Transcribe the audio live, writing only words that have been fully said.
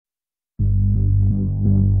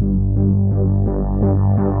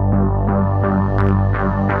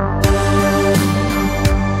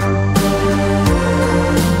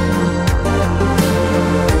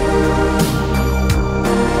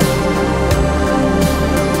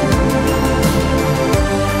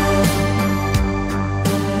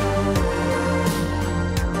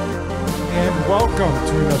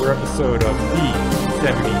episode of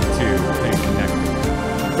E72 and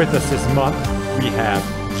Connected. With us this month, we have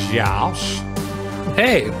Josh.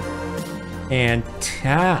 Hey. And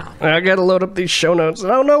Tom. I gotta load up these show notes. I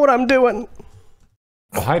don't know what I'm doing.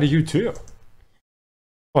 Well, hi to you too.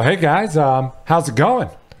 Well, hey guys, how's it going?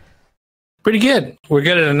 Pretty good. We're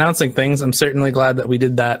good at announcing things. I'm certainly glad that we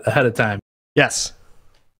did that ahead of time. Yes.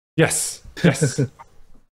 Yes.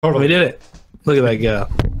 Totally. We did it. Look at that go.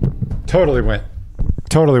 Totally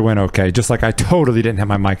went okay. Just like I totally didn't have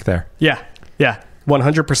my mic there. Yeah.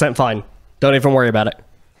 100% fine. Don't even worry about it.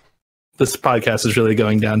 This podcast is really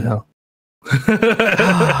going downhill.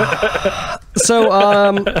 So,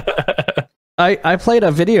 I played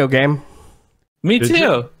a video game. Me Did too.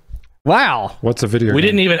 you? Wow. What's a video game? We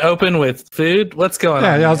didn't even open with food. What's going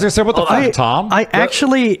on? Yeah, I was gonna say, what the fuck, Tom?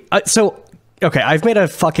 Okay, I've made a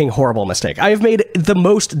fucking horrible mistake. I've made the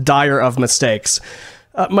most dire of mistakes.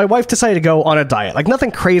 My wife decided to go on a diet. Like,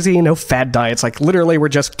 nothing crazy, no fad diets. Like, literally, we're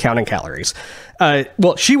just counting calories.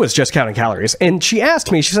 Well, she was just counting calories. And she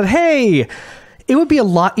asked me, she said, hey, it would be a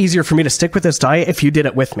lot easier for me to stick with this diet if you did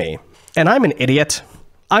it with me. And I'm an idiot.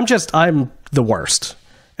 I'm the worst.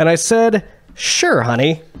 And I said, sure,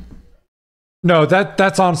 honey. No,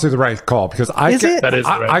 that's honestly the right call, because I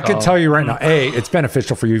can tell you right now, A, it's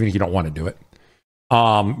beneficial for you even if you don't want to do it.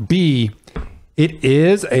 B, it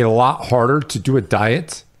is a lot harder to do a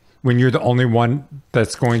diet when you're the only one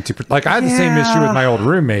that's going to, like, I had the same issue with my old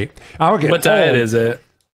roommate. What diet is it?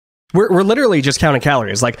 We're literally just counting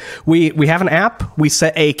calories. Like, we have an app, we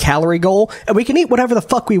set a calorie goal, and we can eat whatever the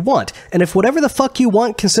fuck we want. And if whatever the fuck you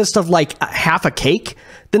want consists of like half a cake,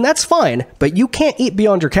 then that's fine, but you can't eat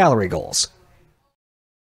beyond your calorie goals.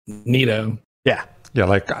 Neato. Yeah,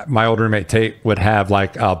 like my old roommate Tate would have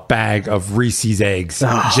like a bag of Reese's eggs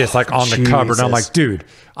just like on the cupboard. And I'm like, dude,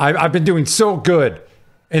 I've been doing so good.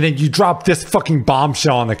 And then you drop this fucking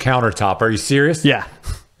bombshell on the countertop. Are you serious? Yeah.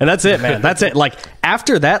 And that's it, man. That's it. Like,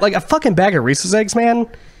 after that, like a fucking bag of Reese's eggs, man,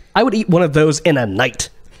 I would eat one of those in a night.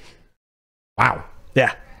 Wow.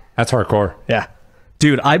 Yeah. That's hardcore. Yeah.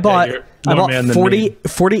 Dude, I bought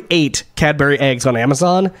 48 Cadbury eggs on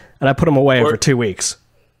Amazon, and I put them away for 2 weeks.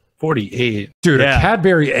 48. Dude, a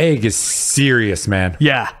Cadbury egg is serious, man.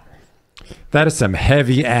 Yeah. That is some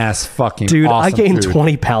heavy ass fucking Dude, awesome I gained food.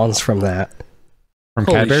 20 pounds from that. From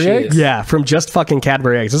Holy Cadbury shit. eggs? Yeah, from just fucking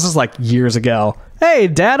Cadbury eggs. This is like years ago. Hey,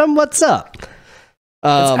 Dad'em, what's up? Is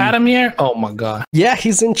Adam here? Oh my god. Yeah,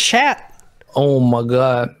 he's in chat. Oh my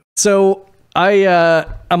god. So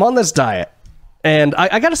I'm on this diet, and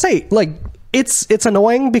I gotta say, like, it's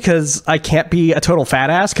annoying because I can't be a total fat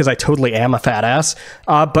ass, because I totally am a fat ass.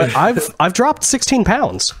 But I've dropped 16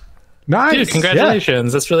 pounds. Nice. Dude,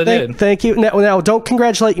 congratulations. Yeah. That's really good. Thank you. Now, don't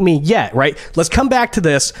congratulate me yet, right? Let's come back to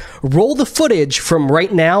this. Roll the footage from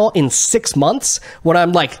right now in 6 months when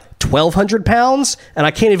I'm like 1,200 pounds and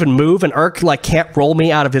I can't even move, and Urk like can't roll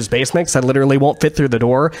me out of his basement because I literally won't fit through the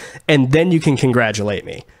door. And then you can congratulate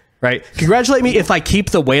me, right? Congratulate me if I keep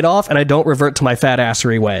the weight off and I don't revert to my fat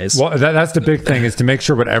assery ways. Well, that's the big thing, is to make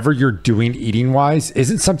sure whatever you're doing eating wise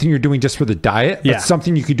isn't something you're doing just for the diet, but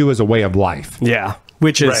something you could do as a way of life. Yeah.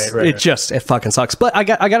 Which is, it fucking sucks. But I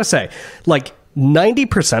gotta say, like,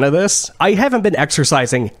 90% of this, I haven't been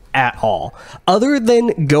exercising at all. Other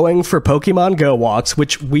than going for Pokemon Go walks,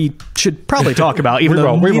 which we should probably talk about, even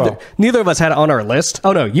though neither of us had it on our list.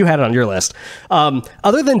 Oh, no, you had it on your list.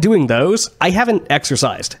 Other than doing those, I haven't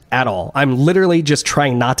exercised at all. I'm literally just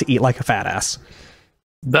trying not to eat like a fat ass.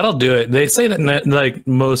 That'll do it. They say that like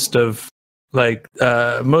most of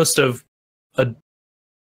a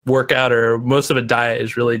workout or most of a diet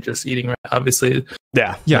is really just eating right. Obviously,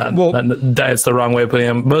 diet's the wrong way of putting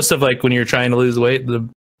it. Most of, like, when you're trying to lose weight, the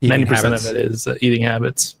 90% of it is eating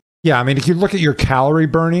habits. Yeah, I mean, if you look at your calorie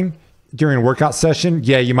burning during a workout session,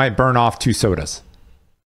 you might burn off 2 sodas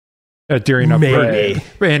during a maybe.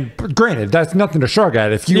 And granted, that's nothing to shrug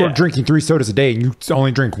at. If you are drinking 3 sodas a day and you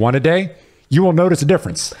only drink 1 a day, you will notice a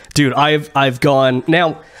difference. Dude, I've gone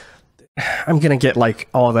now. I'm gonna get like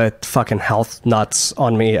all the fucking health nuts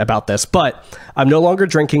on me about this, but I'm no longer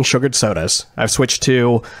drinking sugared sodas. I've switched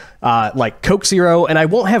to like Coke Zero, and I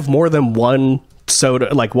won't have more than one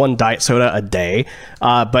soda, like one diet soda a day.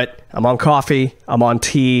 But I'm on coffee. I'm on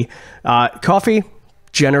tea. Coffee,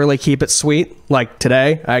 generally keep it sweet. Like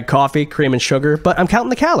today, I had coffee, cream, and sugar, but I'm counting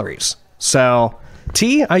the calories. So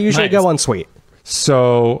tea, I usually go on sweet.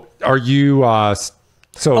 So are you?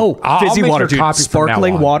 Fizzy water, dude.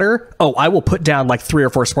 Sparkling water. Oh, I will put down like 3 or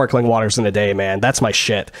 4 sparkling waters in a day, man. That's my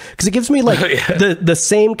shit. Because it gives me like the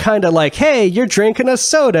same kind of like, hey, you're drinking a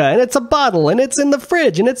soda and it's a bottle and it's in the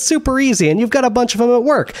fridge and it's super easy and you've got a bunch of them at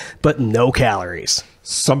work, but no calories.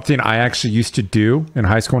 something I actually used to do in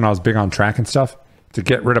high school when I was big on track and stuff, to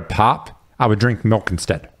get rid of pop, I would drink milk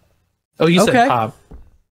instead. Oh, you said pop.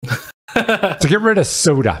 To get rid of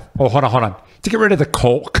soda. Oh, hold on. To get rid of the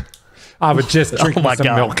Coke, I would just drink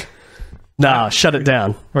some milk. Nah, shut it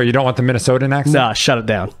down. Well, you don't want the Minnesotan accent? Nah, shut it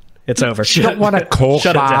down. It's over. You don't want a Coke,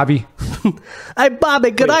 Bobby? Hey,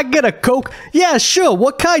 Bobby, could I get a Coke? Yeah, sure.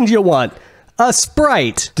 What kind do you want? A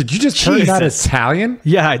Sprite. Did you just turn that Italian?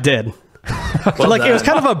 Yeah, I did. Like it was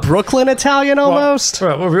kind of a Brooklyn Italian almost.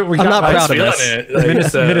 Well, we I'm not proud of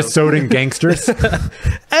this. Minnesotan gangsters.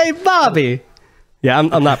 Hey, Bobby. Yeah,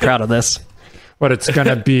 I'm not proud of this. But it's going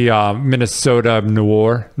to be Minnesota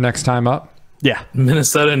Noir next time up. Yeah.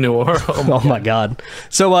 Minnesota Noir. Oh my God.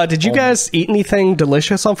 So did you guys eat anything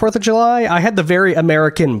delicious on 4th of July? I had the very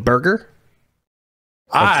American burger.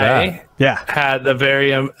 I had the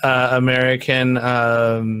very American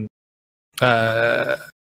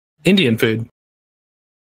Indian food.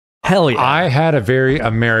 Hell yeah. I had a very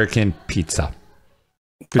American pizza.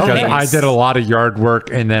 Because I did a lot of yard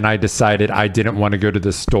work, and then I decided I didn't want to go to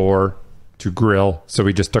the store to grill, so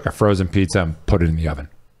we just took a frozen pizza and put it in the oven.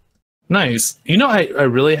 Nice. You know, I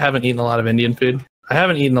really haven't eaten a lot of Indian food. I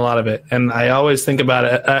haven't eaten a lot of it, and I always think about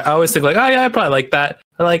it. I always think like, oh yeah, I probably like that.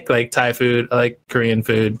 I like Thai food. I like Korean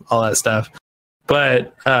food, all that stuff.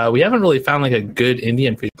 But we haven't really found like a good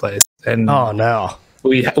Indian food place. And oh no,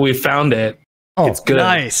 we found it. Oh, it's good.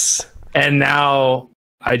 Nice. And now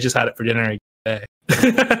I just had it for dinner today.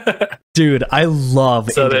 Dude, I love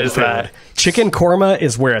Indian food. That. Chicken korma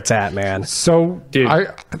is where it's at, man. So, dude,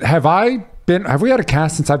 have we had a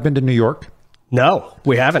cast since I've been to New York? No,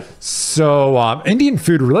 we haven't. So, Indian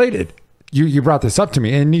food related. You brought this up to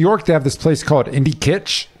me. In New York, they have this place called Indie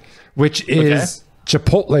Kitch, which is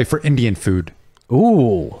Chipotle for Indian food.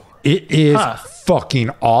 Ooh. It is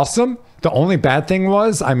fucking awesome. The only bad thing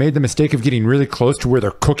was I made the mistake of getting really close to where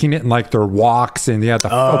they're cooking it in like their woks and they have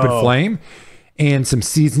the open flame. And some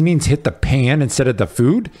seasonings hit the pan instead of the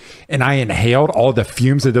food. And I inhaled all the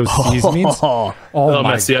fumes of those seasonings. Oh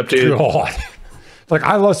my mess you up, dude. God. Like,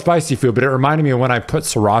 I love spicy food, but it reminded me of when I put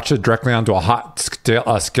sriracha directly onto a hot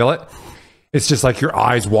skillet. It's just like your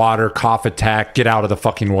eyes water, cough attack, get out of the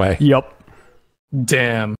fucking way. Yep.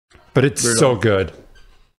 Damn. But it's so good.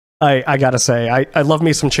 I gotta say, I love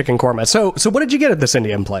me some chicken korma. So what did you get at this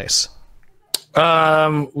Indian place?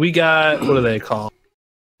 We got, what do they call?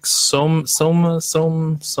 Some food?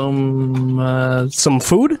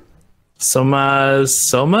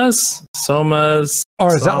 Somas.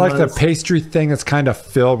 Or is that like the pastry thing that's kind of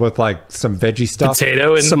filled with like some veggie stuff?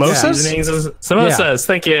 Potato and samosas? Samosas, yeah.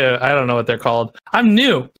 Thank you. I don't know what they're called. I'm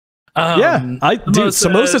new.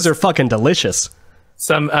 Samosas are fucking delicious.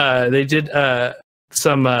 They did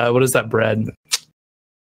what is that bread?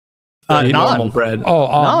 Normal bread.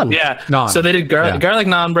 Naan. Yeah. Naan. So they did garlic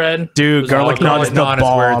naan bread. Dude, garlic naan is the bomb. Is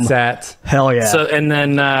where it's at. Hell yeah. So and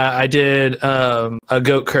then I did a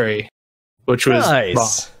goat curry, which was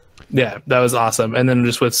nice. Yeah, that was awesome. And then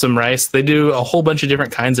just with some rice, they do a whole bunch of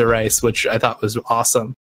different kinds of rice, which I thought was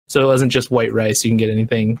awesome. So it wasn't just white rice; you can get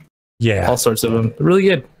anything. Yeah, all sorts of them. Really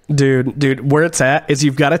good. Dude, where it's at is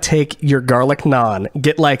you've got to take your garlic naan,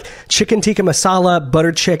 get like chicken tikka masala,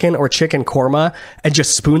 buttered chicken, or chicken korma, and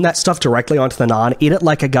just spoon that stuff directly onto the naan. Eat it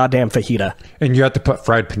like a goddamn fajita. And you have to put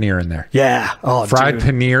fried paneer in there. Yeah. Oh, fried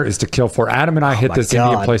paneer is to kill for. Adam and I hit this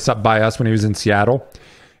Indian place up by us when he was in Seattle.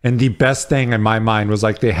 And the best thing in my mind was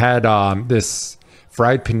like they had this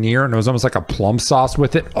fried paneer, and it was almost like a plum sauce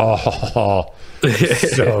with it. Oh,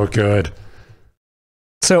 so good.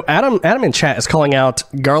 So Adam in chat is calling out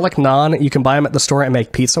garlic naan. You can buy them at the store and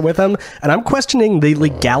make pizza with them. And I'm questioning the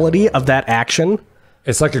legality of that action.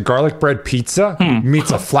 It's like a garlic bread pizza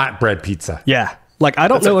meets a flatbread pizza. Yeah. Like, I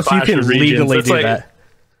don't know if you can legally do that.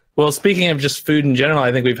 Well, speaking of just food in general,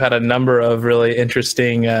 I think we've had a number of really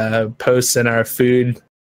interesting posts in our food.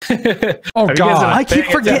 Oh, God. I keep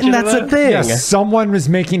forgetting that's a thing. Yeah, someone was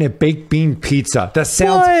making a baked bean pizza. That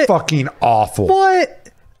sounds fucking awful. What?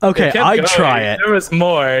 Okay, I'd try it. There was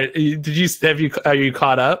more. Are you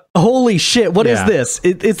caught up? Holy shit! What is this?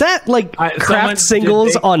 Is that like Kraft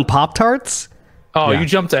singles on Pop-Tarts? Oh, you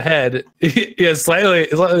jumped ahead. Yeah,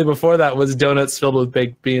 slightly before that was donuts filled with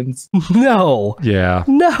baked beans. No. Yeah.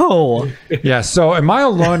 No. Yeah. So, am I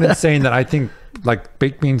alone in saying that I think like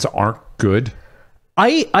baked beans aren't good?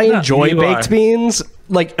 I enjoy baked beans,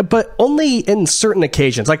 but only in certain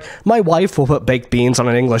occasions. Like, my wife will put baked beans on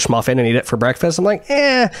an English muffin and eat it for breakfast. I'm like,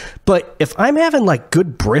 But if I'm having like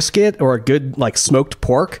good brisket or a good like smoked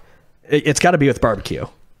pork, it's got to be with barbecue.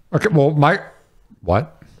 Okay, well,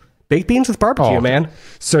 what? Baked beans with barbecue, man.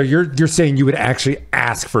 So you're saying you would actually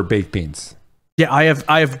ask for baked beans? Yeah,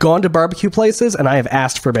 I have gone to barbecue places and I have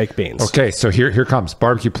asked for baked beans. Okay, so here comes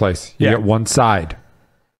barbecue place. You get one side.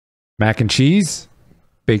 Mac and cheese,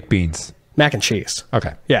 baked beans. Mac and cheese.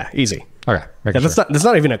 Okay. Yeah, easy. Okay. Yeah, that's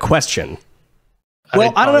not even a question.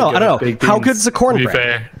 Well, I don't know. How good's the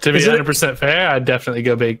cornbread? To be 100% fair, I'd definitely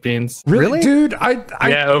go baked beans. Really? Dude,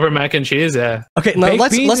 yeah, over mac and cheese, yeah. Okay, now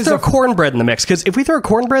let's throw cornbread in the mix, because if we throw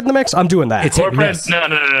cornbread in the mix, I'm doing that. It's cornbread. No.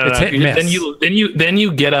 It's hit and miss. Then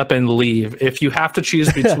you get up and leave. If you have to choose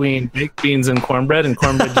between baked beans and cornbread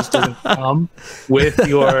just doesn't come with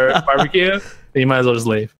your barbecue, you might as well just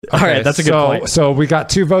leave. Okay, all right, that's a good point. So we got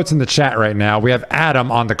 2 votes in the chat right now. We have Adam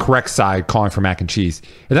on the correct side calling for mac and cheese.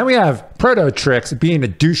 And then we have Proto Tricks being a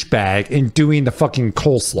douchebag and doing the fucking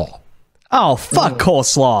coleslaw. Oh, fuck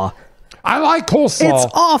coleslaw. I like coleslaw.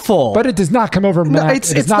 It's awful. But it does not come over mac.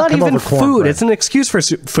 It's not even food. It's an excuse for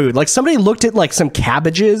food. Like, somebody looked at like some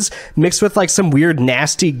cabbages mixed with like some weird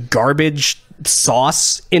nasty garbage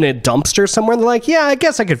sauce in a dumpster somewhere, and they're like, yeah, I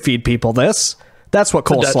guess I could feed people this. That's what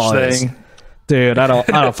coleslaw is. Dude, I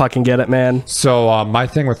don't fucking get it, man. So my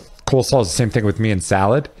thing with coleslaw is the same thing with me and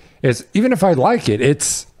salad. Is even if I like it,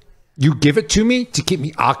 it's you give it to me to keep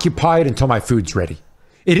me occupied until my food's ready.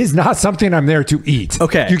 It is not something I'm there to eat.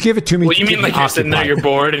 Okay, you give it to me. Well, you mean like you're sitting there, you're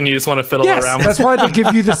bored, and you just want to fiddle around? That's why they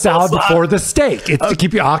give you the salad before the steak. It's to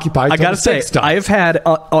keep you occupied. I gotta say, I've had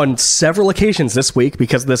on several occasions this week,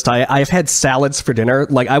 because of this diet, I've had salads for dinner.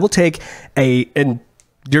 Like, I will take and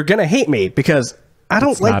you're gonna hate me because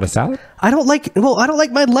it's not a salad. I don't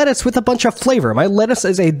like my lettuce with a bunch of flavor. My lettuce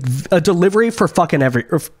is a delivery for fucking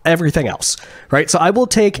everything else, right? So I will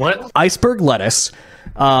take iceberg lettuce.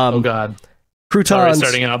 Oh God. Croutons,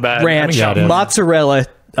 starting out bad. Ranch, mozzarella,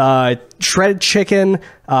 shredded chicken,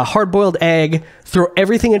 hard-boiled egg, throw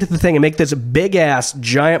everything into the thing and make this big-ass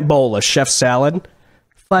giant bowl of chef salad.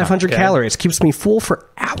 500 calories. Keeps me full for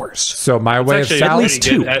hours. So my way of salad... At least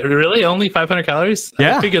 2. Really? Only 500 calories?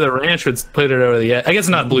 Yeah. I figure the ranch would put it over the edge. I guess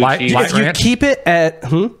not blue cheese. If you keep it at...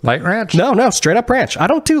 Light ranch? No, straight up ranch. I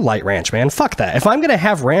don't do light ranch, man. Fuck that. If I'm going to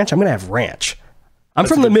have ranch, I'm going to have ranch. I'm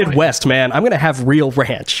from the Midwest, man. I'm going to have real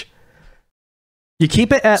ranch. You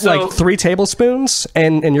keep it at like 3 tablespoons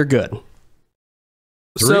and you're good.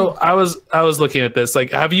 So I was looking at this.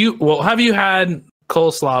 Like, have you had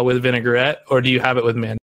coleslaw with vinaigrette, or do you have it with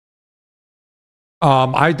mayonnaise?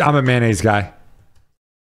 I'm a mayonnaise guy.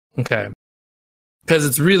 Okay. Because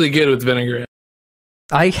it's really good with vinaigrette.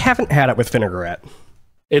 I haven't had it with vinaigrette.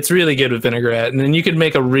 It's really good with vinaigrette, and then you can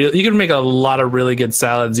make a lot of really good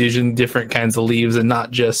salads using different kinds of leaves and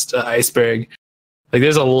not just iceberg. Like,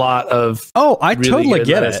 there's a lot of I really totally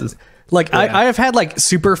get lettuces. It. Like, yeah. I have had like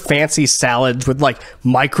super fancy salads with like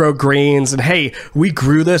microgreens, and hey, we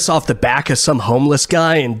grew this off the back of some homeless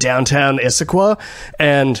guy in downtown Issaquah,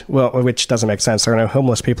 and which doesn't make sense. There are no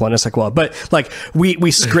homeless people in Issaquah, but like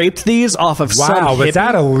we scraped these off of some hippie. Was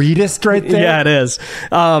that elitist right there? Yeah, it is.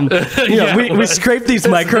 We scraped these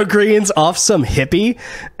microgreens off some hippie,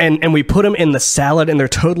 and we put them in the salad, and they're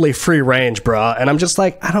totally free range, brah. And I'm just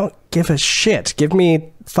like, I don't give a shit. Give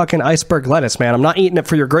me fucking iceberg lettuce, man. I'm not eating it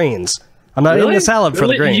for your greens. I'm not eating a salad for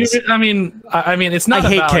the greens. I mean, it's not. I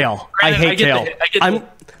hate kale. I hate kale.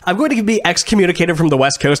 I'm going to be excommunicated from the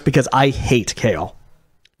West Coast because I hate kale.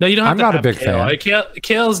 No, you don't. I'm not a big fan.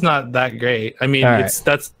 Kale's not that great. I mean,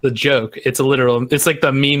 that's the joke. It's a literal. It's like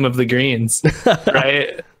the meme of the greens,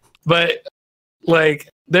 right? But like,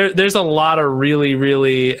 there's a lot of really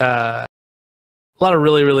good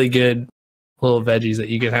little veggies that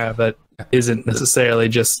you can have that isn't necessarily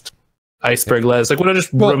just iceberg lettuce. Like, what are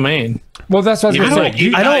just romaine? Well, that's what I was going to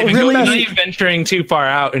say. I don't really venturing too far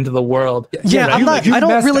out into the world. Yeah, I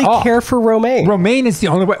don't really care for romaine. Romaine is the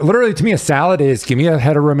only way. Literally, to me, a salad is give me a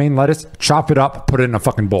head of romaine lettuce, chop it up, put it in a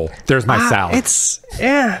fucking bowl. There's my salad.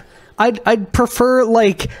 I'd prefer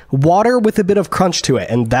like water with a bit of crunch to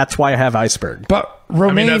it, and that's why I have iceberg. But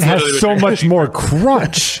romaine has so much more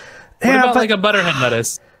crunch. What about like a butterhead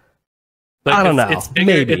lettuce? Like, I don't know. It's bigger,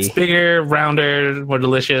 maybe it's bigger, rounder, more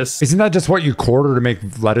delicious. Isn't that just what you quarter to make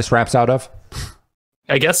lettuce wraps out of?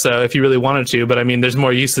 I guess so, if you really wanted to. But I mean, there's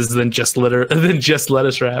more uses than just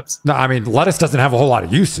lettuce wraps. No, I mean, lettuce doesn't have a whole lot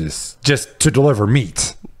of uses. Just to deliver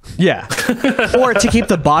meat. Yeah, or to keep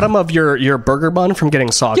the bottom of your burger bun from getting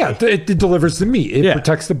soggy. Yeah, it delivers the meat. It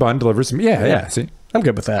protects the bun, delivers the meat. Yeah. See, I'm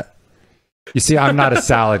good with that. You see, I'm not a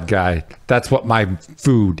salad guy. That's what my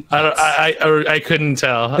food. I couldn't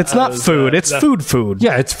tell. It's not food. It's food.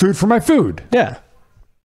 Yeah, it's food for my food. Yeah.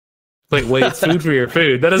 Wait, it's food for your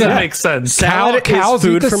food. That doesn't make sense. Cows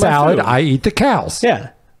eat the salad. I eat the cows. Yeah.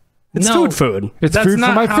 It's food. It's food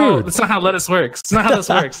for my food. That's not how lettuce works. It's not how this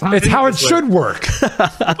works. It's how it should work.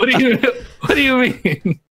 What do you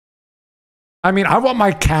mean? I mean, I want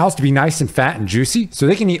my cows to be nice and fat and juicy so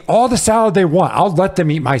they can eat all the salad they want. I'll let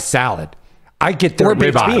them eat my salad. I get their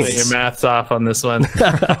ribeyes. Your math's off on this one.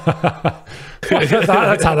 That's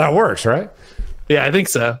how that works, right? Yeah, I think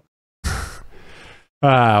so.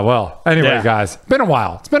 Well, anyway, guys, it's been a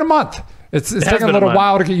while. It's been a month. It's taken a little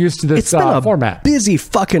while to get used to this format. Busy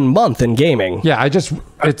fucking month in gaming. Yeah,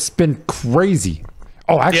 it's been crazy.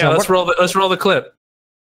 Oh, actually, let's roll the clip.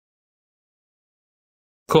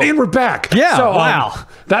 Cool. And we're back. Yeah. So, wow.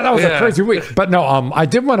 That was a crazy week. But no, I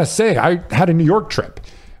did want to say I had a New York trip.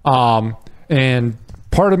 And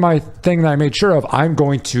part of my thing that I made sure of, I'm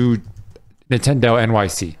going to Nintendo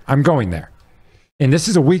NYC. I'm going there. And this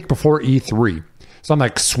is a week before E3. So I'm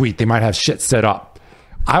like, sweet, they might have shit set up.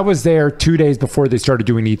 I was there 2 days before they started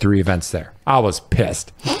doing E3 events there. I was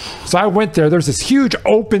pissed. So I went there. There's this huge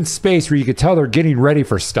open space where you could tell they're getting ready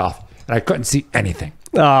for stuff. And I couldn't see anything.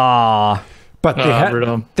 But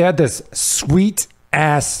they had this sweet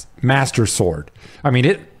ass Master Sword. I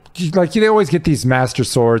mean, they always get these Master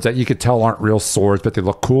Swords that you could tell aren't real swords, but they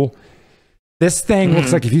look cool. This thing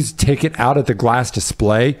looks like if you take it out of the glass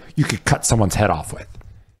display, you could cut someone's head off with.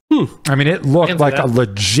 I mean, it looked like a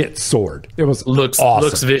legit sword. It was awesome.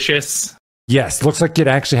 Looks vicious. Yes, looks like it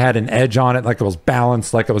actually had an edge on it, like it was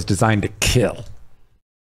balanced, like it was designed to kill.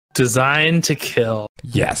 Designed to kill.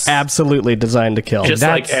 Yes. Absolutely designed to kill. Just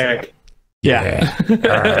like Eric. Yeah.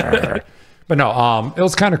 But no, it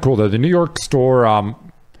was kind of cool though. The New York store,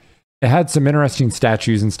 it had some interesting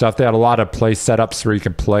statues and stuff. They had a lot of play setups where you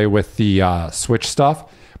could play with the Switch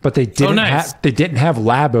stuff, but they didn't have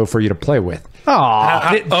Labo for you to play with.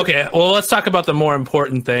 Okay, well, let's talk about the more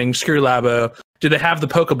important thing. Screw Labo. Do they have the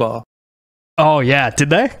Pokeball? Oh yeah,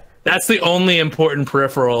 did they? That's the only important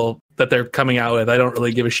peripheral that they're coming out with. I don't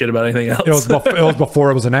really give a shit about anything else. It was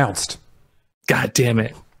before it was announced. God damn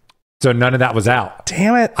it. So none of that was out.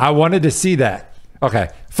 Damn it. I wanted to see that. Okay,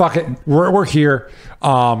 fuck it. We're here.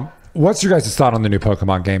 What's your guys' thought on the new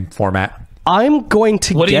Pokemon game format? I'm going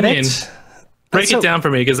to get it. Break it down for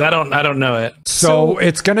me, because I don't know it. So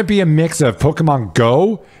it's going to be a mix of Pokemon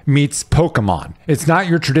Go meets Pokemon. It's not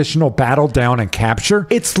your traditional battle down and capture.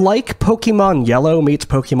 It's like Pokemon Yellow meets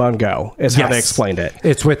Pokemon Go, is how they explained it.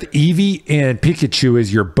 It's with Eevee and Pikachu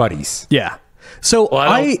as your buddies. Yeah. So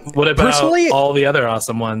what about personally, all the other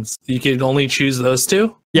awesome ones? You can only choose those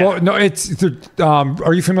two? Yeah. Well, no,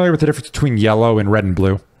 are you familiar with the difference between yellow and red and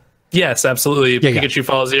blue? Yes, absolutely. Yeah, Pikachu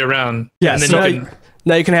follows you around. Yeah, and then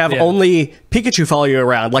now you can have only Pikachu follow you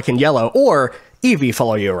around, like in yellow, or Eevee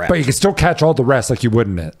follow you around. But you can still catch all the rest like you would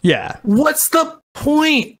in it. Yeah. What's the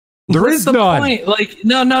point? There is none. Point? Like,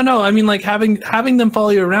 no. I mean, like having them follow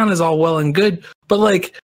you around is all well and good, but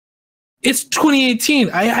like, it's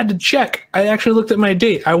 2018. I had to check. I actually looked at my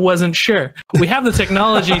date. I wasn't sure. We have the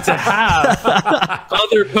technology to have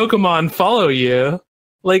other Pokemon follow you.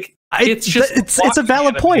 Like, it's a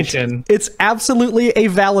valid point. It's absolutely a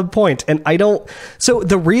valid point. And so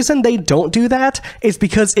the reason they don't do that is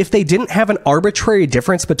because if they didn't have an arbitrary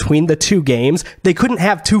difference between the two games, they couldn't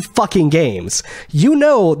have two fucking games. You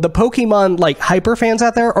know, the Pokemon like hyper fans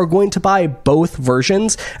out there are going to buy both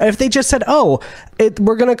versions. And if they just said,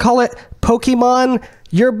 we're going to call it Pokemon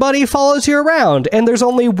Your Buddy Follows You Around, and there's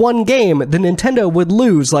only one game, the Nintendo would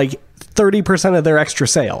lose like 30% of their extra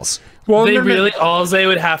sales. Well, all they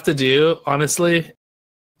would have to do, honestly,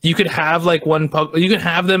 you could have like you could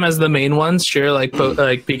have them as the main ones, sure, like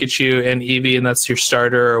like Pikachu and Eevee, and that's your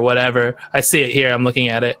starter or whatever. I see it here. I'm looking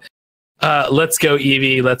at it. Let's go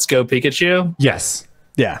Eevee. Let's go Pikachu. Yes.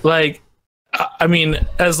 Yeah. Like, I mean,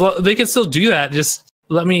 they can still do that. Just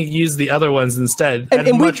let me use the other ones instead.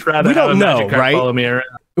 And we don't know, right? Follow me around.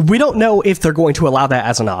 We don't know if they're going to allow that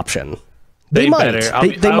as an option. They might.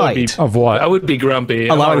 They might. Of what? I would be grumpy.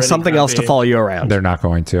 Allowing something else to follow you around. They're not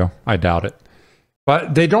going to. I doubt it.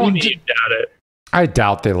 But they don't. You doubt it. I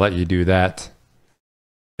doubt they let you do that.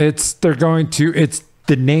 It's the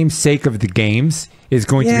namesake of the games is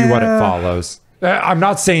going to be what it follows. I'm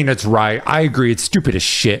not saying it's right. I agree. It's stupid as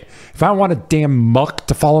shit. If I want a damn muck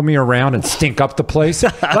to follow me around and stink up the place,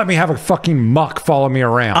 let me have a fucking muck follow me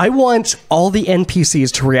around. I want all the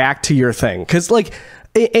NPCs to react to your thing. Because, like,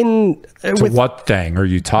 what thing are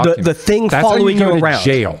you talking? The thing following you around.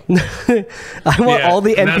 Jail. I want all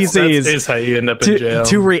the NPCs that's how you end up in jail.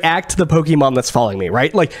 To react to the Pokemon that's following me,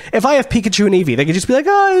 right? Like, if I have Pikachu and Eevee, they could just be like,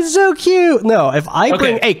 "Oh, it's so cute." No, if I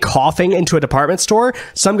bring a coughing into a department store,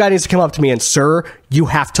 some guy needs to come up to me and, "Sir, you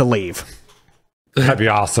have to leave." That'd be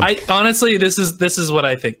awesome. Honestly, this is what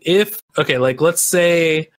I think.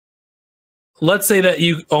 Let's say that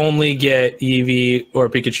you only get Eevee or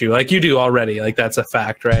Pikachu, like you do already. Like, that's a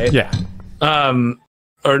fact, right? Yeah.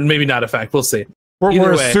 Or maybe not a fact. We'll see.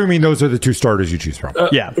 We're assuming those are the two starters you choose from.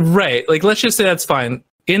 Yeah. Right. Like, let's just say that's fine.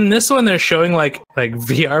 In this one, they're showing like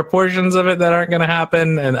VR portions of it that aren't going to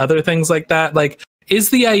happen and other things like that. Like,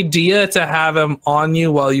 is the idea to have them on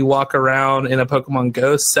you while you walk around in a Pokemon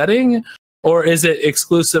Go setting? Or is it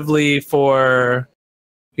exclusively for,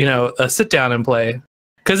 a sit down and play?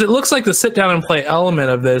 Because it looks like the sit down and play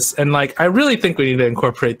element of this. And like, I really think we need to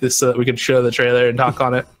incorporate this so that we can show the trailer and talk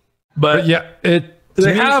on it. But yeah,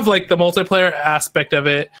 they have like the multiplayer aspect of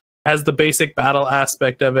it, has the basic battle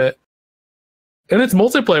aspect of it. And it's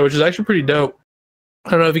multiplayer, which is actually pretty dope.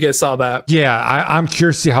 I don't know if you guys saw that. Yeah, I'm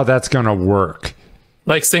curious to see how that's going to work.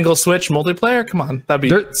 Like single switch multiplayer? Come on, that'd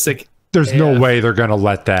be sick. There's no way they're going to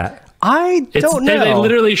let that. I don't know. They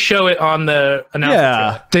literally show it on the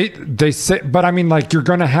announcement. Yeah, they say, but I mean, like, you're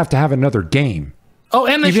going to have another game. Oh,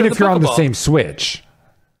 and even if you're on the same Switch.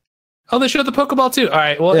 Oh, they showed the Pokeball too. All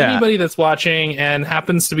right. Well, anybody that's watching and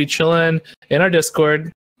happens to be chilling in our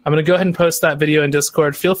Discord, I'm going to go ahead and post that video in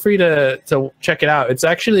Discord. Feel free to check it out. It's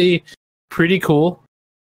actually pretty cool.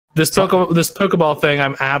 This Pokeball thing,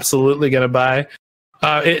 I'm absolutely going to buy.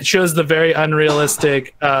 It shows the very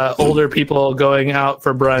unrealistic older people going out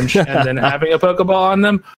for brunch and then having a Pokeball on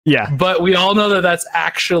them. Yeah. But we all know that that's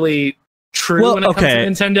actually true when it comes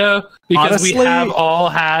to Nintendo, because honestly, we have all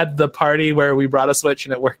had the party where we brought a Switch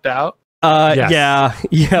and it worked out. Yeah,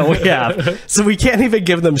 we have. So we can't even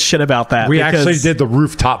give them shit about that. We actually did the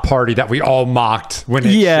rooftop party that we all mocked when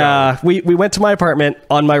it showed. we went to my apartment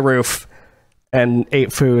on my roof and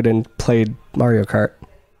ate food and played Mario Kart.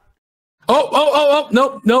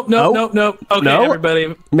 Nope. Okay, no?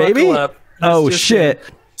 Everybody, maybe. Up. Shit.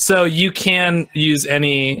 So you can use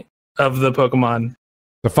any of the Pokemon.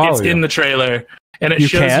 It's in the trailer. And it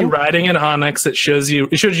shows you riding an Onix. It shows you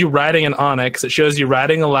riding an Onix. It shows you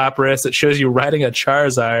riding a Lapras. It shows you riding a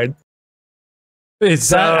Charizard. Is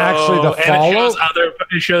that actually the follow?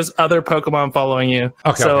 It shows other Pokemon following you.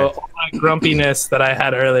 Okay. So all that grumpiness that I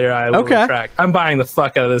had earlier, I will retract. I'm buying the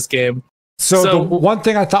fuck out of this game. So the one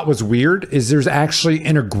thing I thought was weird is there's actually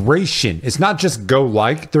integration. It's not just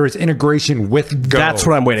Go-like. There is integration with Go. That's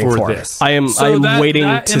what I'm waiting for. This. I'm waiting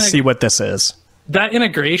to see what this is. That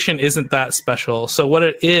integration isn't that special. So what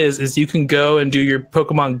it is you can go and do your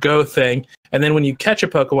Pokemon Go thing, and then when you catch a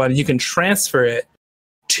Pokemon, you can transfer it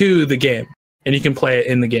to the game, and you can play it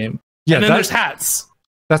in the game. Yeah, and then there's hats.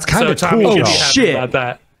 That's kind of Tommy cool. Oh shit! About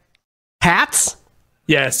that. Hats?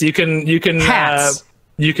 Yes, you can. Hats.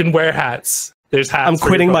 You can wear hats. There's hats. I'm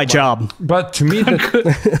quitting my job. But to me,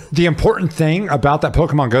 the important thing about that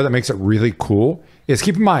Pokemon Go that makes it really cool is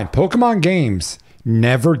keep in mind, Pokemon games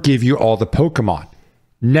never give you all the Pokemon.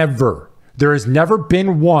 Never. There has never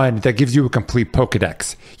been one that gives you a complete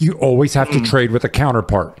Pokedex. You always have to trade with a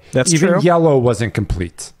counterpart. That's Even true. Yellow wasn't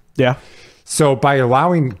complete. Yeah. So by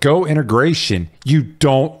allowing Go integration, you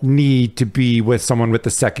don't need to be with someone with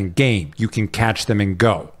the second game. You can catch them in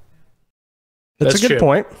Go. That's a good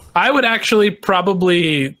point. I would actually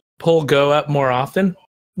probably pull Go up more often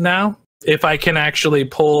now if I can actually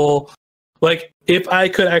pull. Like, if I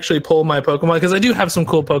could actually pull my Pokemon, because I do have some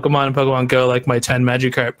cool Pokemon in Pokemon Go, like my 10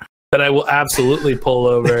 Magikarp, that I will absolutely pull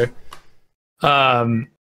over.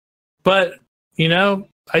 But,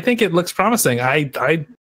 I think it looks promising. I'm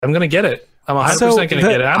going to get it. I'm 100% going to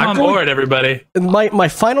get it. I'm on board, everybody. My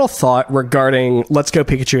final thought regarding Let's Go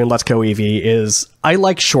Pikachu and Let's Go Eevee is I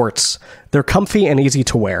like shorts. They're comfy and easy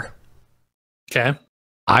to wear. Okay.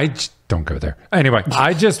 Don't go there. Anyway,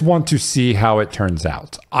 I just want to see how it turns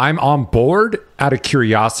out. I'm on board out of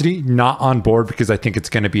curiosity, not on board because I think it's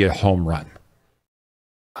going to be a home run.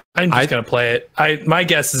 I'm just going to play it. My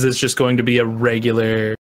guess is it's just going to be a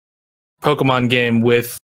regular Pokemon game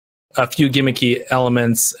with a few gimmicky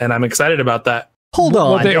elements, and I'm excited about that. Hold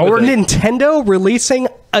on. Nintendo releasing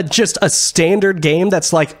just a standard game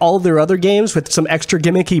that's like all their other games with some extra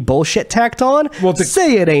gimmicky bullshit tacked on? Well,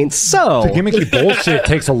 say it ain't so. The gimmicky bullshit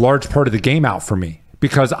takes a large part of the game out for me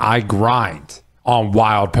because I grind on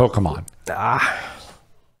wild Pokemon.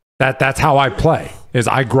 That's how I play, is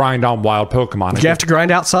I grind on wild Pokemon. You have to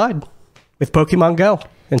grind outside with Pokemon Go.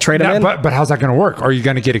 And trade them in. But how's that going to work? Are you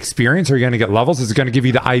going to get experience? Are you going to get levels? Is it going to give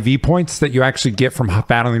you the IV points that you actually get from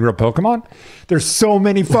battling real Pokemon? There's so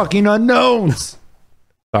many fucking unknowns.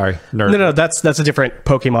 Sorry, nerd. No, that's a different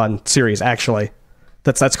Pokemon series, actually.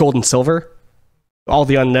 That's Gold and Silver. All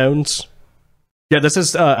the unknowns. Yeah, this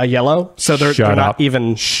is a yellow, so they're not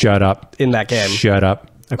even in that game. Shut up.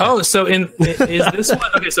 Okay. Oh, so is this one?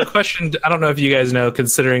 Okay, so question. I don't know if you guys know,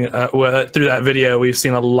 considering through that video we've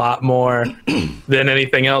seen a lot more than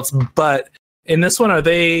anything else. But in this one, are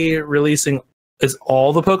they releasing? Is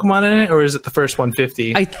all the Pokemon in it, or is it the first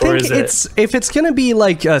 150? I think if it's going to be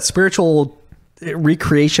like a spiritual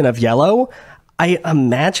recreation of Yellow, I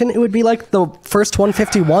imagine it would be like the first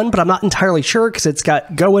 151, but I'm not entirely sure because it's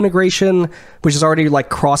got Go integration, which is already like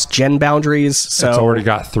cross-gen boundaries. So it's already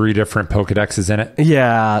got 3 different Pokedexes in it.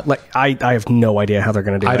 Yeah, like I have no idea how they're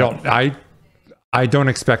going to do that. I don't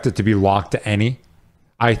expect it to be locked to any.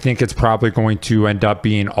 I think it's probably going to end up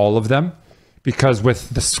being all of them because with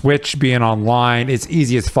the Switch being online, it's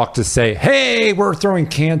easy as fuck to say, hey, we're throwing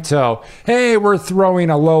Kanto. Hey, we're throwing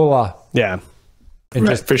Alola. Yeah. And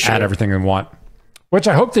just add everything they want. Which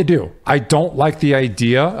I hope they do. I don't like the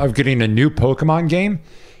idea of getting a new Pokemon game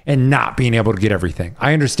and not being able to get everything.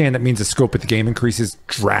 I understand that means the scope of the game increases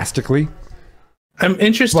drastically. I'm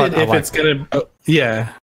interested if it's going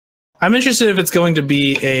to... I'm interested if it's going to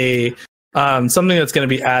be a something that's going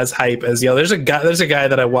to be as hype as Yellow. There's a guy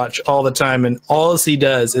that I watch all the time, and all he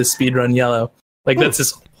does is speedrun Yellow. Like, that's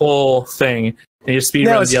his whole thing. And he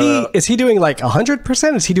speedruns Yellow. Is he doing like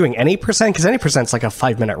 100%? Is he doing any percent? Because any percent's like a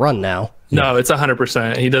 5-minute run now. No, it's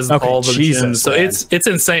 100%. He does all the gyms. So it's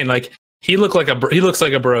insane. Like he looks like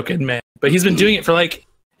a broken man, but he's been doing it for like,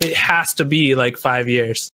 it has to be like 5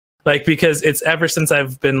 years. Like, because it's ever since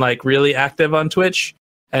I've been like really active on Twitch,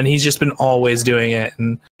 and he's just been always doing it,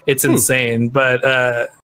 and it's insane. But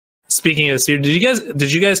speaking of this year, did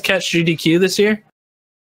you guys catch GDQ this year?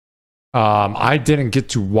 I didn't get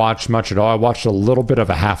to watch much at all. I watched a little bit of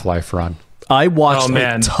a Half-Life run. I watched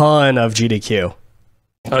a ton of GDQ.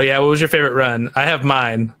 Oh yeah, what was your favorite run? I have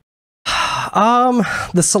mine.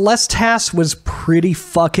 The Celeste task was pretty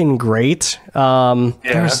fucking great.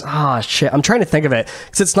 There's shit. I'm trying to think of it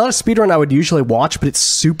because it's not a speedrun I would usually watch, but it's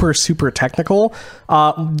super, super technical.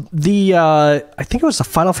 I think it was the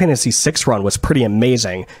Final Fantasy VI run was pretty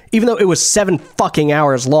amazing. Even though it was 7 fucking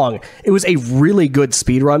hours long, it was a really good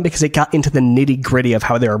speedrun because it got into the nitty gritty of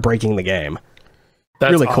how they were breaking the game.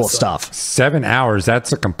 That's really cool stuff. 7 hours.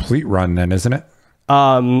 That's a complete run then, isn't it?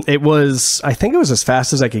 It was, I think it was as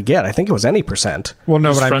fast as I could get. I think it was any percent. Well,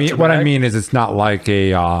 no, what I mean is it's not like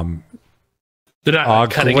a, they're not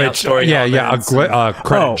cutting out story. A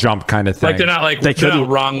credit jump kind of thing. Like they're not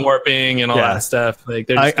wrong warping and all that stuff. Like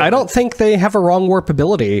I don't think they have a wrong warp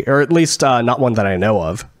ability, or at least not one that I know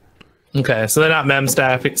of. Okay, so they're not mem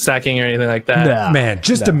stacking or anything like that. No, man,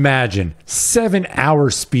 just imagine 7-hour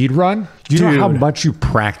speed run. Do you know how much you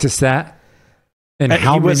practice that? And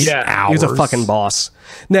how many hours? He was a fucking boss.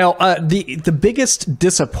 Now, the biggest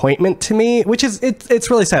disappointment to me, which is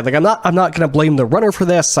it's really sad. Like I'm not going to blame the runner for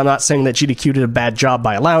this. I'm not saying that GDQ did a bad job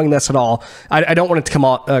by allowing this at all. I don't want it to come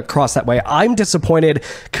across that way. I'm disappointed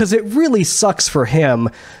because it really sucks for him,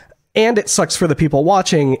 and it sucks for the people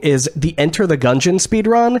watching. Is the Enter the Gungeon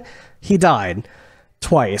speedrun? He died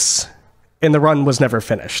twice, and the run was never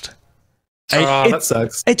finished. That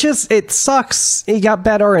sucks. It sucks. He got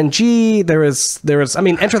bad RNG. There was. I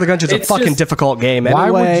mean, Enter the Gungeon's a fucking difficult game.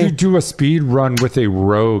 Anyway. Why would you do a speed run with a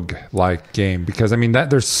rogue like game? Because I mean,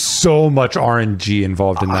 there's so much RNG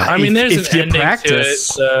involved in that. I mean, there's an ending to it,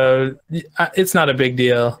 so it's not a big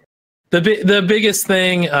deal. The biggest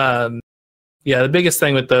thing, the biggest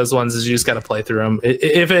thing with those ones is you just got to play through them.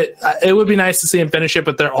 It would be nice to see him finish it,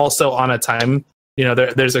 but they're also on a time. You know,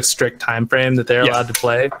 there's a strict time frame that they're allowed to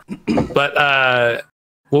play. But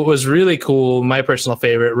what was really cool, my personal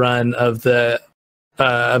favorite run of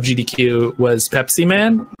GDQ was Pepsi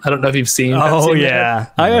Man. I don't know if you've seen. Pepsi Man.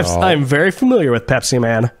 I'm very familiar with Pepsi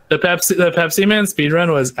Man. The Pepsi Man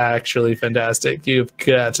speedrun was actually fantastic. You've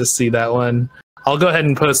got to see that one. I'll go ahead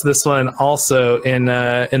and post this one also in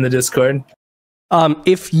the Discord.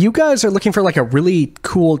 If you guys are looking for like a really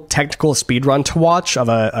cool technical speedrun to watch of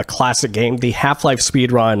a classic game, the Half-Life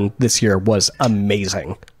speedrun this year was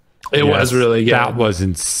amazing. It was really good. That was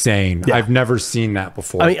insane. Yeah. I've never seen that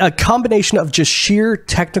before. I mean, a combination of just sheer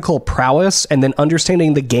technical prowess and then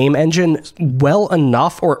understanding the game engine well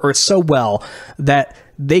enough or so well that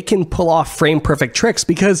they can pull off frame perfect tricks,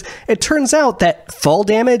 because it turns out that fall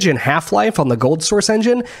damage in Half-Life on the Gold Source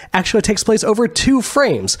engine actually takes place over 2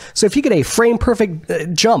 frames. So if you get a frame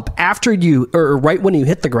perfect jump after you, or right when you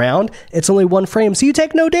hit the ground, it's only 1 frame, so you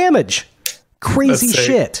take no damage. Crazy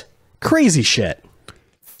shit. Crazy shit.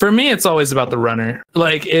 For me, it's always about the runner.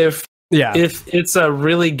 Like if it's a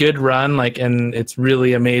really good run, like, and it's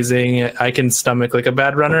really amazing, I can stomach like a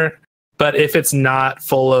bad runner. But if it's not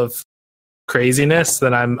full of craziness,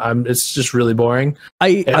 then it's just really boring.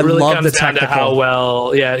 I really love comes the down technical. to how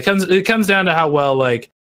well it comes down to how well like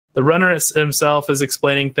the runner himself is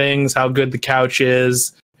explaining things, how good the couch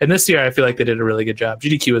is. And this year I feel like they did a really good job.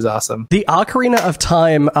 GDQ is awesome. The Ocarina of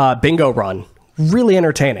Time bingo run, really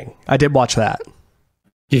entertaining. I did watch that.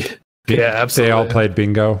 Yeah, absolutely. They all played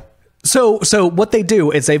bingo. So what they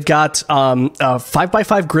do is they've got a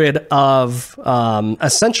 5x5 grid of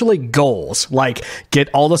essentially goals, like get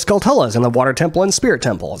all the Skulltulas in the Water Temple and Spirit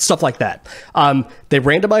Temple, stuff like that. They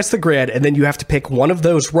randomize the grid, and then you have to pick one of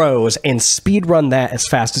those rows and speed run that as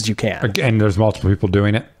fast as you can. And there's multiple people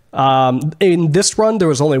doing it? In this run, there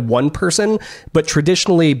was only one person, but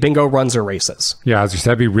traditionally, bingo runs are races. Yeah, as you said,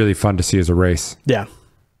 that'd be really fun to see as a race. Yeah.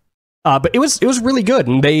 But it was really good,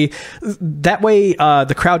 and that way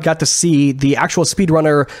the crowd got to see the actual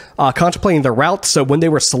speedrunner contemplating their route. So when they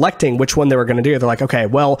were selecting which one they were going to do, they're like, okay,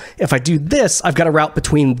 well, if I do this, I've got to route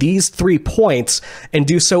between these 3 points and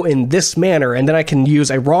do so in this manner, and then I can use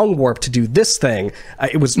a wrong warp to do this thing.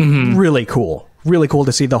 It was really cool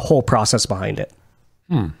to see the whole process behind it.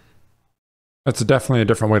 That's definitely a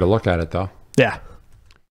different way to look at it, though. Yeah.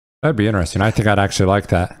 That'd be interesting. I think I'd actually like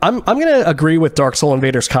that. I'm going to agree with Dark Soul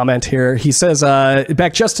Invader's comment here. He says,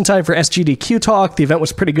 back just in time for SGDQ talk, the event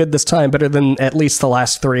was pretty good this time, better than at least the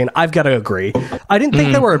last 3, and I've got to agree. I didn't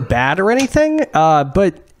think they were bad or anything,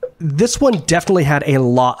 but this one definitely had a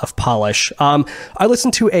lot of polish. I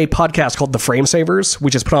listened to a podcast called The Frame Savers,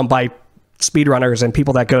 which is put on by speedrunners and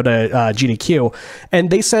people that go to GDQ,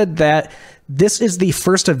 and they said that this is the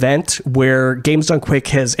first event where Games Done Quick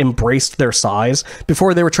has embraced their size.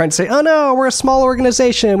 Before they were trying to say, oh no, we're a small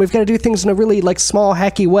organization, we've got to do things in a really like small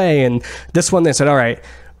hacky way. And this one they said, all right,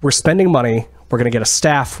 we're spending money, we're going to get a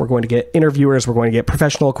staff, we're going to get interviewers, we're going to get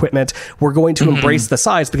professional equipment, we're going to embrace the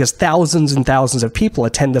size because thousands and thousands of people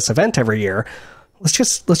attend this event every year. Let's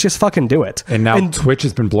just fucking do it. And now Twitch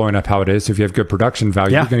has been blowing up how it is. So if you have good production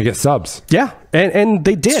value, you're going to get subs. Yeah, and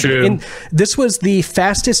they did. And this was the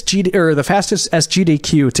fastest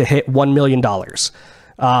SGDQ to hit $1 million.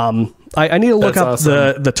 I need to look up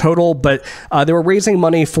the total, but they were raising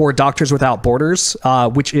money for Doctors Without Borders,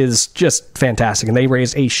 which is just fantastic, and they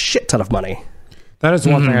raised a shit ton of money. That is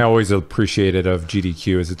one thing I always appreciated of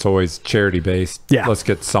GDQ is it's always charity based. Yeah, let's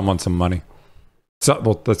get someone some money. So,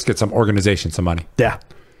 well, let's get some organization some money. Yeah.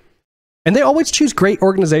 And they always choose great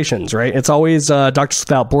organizations, right? It's always Doctors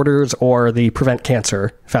Without Borders or the Prevent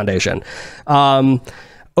Cancer Foundation. Over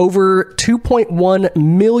 $2.1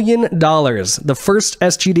 million. The first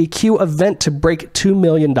SGDQ event to break $2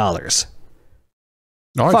 million. Nice.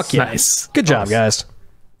 Fuck yeah. Nice. Good job, guys.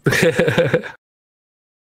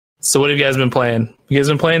 So what have you guys been playing? You guys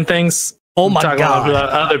been playing things? Oh my God. About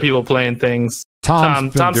other people playing things.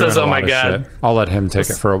 Tom says, "Oh my God." I'll let him take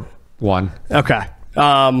it for one. Okay.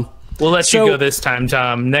 We'll let you go this time,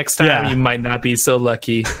 Tom. Next time you might not be so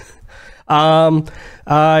lucky.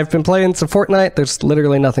 I've been playing some Fortnite. There's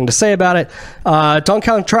literally nothing to say about it. Donkey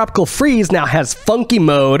Kong Tropical Freeze now has funky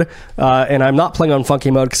mode, and I'm not playing on funky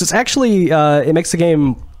mode because it's actually it makes the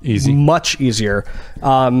game much easier.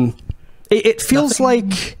 It feels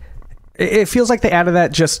like they added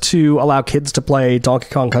that just to allow kids to play Donkey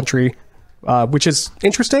Kong Country. Which is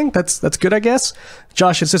interesting. That's good, I guess.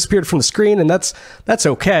 Josh has disappeared from the screen, and that's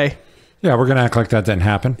okay. Yeah, we're gonna act like that didn't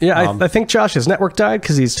happen. Yeah, I think Josh's network died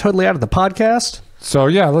because he's totally out of the podcast. So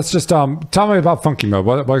yeah, let's just tell me about funky mode.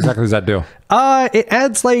 What exactly does that do? It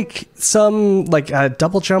adds like some like a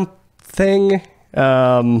double jump thing.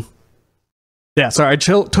 Yeah, sorry, I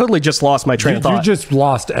totally just lost my train of thought. You just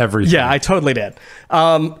lost everything. Yeah, I totally did.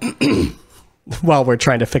 While we're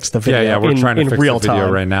trying to fix the video. Yeah, we're trying to fix real the video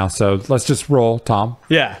time right now. So let's just roll, Tom.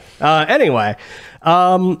 Yeah. Anyway,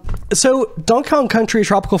 so Donkey Kong Country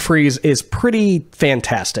Tropical Freeze is pretty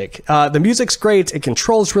fantastic. The music's great. It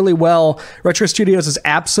controls really well. Retro Studios is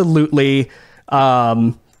absolutely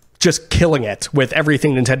just killing it with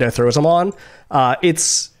everything Nintendo throws them on.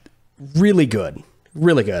 It's really good.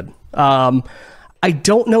 Really good. I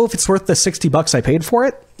don't know if it's worth the $60 I paid for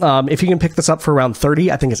it. If you can pick this up for around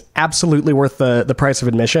 $30, I think it's absolutely worth the price of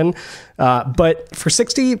admission. But for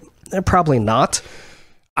 $60, probably not.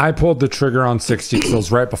 I pulled the trigger on 60 because it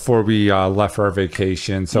was right before we left for our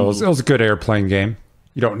vacation. So it was a good airplane game.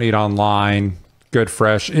 You don't need online. Good,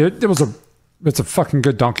 fresh. It's a fucking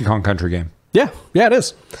good Donkey Kong Country game. Yeah, it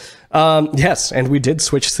is. Yes, and we did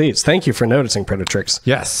switch seats. Thank you for noticing, Predatrix.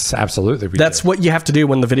 Yes, absolutely. That's what you have to do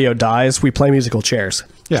when the video dies. We play musical chairs.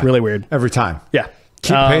 It's really weird. Every time. Yeah.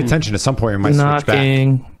 Pay attention. At some point, we might switch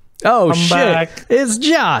back. Oh, shit. Back. It's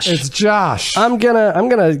Josh. I'm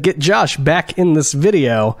gonna get Josh back in this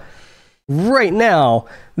video right now.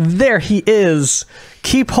 There he is.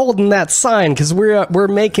 Keep holding that sign because we're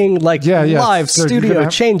making live studio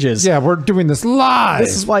changes. Yeah, we're doing this live.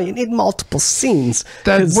 This is why you need multiple scenes.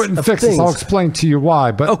 That wouldn't fix this. I'll explain to you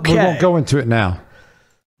why, but we won't go into it now.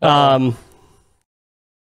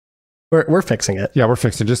 We're fixing it. Yeah, we're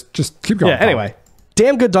fixing it. Just keep going. Yeah. Anyway,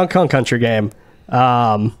 damn good Donkey Kong Country game.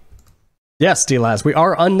 Yes, D-Laz, we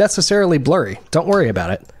are unnecessarily blurry. Don't worry about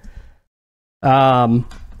it.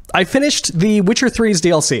 I finished the Witcher 3's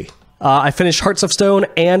DLC. I finished Hearts of Stone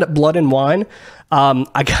and Blood and Wine.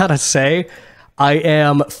 I gotta say, I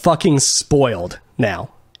am fucking spoiled now.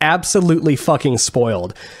 Absolutely fucking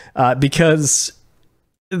spoiled. Because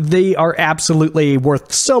they are absolutely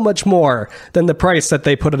worth so much more than the price that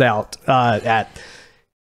they put it out at.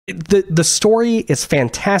 The story is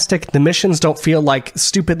fantastic. The missions don't feel like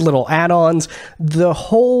stupid little add-ons. The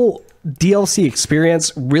whole DLC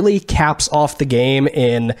experience really caps off the game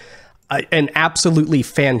in an absolutely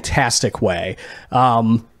fantastic way.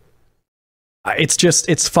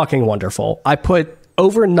 It's fucking wonderful. I put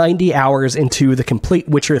over 90 hours into the complete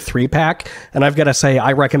Witcher 3 pack, and I've got to say,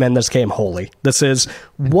 I recommend this game wholly. This is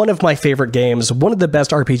one of my favorite games, one of the best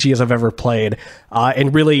RPGs I've ever played,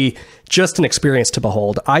 and really just an experience to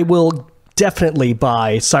behold. I will definitely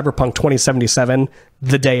buy Cyberpunk 2077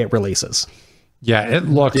 the day it releases. Yeah, it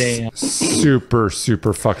looks super,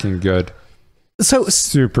 super fucking good. So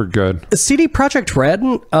super good. CD Projekt Red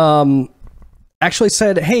actually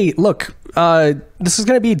said, hey, look, this is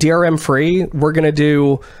going to be DRM free. We're going to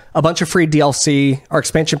do a bunch of free DLC. Our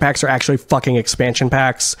expansion packs are actually fucking expansion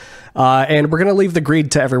packs. And we're going to leave the greed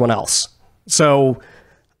to everyone else. So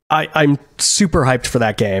I'm super hyped for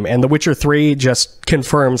that game. And The Witcher 3 just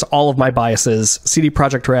confirms all of my biases. CD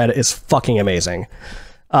Projekt Red is fucking amazing.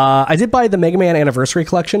 I did buy the Mega Man Anniversary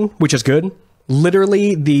Collection, which is good.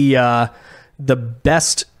 Literally the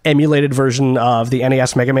best emulated version of the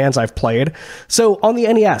NES Mega Mans I've played. So on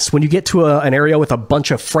the NES, when you get to an area with a bunch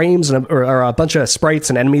of frames or a bunch of sprites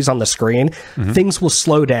and enemies on the screen, things will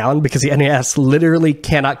slow down because the NES literally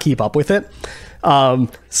cannot keep up with it.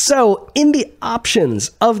 So in the options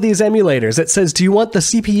of these emulators, it says, do you want the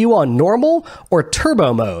CPU on normal or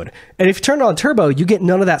turbo mode? And if you turn it on turbo, you get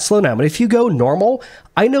none of that slowdown. But if you go normal,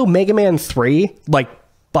 I know Mega Man 3, like,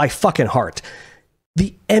 by fucking heart.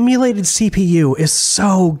 The emulated CPU is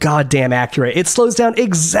so goddamn accurate. It slows down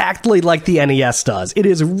exactly like the NES does. It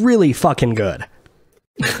is really fucking good.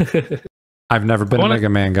 I've never been a Mega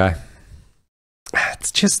Man guy.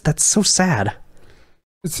 That's so sad.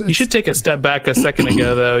 You should take a step back a second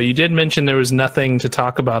ago, though. You did mention there was nothing to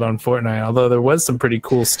talk about on Fortnite, although there was some pretty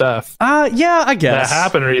cool stuff. Yeah, I guess. That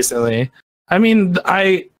happened recently. I mean,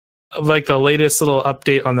 I like the latest little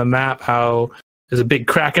update on the map, how there's a big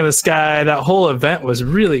crack in the sky. That whole event was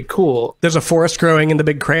really cool. There's a forest growing in the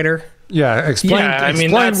big crater. Yeah, explain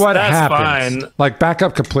what happened. Fine. Like, back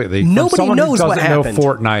up completely. Nobody knows what happened. Know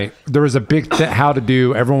Fortnite, there was a big how to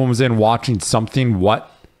do. Everyone was in watching something.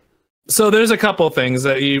 What? So there's a couple things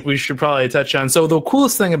that we should probably touch on. So the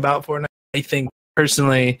coolest thing about Fortnite, I think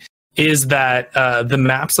personally, is that the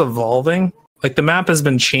map's evolving. Like, the map has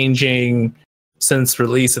been changing since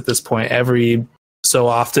release at this point. Every so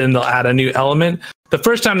often they'll add a new element. The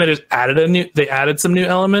first time they just added some new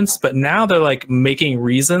elements, but now they're like making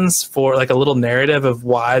reasons for like a little narrative of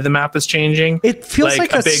why the map is changing. It feels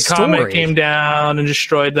like a big comet came down and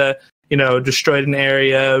destroyed an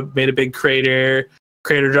area, made a big crater.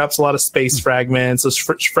 Crater drops a lot of space fragments. Those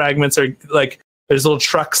fragments are like, there's little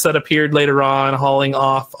trucks that appeared later on hauling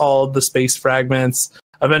off all of the space fragments.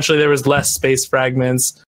 Eventually there was less space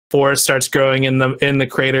fragments. Forest starts growing in the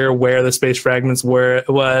crater where the space fragments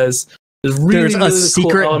was. There's a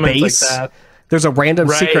secret base. Like there's a random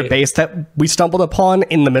secret base that we stumbled upon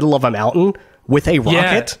in the middle of a mountain with a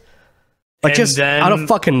rocket. Like, just out of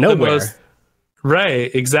fucking nowhere.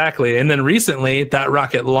 Right, exactly. And then recently that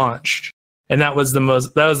rocket launched. And that was the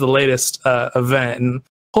latest event. And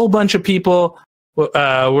a whole bunch of people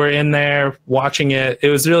were in there watching it. It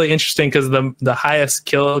was really interesting because the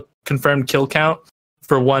highest confirmed kill count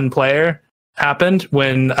for one player happened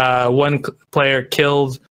when one player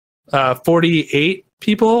killed 48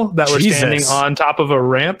 people that were standing on top of a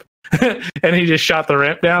ramp. And he just shot the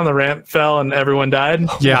ramp down. The ramp fell and everyone died.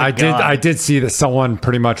 Yeah, I did see that someone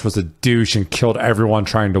pretty much was a douche and killed everyone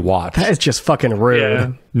trying to watch. That is just fucking rude.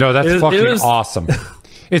 Yeah. No, that's fucking awesome.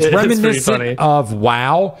 It's reminiscent of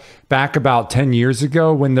WoW back about 10 years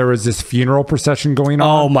ago when there was this funeral procession going on.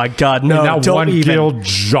 Oh my God, no, and that one guild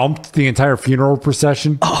jumped the entire funeral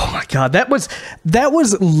procession. Oh my God, that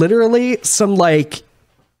was literally some like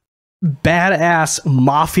badass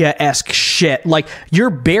mafia-esque shit. Like, you're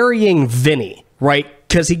burying Vinny, right?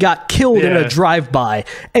 Because he got killed in a drive-by,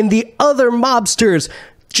 and the other mobsters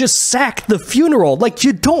just sack the funeral. Like,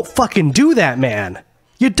 you don't fucking do that, man.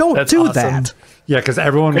 You don't do that. Yeah, because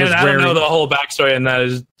everyone was I don't know the whole backstory, and that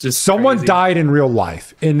is just someone crazy. died in real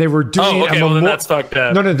life, and they were doing then that's fucked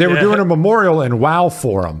up. No, they were doing a memorial in WoW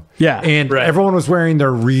for him. Yeah, and everyone was wearing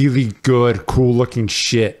their really good, cool-looking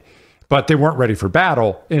shit. but they weren't ready for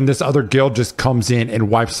battle. And this other guild just comes in and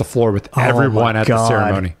wipes the floor with everyone at the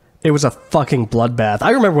ceremony. It was a fucking bloodbath.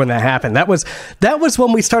 I remember when that happened. That was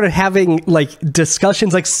when we started having like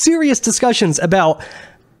discussions, like serious discussions about,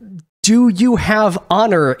 do you have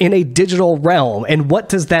honor in a digital realm? And what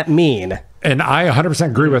does that mean? And I 100%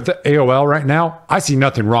 agree with the AOL right now. I see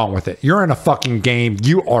nothing wrong with it. You're in a fucking game.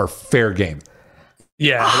 You are fair game.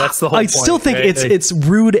 Yeah, that's the whole point. I still think it's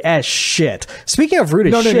rude as shit. Speaking of rude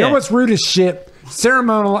as shit. No, you know what's rude as shit?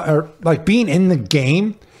 Ceremonial, or like being in the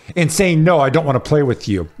game and saying, no, I don't want to play with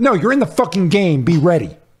you. No, you're in the fucking game. Be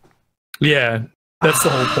ready. Yeah, that's the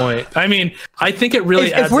whole point. I mean, I think it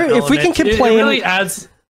really adds if we can complain, it really adds.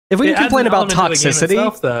 If we can complain about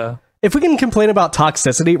toxicity, if we can complain about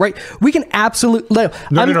toxicity, right? We can absolutely.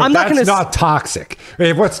 I'm not going to. Not toxic.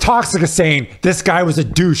 If what's toxic is saying this guy was a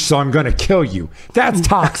douche, so I'm going to kill you. That's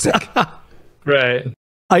toxic. Right.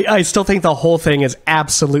 I still think the whole thing is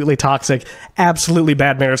absolutely toxic, absolutely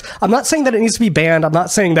bad manners. I'm not saying that it needs to be banned. I'm not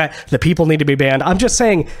saying that the people need to be banned. I'm just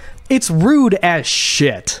saying it's rude as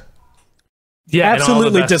shit. Yeah,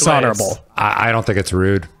 absolutely dishonorable. I don't think it's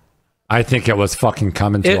rude. I think it was fucking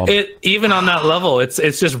coming to them. Even on that level, it's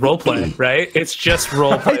just roleplay, right? It's just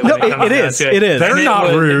roleplay. No, it is. They're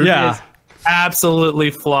not rude. Yeah. Absolutely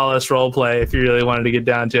flawless roleplay if you really wanted to get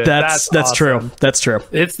down to it. That's awesome. True. That's true.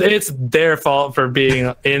 It's their fault for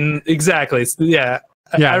being in exactly. Yeah.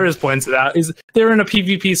 Iris points it out. They're in a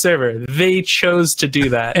PvP server. They chose to do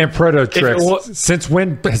that. And Proto Tricks, since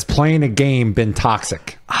when has playing a game been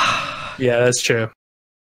toxic? Yeah, that's true.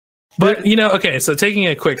 But okay, so taking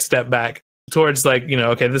a quick step back towards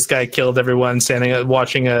okay, this guy killed everyone standing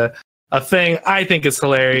watching a thing. I think is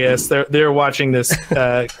hilarious. They're watching this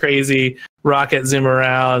crazy rocket zoom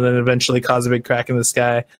around and eventually cause a big crack in the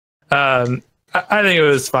sky. I think it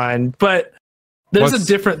was fine, but there's a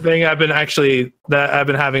different thing I've been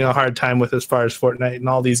having a hard time with as far as Fortnite and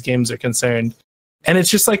all these games are concerned, and it's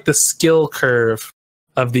just like the skill curve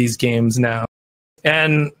of these games now,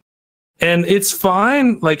 and it's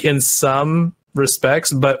fine like in some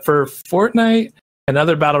respects, but for Fortnite and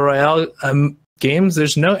other battle royale games,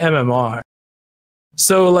 there's no MMR.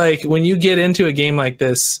 So like when you get into a game like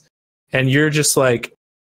this and you're just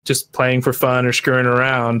playing for fun or screwing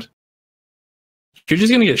around, you're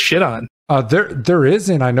just gonna get shit on. There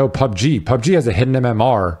isn't. I know PUBG. PUBG has a hidden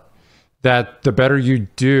MMR that the better you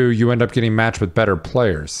do, you end up getting matched with better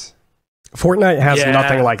players. Fortnite has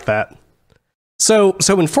nothing like that. So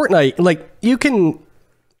in Fortnite, like you can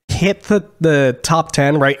hit the top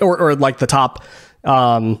 10, right? Or like the top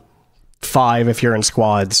 5 if you're in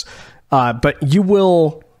squads. But you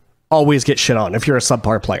will always get shit on if you're a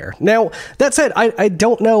subpar player. Now, that said, I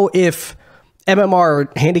don't know if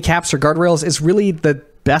MMR handicaps or guardrails is really the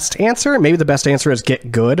best answer. Maybe the best answer is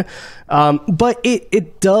get good. But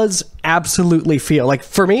it does absolutely feel like,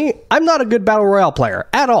 for me, I'm not a good battle royale player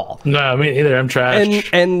at all. No, me either. I'm trash.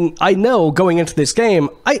 And I know going into this game,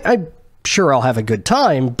 I'm sure I'll have a good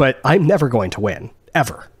time, but I'm never going to win.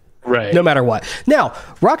 Ever. Right. No matter what. Now,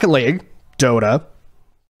 Rocket League, Dota,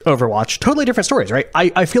 Overwatch, totally different stories, right?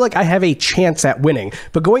 I feel like I have a chance at winning,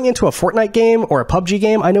 but going into a Fortnite game or a PUBG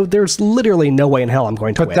game, I know there's literally no way in hell I'm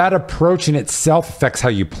going to win. But that approach in itself affects how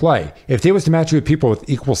you play. If they was to match you with people with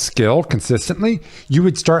equal skill consistently, you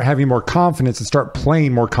would start having more confidence and start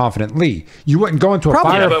playing more confidently. You wouldn't go into a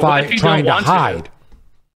firefight trying to hide.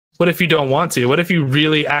 What if you don't want to? What if you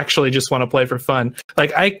really actually just want to play for fun?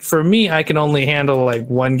 Like for me, I can only handle like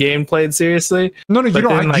one game played seriously. No, you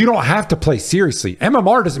don't. You don't have to play seriously.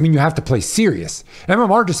 MMR doesn't mean you have to play serious.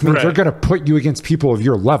 MMR just means they're going to put you against people of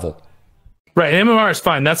your level. Right. MMR is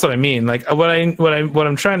fine. That's what I mean. Like what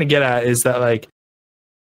I'm trying to get at is that like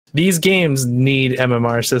these games need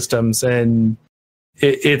MMR systems, and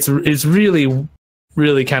it's really,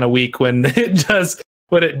 really kind of weak when it does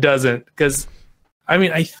what it doesn't. Because I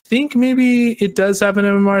mean, I think maybe it does have an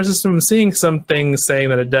MMR system. I'm seeing some things saying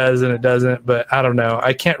that it does and it doesn't, but I don't know.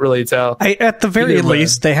 I can't really tell. At the very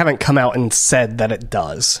least, they haven't come out and said that it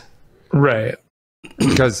does. Right.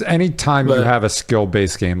 Because anytime you have a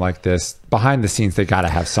skill-based game like this, behind the scenes, they got to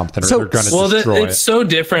have something, or they're going to destroy it. It's so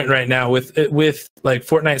different right now with like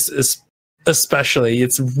Fortnite, especially.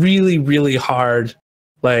 It's really, really hard,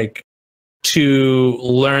 like, to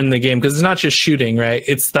learn the game, because it's not just shooting, right?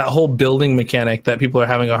 It's that whole building mechanic that people are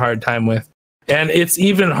having a hard time with, and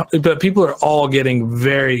but people are all getting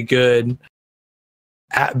very good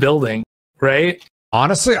at building, right?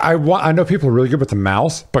 Honestly, I know people are really good with the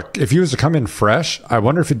mouse, but if you was to come in fresh, I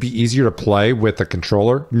wonder if it'd be easier to play with a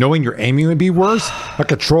controller, knowing your aiming would be worse. A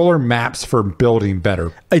controller maps for building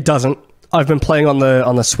better. It doesn't. I've been playing on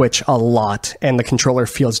the Switch a lot, and the controller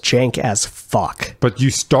feels jank as fuck. But you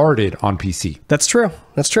started on PC. That's true.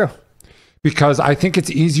 That's true. Because I think it's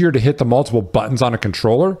easier to hit the multiple buttons on a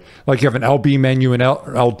controller. Like you have an LB menu, an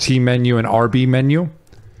LT menu, an RB menu.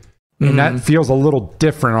 And that feels a little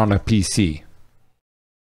different on a PC.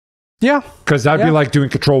 Yeah. Because that'd be like doing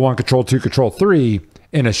Control 1, Control 2, Control 3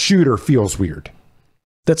 in a shooter feels weird.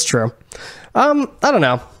 That's true. I don't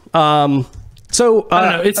know. So I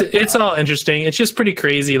don't know. It's all interesting. It's just pretty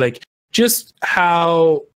crazy. Like just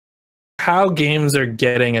how games are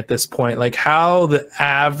getting at this point, like how the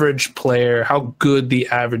average player, how good the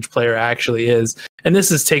average player actually is. And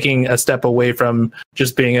this is taking a step away from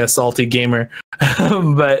just being a salty gamer,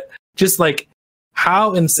 but just like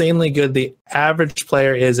how insanely good the average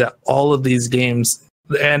player is at all of these games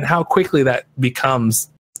and how quickly that becomes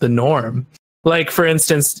the norm. Like, for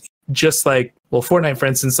instance, just like, well, Fortnite, for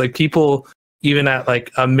instance, like people even at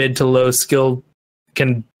like a mid to low skill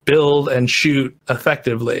can build and shoot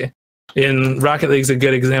effectively. In Rocket League's a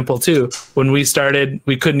good example too. When we started,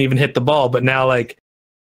 we couldn't even hit the ball, but now like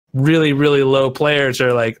really, really low players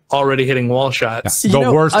are like already hitting wall shots. Yeah.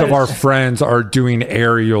 The worst of our friends are doing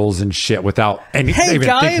aerials and shit without even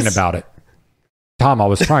thinking about it. Tom, I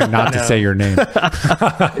was trying not to say your name.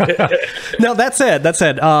 No, that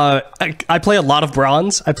said, I play a lot of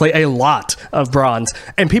bronze.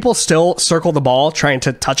 And people still circle the ball trying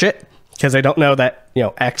to touch it because they don't know that,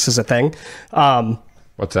 X is a thing.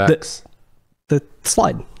 What's X? The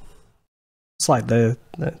slide, the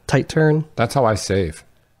tight turn. That's how I save.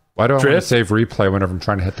 Why do I want to save replay whenever I'm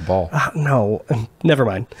trying to hit the ball? No, never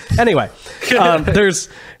mind. Anyway,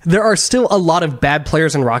 there are still a lot of bad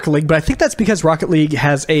players in Rocket League, but I think that's because Rocket League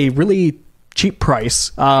has a really cheap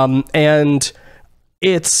price, and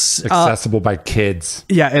it's accessible by kids.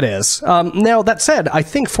 Yeah, it is. Now, that said, I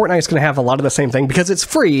think Fortnite is going to have a lot of the same thing because it's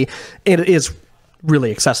free and it is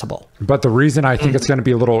really accessible. But the reason I think it's going to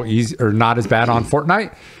be a little easy or not as bad on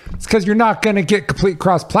Fortnite is because you're not going to get complete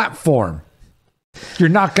cross-platform. You're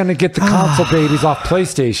not going to get the console babies off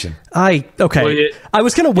PlayStation. I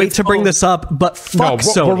was going to wait to bring this up, but fuck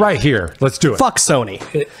Sony. We're right here. Let's do it. Fuck Sony.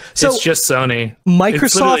 It's just Sony. Microsoft.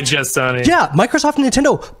 It's literally just Sony. Yeah, Microsoft and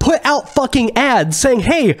Nintendo put out fucking ads saying,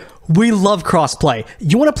 hey, we love crossplay.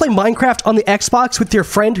 You want to play Minecraft on the Xbox with your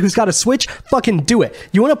friend who's got a Switch? Fucking do it.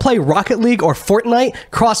 You want to play Rocket League or Fortnite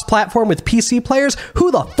cross-platform with PC players?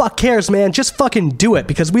 Who the fuck cares, man? Just fucking do it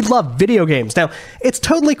because we love video games. Now, it's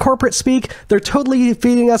totally corporate speak. They're totally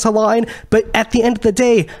feeding us a line, but at the end of the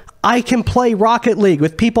day, I can play Rocket League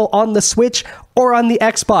with people on the Switch or on the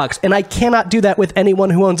Xbox, and I cannot do that with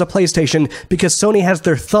anyone who owns a PlayStation because Sony has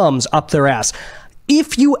their thumbs up their ass.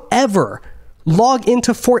 If you ever log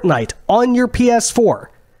into Fortnite on your PS4,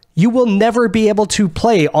 you will never be able to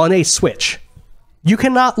play on a Switch. You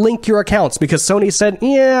cannot link your accounts because Sony said,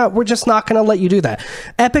 yeah, we're just not going to let you do that.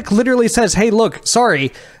 Epic literally says, hey, look,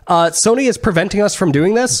 sorry, Sony is preventing us from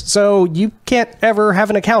doing this, so you can't ever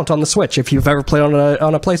have an account on the Switch if you've ever played on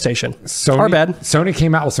a PlayStation. Our bad. Sony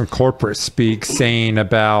came out with some corporate speak saying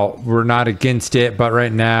about we're not against it, but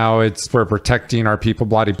right now we're protecting our people,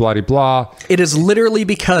 blah, blah, blah, blah. It is literally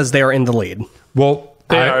because they are in the lead. Well,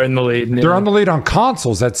 they are in the lead. Yeah. They're on the lead on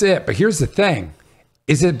consoles, that's it. But here's the thing.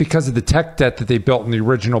 Is it because of the tech debt that they built in the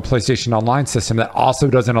original PlayStation Online system that also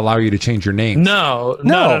doesn't allow you to change your name? No.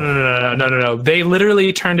 They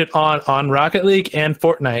literally turned it on Rocket League and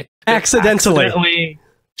Fortnite. Accidentally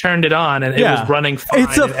turned it on and it was running fine.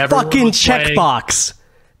 It's a fucking checkbox.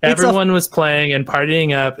 Everyone was playing and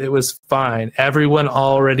partying up. It was fine.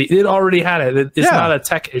 It already had it. It's not a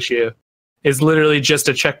tech issue. Is literally just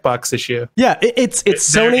a checkbox issue. Yeah, it's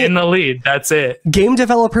Sony in the lead. That's it. Game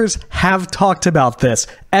developers have talked about this.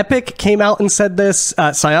 Epic came out and said this.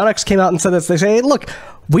 Psyonix came out and said this. They say, hey, look,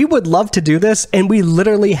 we would love to do this, and we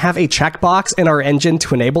literally have a checkbox in our engine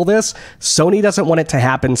to enable this. Sony doesn't want it to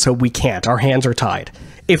happen, so we can't. Our hands are tied.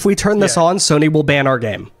 If we turn this on, Sony will ban our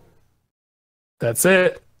game. That's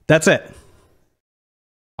it. That's it.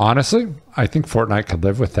 Honestly, I think Fortnite could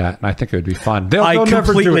live with that, and I think it would be fun. I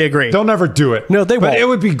completely agree. They'll never do it. No, they won't. But it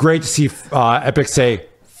would be great to see Epic say,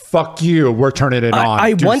 fuck you, we're turning it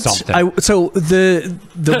on. So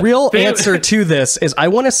the real answer to this is I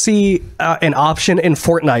want to see an option in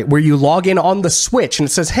Fortnite where you log in on the Switch and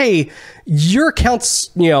it says, hey, your account's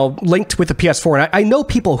linked with the PS4. And I know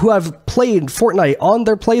people who have played Fortnite on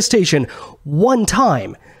their PlayStation one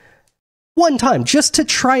time just to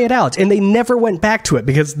try it out, and they never went back to it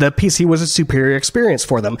because the PC was a superior experience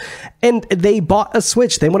for them, and they bought a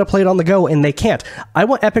Switch. They want to play it on the go and they can't. I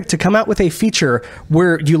want Epic to come out with a feature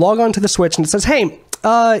where you log on to the Switch and it says, hey,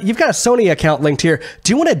 you've got a Sony account linked here.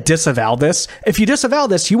 Do you want to disavow this? If you disavow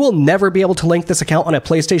this, you will never be able to link this account on a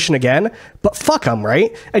PlayStation again, but fuck them,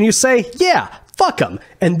 right? And you say, yeah, fuck them.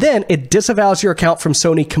 And then it disavows your account from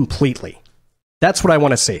Sony completely. That's what I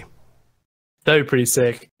want to see. That'd be pretty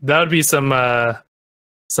sick. That would be some mafia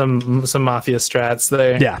strats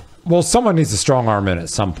there. Yeah. Well, someone needs to strong arm it at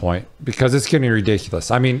some point because it's getting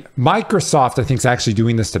ridiculous. I mean, Microsoft, I think, is actually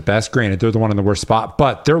doing this the best. Granted, they're the one in the worst spot,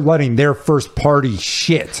 but they're letting their first party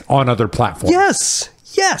shit on other platforms.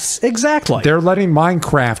 Yes, exactly. They're letting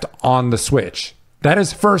Minecraft on the Switch. That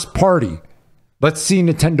is first party. Let's see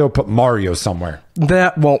Nintendo put Mario somewhere.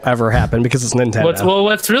 That won't ever happen because it's Nintendo.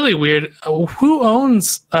 What's really weird? Who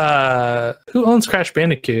owns Crash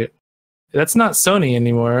Bandicoot? That's not Sony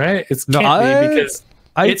anymore, right? It can't be because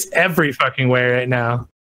it's every fucking way right now.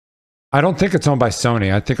 I don't think it's owned by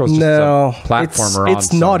Sony. I think it was just a platformer.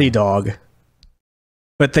 It's Naughty Dog,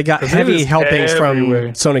 but they got heavy helpings from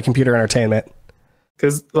Sony Computer Entertainment.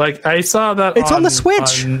 Because like I saw that it's on the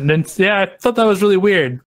Switch. Yeah, I thought that was really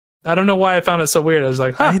weird. I don't know why I found it so weird. I was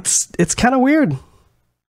like, huh. It's kind of weird.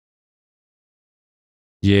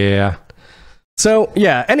 Yeah. So,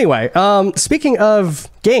 yeah, anyway, speaking of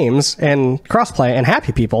games and crossplay and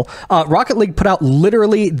happy people, Rocket League put out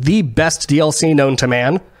literally the best DLC known to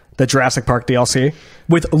man, the Jurassic Park DLC,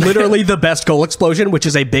 with literally the best goal explosion, which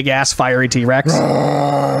is a big-ass fiery T-Rex.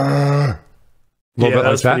 Yeah, that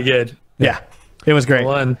was pretty good. Yeah, it was great.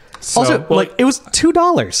 Also, it was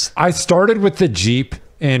 $2. I started with the Jeep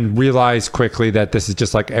and realized quickly that this is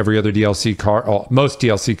just like every other DLC car, or most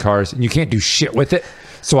DLC cars, and you can't do shit with it.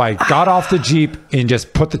 So I got off the Jeep and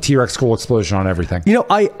just put the T-Rex goal explosion on everything. You know,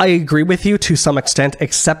 I agree with you to some extent,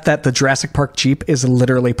 except that the Jurassic Park Jeep is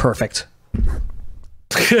literally perfect.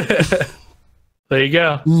 There you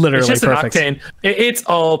go. Literally it's just perfect. An octane. It's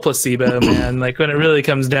all placebo, man. Like when it really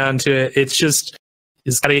comes down to it, it's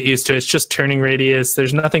gotta get used to it. It's just turning radius.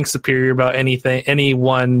 There's nothing superior about any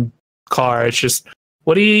one car. It's just,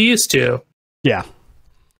 what are you used to? Yeah.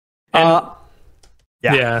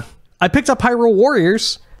 Yeah. I picked up Hyrule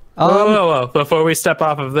Warriors. Whoa. Before we step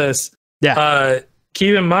off of this,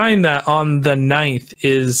 keep in mind that on the 9th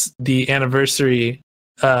is the anniversary,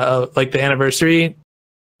 update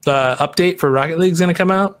for Rocket League is going to come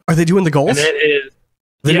out. Are they doing the goals? And it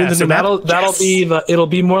is. That'll be it'll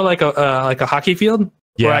be more like a hockey field.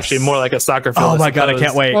 Yes. Or actually more like a soccer field. Oh my God, I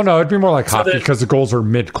can't wait. Oh no, it'd be more like hockey because the goals are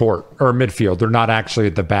mid-court or midfield. They're not actually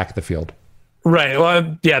at the back of the field. Right.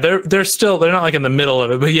 Well, yeah, they're not like in the middle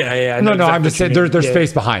of it, but yeah. No, I'm just saying there's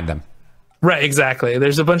space behind them. Right, exactly.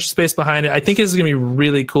 There's a bunch of space behind it. I think it's going to be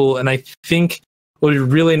really cool, and I think what would be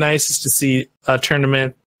really nice is to see a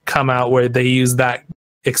tournament come out where they use that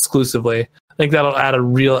exclusively. I think that'll add a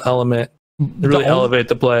real element, really elevate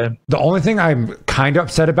the play. The only thing I'm kind of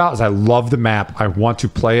upset about is I love the map. I want to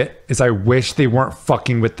play it. Is I wish they weren't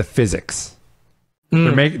fucking with the physics.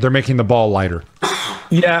 They're making the ball lighter.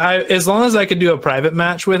 Yeah, as long as I could do a private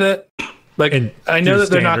match with it. Like, I know that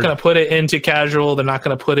they're not going to put it into casual. They're not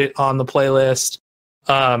going to put it on the playlist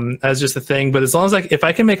as just a thing. But as long as if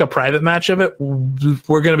I can make a private match of it,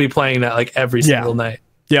 we're going to be playing that like every single night.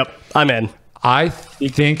 Yep, I'm in. I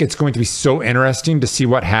think it's going to be so interesting to see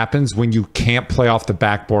what happens when you can't play off the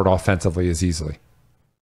backboard offensively as easily.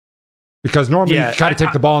 Because normally you try to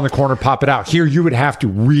take the ball in the corner, pop it out. Here, you would have to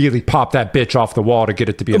really pop that bitch off the wall to get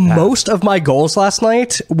it to be a pass. Most of my goals last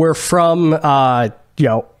night were from,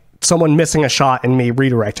 someone missing a shot and me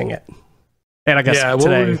redirecting it. And I guess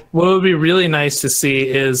today, what would be really nice to see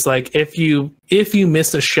is like if you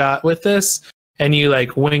miss a shot with this and you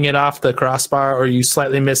like wing it off the crossbar or you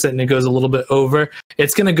slightly miss it and it goes a little bit over,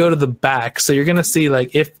 it's going to go to the back. So you're going to see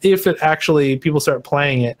like if it actually people start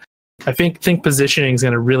playing it. I think positioning is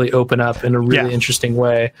going to really open up in a really interesting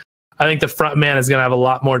way. I think the front man is going to have a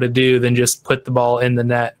lot more to do than just put the ball in the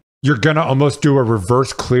net. You're going to almost do a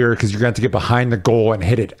reverse clear because you're going to have to get behind the goal and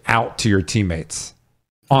hit it out to your teammates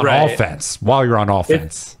on offense while you're on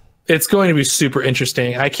offense. It's going to be super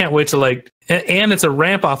interesting. I can't wait to and it's a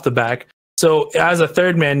ramp off the back. So as a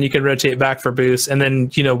third man, you can rotate back for boost. And then,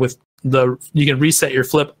 you can reset your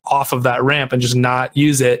flip off of that ramp and just not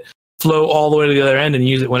use it. Flow all the way to the other end and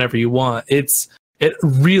use it whenever you want. It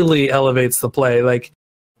really elevates the play. Like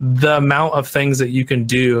the amount of things that you can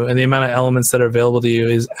do and the amount of elements that are available to you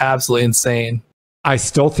is absolutely insane. I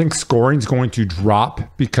still think scoring is going to drop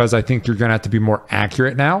because I think you're going to have to be more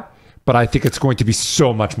accurate now, but I think it's going to be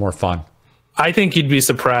so much more fun. I think you'd be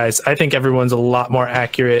surprised. I think everyone's a lot more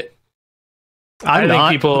accurate. I'm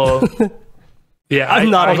not. People. Yeah, I'm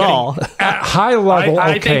not at all. At high level,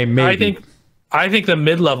 maybe. I think the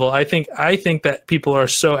mid-level, I think that people are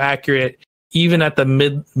so accurate even at the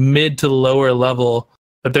mid to lower level,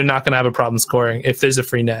 that they're not going to have a problem scoring if there's a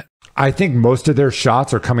free net. I think most of their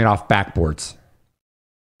shots are coming off backboards.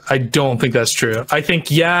 I don't think that's true. I think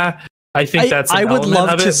that's. I would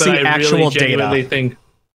love to see actual data.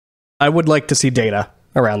 I would like to see data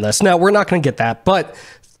around this. Now, we're not going to get that, but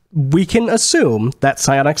we can assume that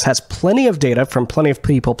Psyonix has plenty of data from plenty of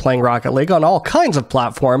people playing Rocket League on all kinds of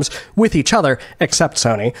platforms with each other, except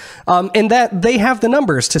Sony, and that they have the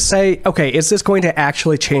numbers to say, okay, is this going to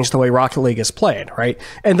actually change the way Rocket League is played, right?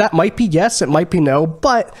 And that might be yes, it might be no,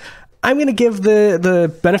 but I'm going to give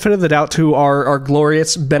the benefit of the doubt to our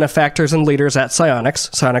glorious benefactors and leaders at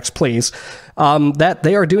Psyonix, please, that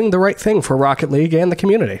they are doing the right thing for Rocket League and the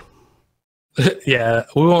community. Yeah,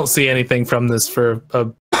 we won't see anything from this for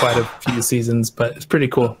quite a few seasons, but it's pretty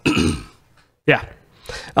cool. Yeah.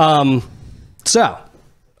 So,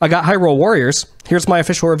 I got Hyrule Warriors. Here's my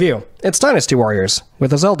official review. It's Dynasty Warriors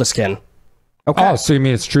with a Zelda skin. Okay. Oh, so you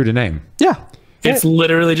mean it's true to name? Yeah. It's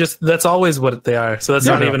literally just, that's always what they are. So that's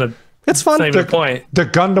not even a... It's fun. Not even a point. The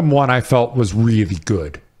Gundam one I felt was really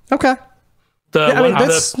good. Okay.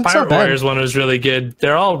 The Pirate Warriors one was really good.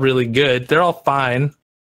 They're all really good. They're all fine.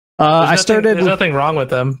 There's nothing wrong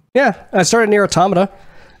with them. Yeah, I started Nier Automata.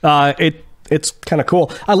 It's kind of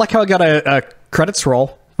cool. I like how I got a credits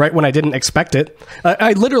roll right when I didn't expect it.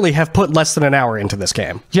 I literally have put less than an hour into this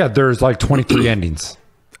game. Yeah, there's like 23 endings.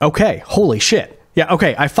 Okay, holy shit. Yeah,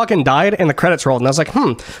 okay, I fucking died and the credits rolled, and I was like,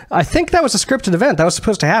 I think that was a scripted event. That was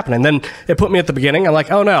supposed to happen. And then it put me at the beginning. I'm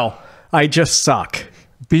like, oh no, I just suck.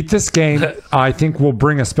 Beat this game. I think we'll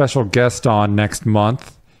bring a special guest on next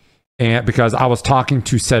month. And because I was talking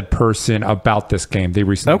to said person about this game. They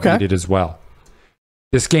recently played it as well.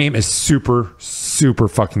 This game is super, super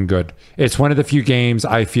fucking good. It's one of the few games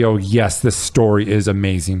I feel, yes, this story is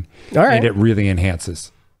amazing. All right. And it really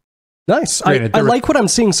enhances. Nice. I like what I'm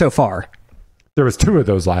seeing so far. There was 2 of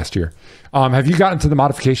those last year. Have you gotten to the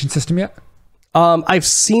modification system yet? I've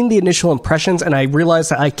seen the initial impressions, and I realized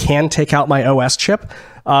that I can take out my OS chip.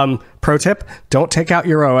 Pro tip, don't take out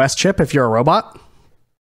your OS chip if you're a robot.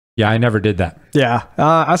 Yeah, I never did that. Yeah,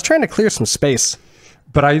 I was trying to clear some space.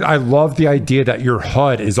 But I love the idea that your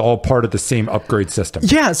HUD is all part of the same upgrade system.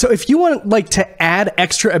 Yeah, so if you want to add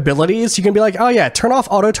extra abilities, you can be like, oh yeah, turn off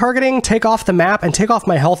auto-targeting, take off the map, and take off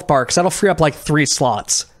my health bar, because that'll free up like 3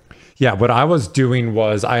 slots. Yeah, what I was doing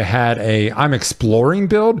was I had I'm exploring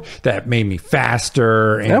build that made me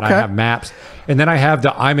faster, and I have maps. And then I have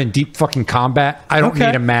I'm in deep fucking combat. I don't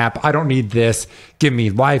need a map. I don't need this. Give me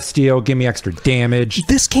lifesteal. Give me extra damage.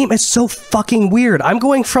 This game is so fucking weird. I'm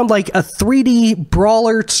going from like a 3D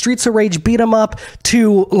brawler, Streets of Rage beat 'em up,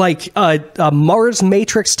 to like a Mars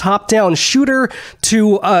Matrix top-down shooter,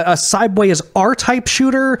 to a sideways R-type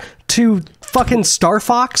shooter, to fucking Star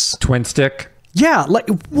Fox. Twin stick. Yeah, like,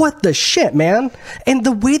 what the shit, man? And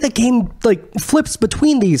the way the game, like, flips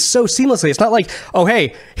between these so seamlessly. It's not like, oh,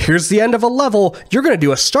 hey, here's the end of a level. You're going to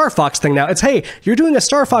do a Star Fox thing now. It's, hey, you're doing a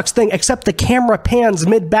Star Fox thing, except the camera pans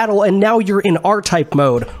mid-battle, and now you're in R-type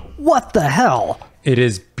mode. What the hell? It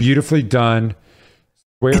is beautifully done.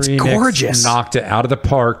 It's gorgeous. Knocked it out of the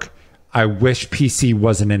park. I wish PC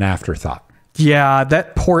wasn't an afterthought. Yeah,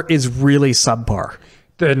 that port is really subpar.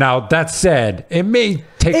 Now, that said, it may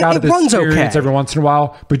take out of the experience every once in a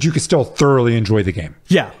while, but you can still thoroughly enjoy the game.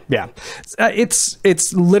 Yeah.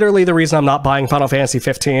 It's literally the reason I'm not buying Final Fantasy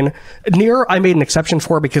 15. Nier, I made an exception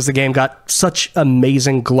for because the game got such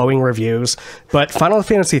amazing, glowing reviews. But Final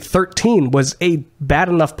Fantasy 13 was a bad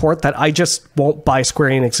enough port that I just won't buy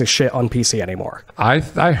Square Enix's shit on PC anymore. I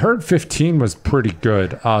heard 15 was pretty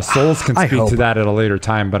good. Souls can speak to that at a later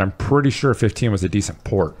time, but I'm pretty sure 15 was a decent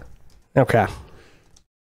port. Okay.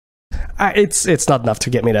 It's not enough to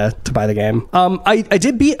get me to buy the game. I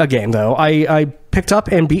did beat a game, though. I picked up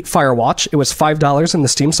and beat Firewatch. It was $5 in the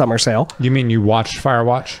Steam Summer Sale. You mean you watched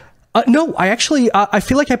Firewatch? No, I actually, I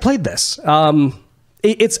feel like I played this.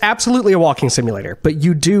 It's absolutely a walking simulator, but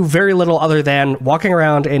you do very little other than walking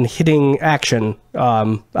around and hitting action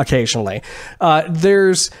occasionally.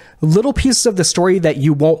 There's little pieces of the story that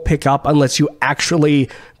you won't pick up unless you actually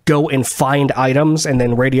go and find items and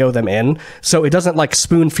then radio them in. So it doesn't like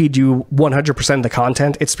spoon feed you 100% of the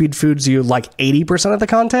content. It speed foods you like 80% of the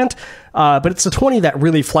content. But it's the 20 that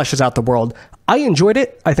really fleshes out the world. I enjoyed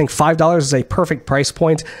it. I think $5 is a perfect price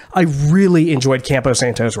point. I really enjoyed Campo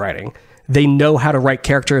Santo's writing. They know how to write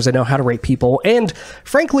characters. They know how to write people. And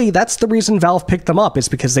frankly, that's the reason Valve picked them up, is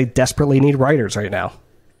because they desperately need writers right now.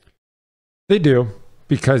 They do,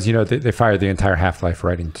 because, you know, they fired the entire Half-Life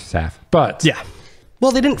writing staff. But yeah.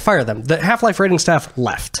 Well, they didn't fire them. The Half-Life writing staff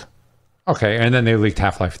left. Okay, and then they leaked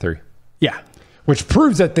Half-Life 3. Yeah. Which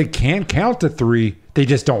proves that they can count to 3 They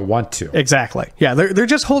just don't want to. Exactly. Yeah, they're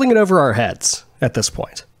just holding it over our heads at this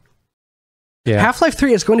point. Yeah. Half-Life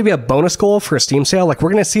 3 is going to be a bonus goal for a Steam sale. Like,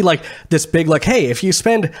 we're going to see like this big, like, hey, if you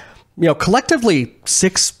spend, collectively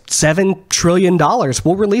 $6-7 trillion,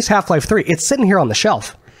 we'll release Half-Life 3. It's sitting here on the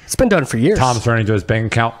shelf. It's been done for years. Tom's turning to his bank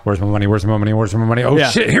account. Where's my money? Where's my money? Where's my money? Oh,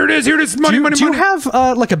 yeah. Shit. Here it is. Here it is. Money, money. Do you have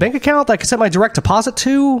like a bank account that I can set my direct deposit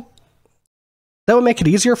to? That would make it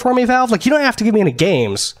easier for me, Valve. Like, you don't have to give me any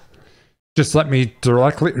games. Just let me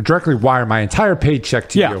directly wire my entire paycheck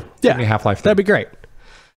to you. Yeah. Give me Half-Life 3. That'd be great.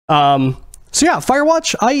 So yeah,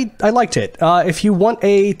 Firewatch, I liked it. If you want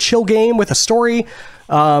a chill game with a story,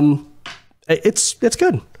 it's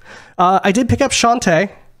good. I did pick up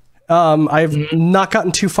Shantae. I've not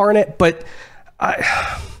gotten too far in it, but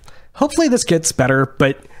hopefully this gets better.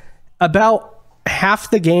 But about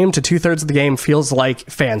half the game to 2/3 of the game feels like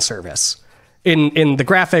fan service in the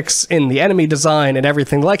graphics, in the enemy design, and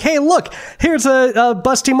everything. Like, hey, look, here's a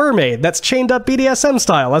busty mermaid that's chained up BDSM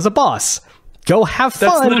style as a boss. Go have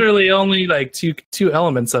fun. That's literally only like two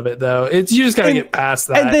elements of it, though. You just gotta get past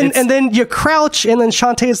that. And then you crouch, and then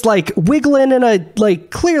Shantae's like wiggling in a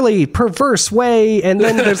like clearly perverse way, and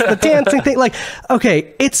then there's the dancing thing. Like,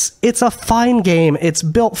 okay, it's a fine game. It's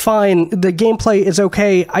built fine. The gameplay is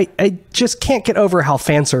okay. I just can't get over how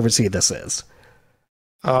fan servicey this is.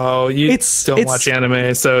 Oh, you don't watch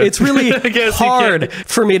anime, so it's really hard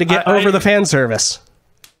for me to get over the fan service.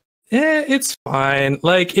 Yeah, it's fine.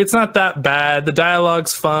 Like, it's not that bad. The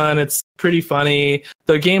dialogue's fun. It's pretty funny.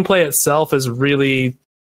 The gameplay itself is pretty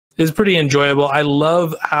enjoyable. I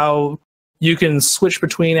love how you can switch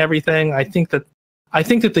between everything. I think that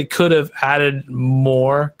they could have added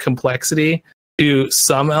more complexity to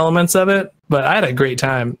some elements of it, but I had a great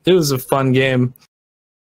time. It was a fun game.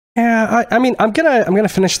 Yeah, I mean, I'm gonna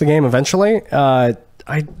finish the game eventually. I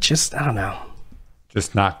don't know.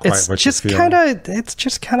 Just not quite it's what just you're feeling. It's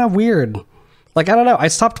just kind of weird. Like, I don't know. I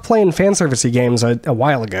stopped playing fan servicey games a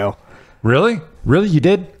while ago. Really? Really? You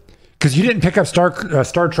did? Because you didn't pick up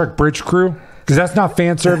Star Trek Bridge Crew? Because that's not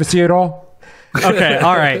fan servicey at all? Okay.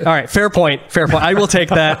 All right. Fair point. I will take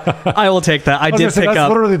that. I did pick up. That's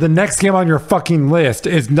literally the next game on your fucking list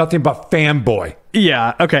is nothing but fanboy.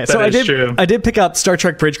 Yeah. Okay. So I did pick up Star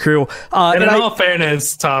Trek Bridge Crew. And in all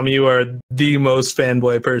fairness, Tom, you are the most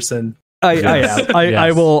fanboy person. I am.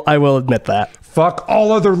 I will admit that. Fuck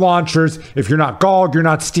all other launchers. If you're not GOG, you're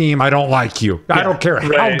not Steam, I don't like you. Yeah, I don't care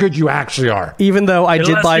how good you actually are. Even though I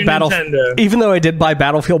did buy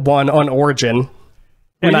Battlefield 1 on Origin.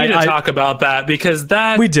 We need to talk about that, because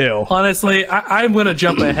we do. Honestly, I'm going to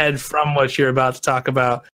jump ahead from what you're about to talk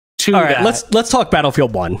about to all right, that. Let's talk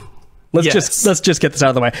Battlefield 1. Let's just get this out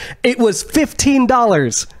of the way. It was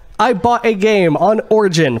 $15. I bought a game on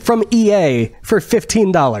Origin from EA for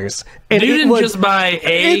 $15. And you didn't just buy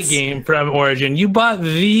a game from Origin. You bought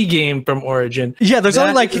the game from Origin. Yeah, there's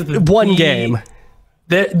only like one game.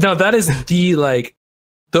 That is the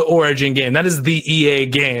Origin game. That is the EA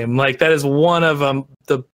game. Like, that is one of them.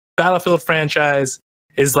 The Battlefield franchise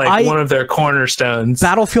is like one of their cornerstones.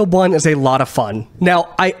 Battlefield 1 is a lot of fun.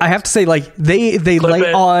 Now, I have to say, like, they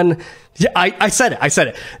lay on... Yeah, I said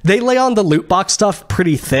it. They lay on the loot box stuff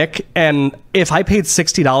pretty thick, and if I paid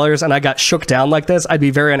 $60 and I got shook down like this, I'd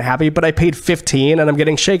be very unhappy, but I paid $15 and I'm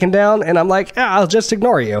getting shaken down, and I'm like, I'll just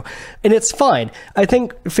ignore you. And it's fine. I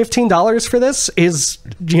think $15 for this is,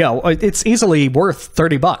 it's easily worth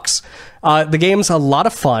 $30. The game's a lot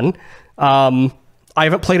of fun. I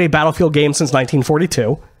haven't played a Battlefield game since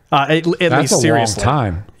 1942. At least seriously. That's a long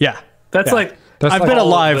time. Yeah. I've been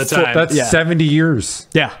alive. That's 70 years.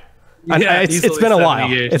 Yeah. It's been a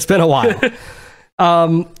while. It's been a while.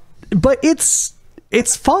 But it's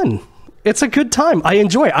fun. It's a good time. I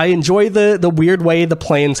enjoy the weird way the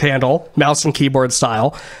planes handle, mouse and keyboard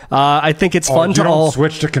style. I think it's fun to all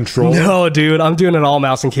switch to control. No, dude, I'm doing it all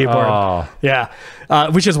mouse and keyboard. Oh. Yeah.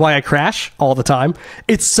 Which is why I crash all the time.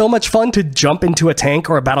 It's so much fun to jump into a tank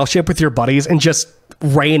or a battleship with your buddies and just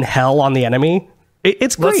rain hell on the enemy.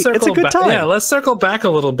 It's great. It's a good time. Yeah, let's circle back a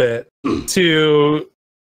little bit to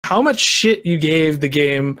how much shit you gave the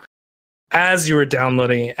game as you were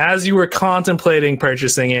downloading it, as you were contemplating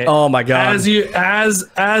purchasing it. Oh my god! As it got to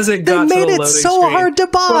the loading screen.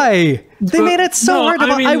 They made it so hard to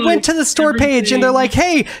buy. I went to the store page and they're like,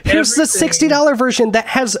 "Hey, here's the $60 version that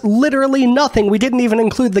has literally nothing. We didn't even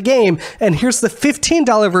include the game, and here's the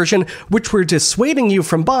 $15 version, which we're dissuading you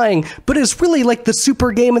from buying, but is really like the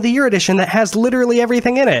Super Game of the Year edition that has literally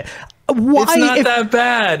everything in it." Why? It's not that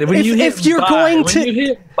bad. When you hit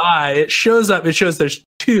buy, it shows up. It shows there's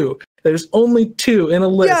two. There's only 2 in a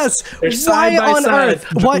list. Yes. They're side by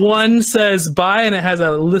side. One says buy and it has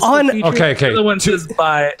a list of features. Okay. The other one says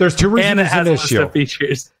buy. There's 2 reasons and it has it's an issue.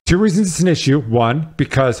 Features. 2 reasons it's an issue. 1,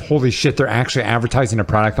 because holy shit, they're actually advertising a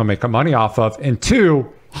product they'll make money off of. And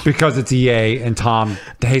 2, because it's EA and Tom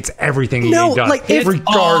hates everything EA does. Like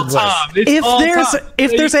regardless.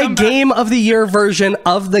 If there's a game of the year version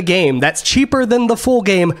of the game that's cheaper than the full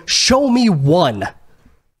game, show me one.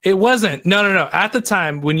 It wasn't. No. At the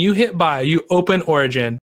time, when you hit buy, you open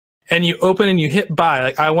Origin, and you open and you hit buy.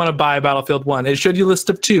 Like, I want to buy Battlefield 1. It showed you a list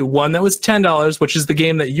of 2. One that was $10, which is the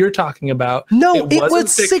game that you're talking about. No, it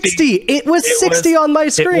was 60. It was 60 on my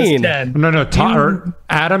screen. No.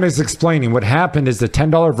 Adam is explaining what happened is the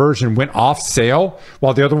 $10 version went off sale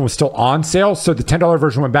while the other one was still on sale. So the $10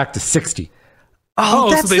 version went back to 60.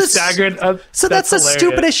 That's so they staggered. So that's the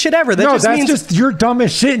stupidest shit ever. That's just you're dumb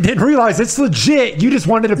as shit and didn't realize it's legit. You just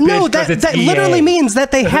wanted to bitch because it's EA. Literally means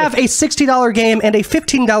that they have a $60 game and a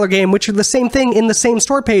 $15 game, which are the same thing in the same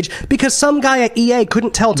store page, because some guy at EA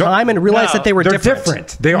couldn't tell time and realized that they were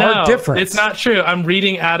different. They are different. It's not true. I'm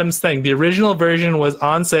reading Adam's thing. The original version was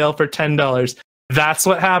on sale for $10. That's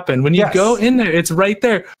what happened. When you go in there, it's right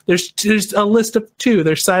there. There's a list of 2.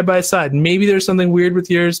 They're side by side. Maybe there's something weird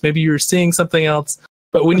with yours. Maybe you were seeing something else.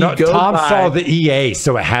 But when you go Tom saw the EA,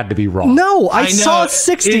 so it had to be wrong. No, I saw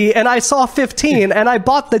 60 and I saw 15 and I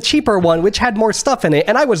bought the cheaper one, which had more stuff in it,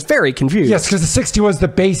 and I was very confused. Yes, because the 60 was the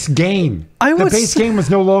base game. The base game was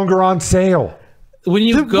no longer on sale. When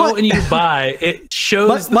you go and you buy, it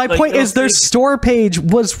shows. My point is, their store page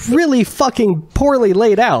was really fucking poorly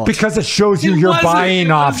laid out. Because it shows you your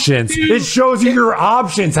buying options. It shows you your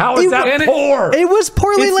options. How is that poor? It was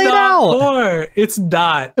poorly laid out. Poor. It's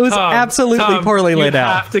not. It was absolutely poorly laid out.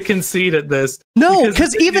 You have to concede at this. No,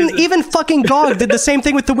 because even fucking GOG did the same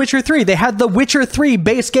thing with The Witcher 3. They had The Witcher 3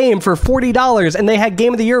 base game for $40, and they had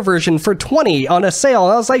Game of the Year version for $20 on a sale.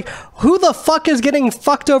 And I was like, who the fuck is getting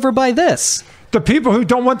fucked over by this? The people who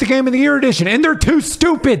don't want the Game of the Year edition, and they're too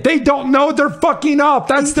stupid. They don't know they're fucking up.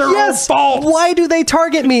 That's their own fault. Why do they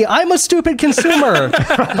target me? I'm a stupid consumer.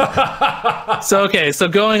 So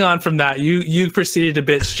going on from that, you proceeded to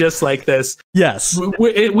bitch just like this. Yes.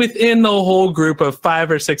 Within the whole group of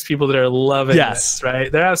 5 or 6 people that are loving this, right?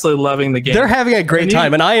 They're absolutely loving the game. They're having a great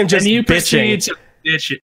time, and I am just bitching. To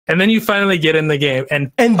bitch it. And then you finally get in the game,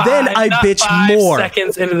 and then I bitch more. 5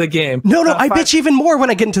 seconds into the game. No, I bitch even more when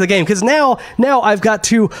I get into the game, because now I've got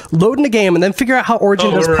to load in the game and then figure out how Origin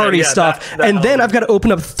does party stuff, and then I've got to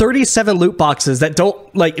open up 37 loot boxes that don't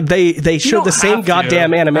they show the same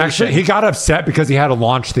goddamn animation. Actually, he got upset because he had to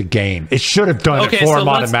launch the game. It should have done it for him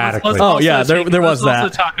automatically. There was that. Let's also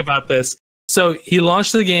talk about this. So he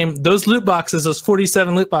launched the game. Those loot boxes, those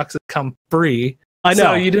 47 loot boxes, come free. I know.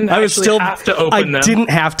 So you didn't have to open them. I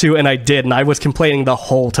didn't have to, and I did, and I was complaining the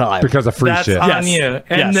whole time. Because of free shit. That's on you.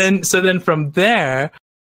 And then from there,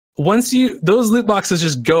 once those loot boxes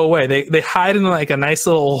just go away. They hide in like a nice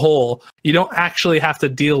little hole. You don't actually have to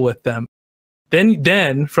deal with them.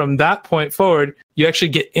 Then from that point forward, you actually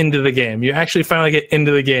get into the game. You actually finally get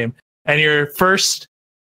into the game. And your first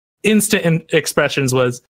instant expressions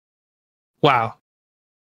was, wow.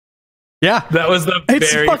 Yeah, that was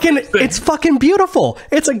it's fucking beautiful.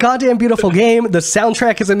 It's a goddamn beautiful game. The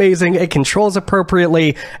soundtrack is amazing. It controls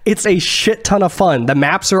appropriately. It's a shit ton of fun. The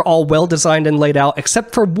maps are all well designed and laid out,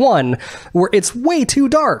 except for one where it's way too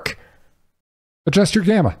dark. Adjust your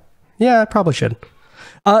gamma. Yeah, I probably should.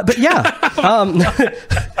 But yeah,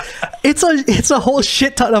 it's a whole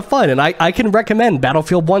shit ton of fun, and I can recommend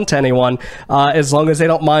Battlefield 1 to anyone as long as they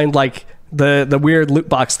don't mind like the weird loot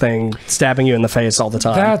box thing stabbing you in the face all the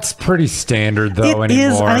time. That's pretty standard though. It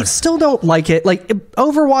is. I still don't like it. Like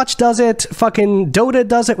Overwatch does it, fucking Dota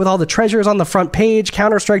does it with all the treasures on the front page,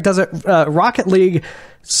 Counter-Strike does it, Rocket League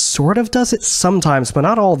sort of does it sometimes, but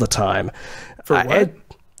not all the time. For what?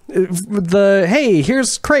 Hey,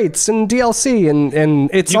 here's crates and DLC and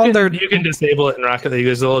it's on there. You can disable it in Rocket League.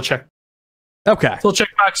 There's a little check. Okay. Little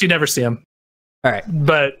checkbox, you never see them. All right.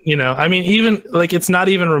 But, I mean, even like it's not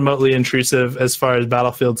even remotely intrusive as far as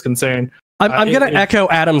Battlefield's concerned. I'm going to echo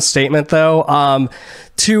Adam's statement, though.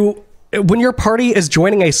 When your party is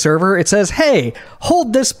joining a server, it says, hey,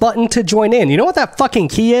 hold this button to join in. You know what that fucking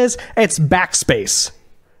key is? It's backspace.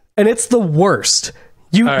 And it's the worst.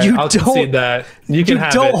 I'll concede that. You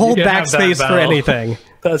don't hold backspace for anything.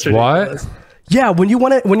 That's ridiculous. What? Yeah, when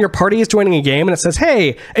your party is joining a game and it says,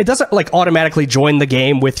 hey, it doesn't like automatically join the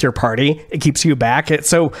game with your party. It keeps you back.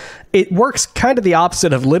 So it works kind of the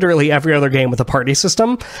opposite of literally every other game with a party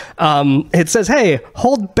system. It says, hey,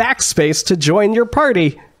 hold backspace to join your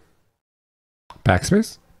party.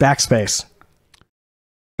 Backspace? Backspace.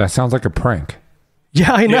 That sounds like a prank.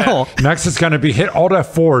 Yeah, I know. Yeah. Next is going to be hit Alt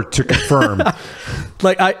F4 to confirm.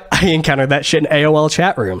 Like, I encountered that shit in AOL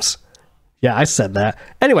chat rooms. Yeah, I said that.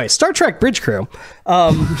 Anyway, Star Trek Bridge Crew.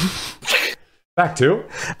 Back to?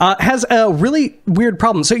 Has a really weird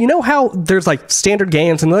problem. So you know how there's like standard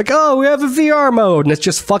games and they're like, oh, we have a VR mode, and it's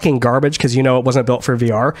just fucking garbage because you know it wasn't built for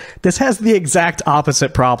VR? This has the exact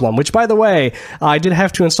opposite problem, which, by the way, I did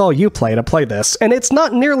have to install Uplay to play this, and it's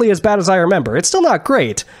not nearly as bad as I remember. It's still not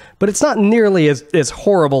great, but it's not nearly as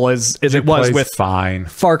horrible as it was with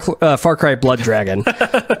Far Cry Blood Dragon.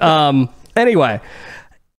 Anyway,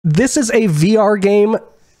 this is a VR game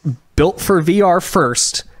built for VR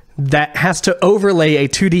first that has to overlay a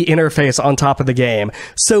 2D interface on top of the game.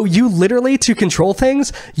 So you literally, to control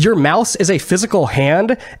things, your mouse is a physical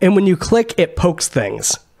hand, and when you click, it pokes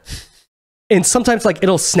things. And sometimes, like,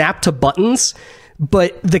 it'll snap to buttons,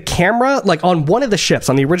 but the camera, like on one of the ships,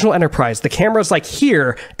 on the original Enterprise, the camera's like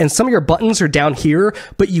here, and some of your buttons are down here,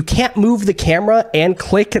 but you can't move the camera and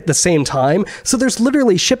click at the same time. So there's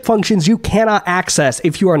literally ship functions you cannot access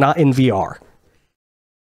if you are not in VR.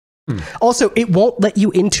 Also, it won't let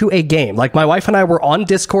you into a game. Like, my wife and I were on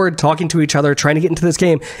Discord talking to each other, trying to get into this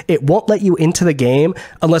game. It won't let you into the game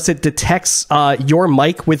unless it detects your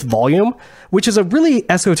mic with volume, which is a really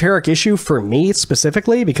esoteric issue for me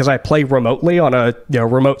specifically because I play remotely on a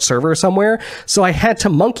remote server somewhere. So I had to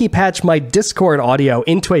monkey patch my Discord audio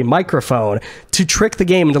into a microphone to trick the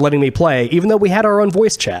game into letting me play, even though we had our own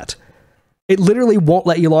voice chat. It literally won't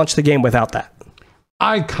let you launch the game without that.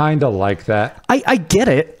 I kind of like that. I get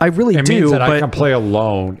it. I really do. It means that I can play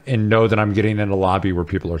alone and know that I'm getting in a lobby where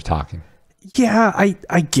people are talking. Yeah,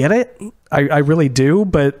 I get it. I really do,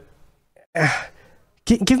 but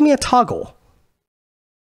give me a toggle.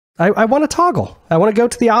 I want a toggle. I want to go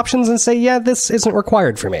to the options and say, yeah, this isn't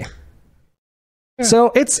required for me. Yeah.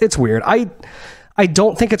 So it's weird. I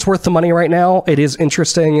don't think it's worth the money right now. It is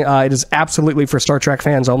interesting. It is absolutely for Star Trek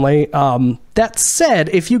fans only. That said,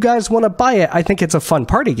 if you guys want to buy it, I think it's a fun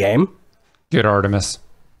party game. Get Artemis.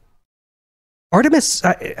 Artemis,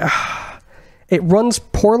 it runs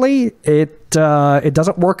poorly. It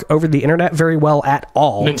doesn't work over the internet very well at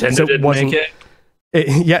all. Nintendo didn't make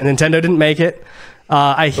it. Yeah, Nintendo didn't make it.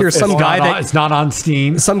 I hear some guy that it's not on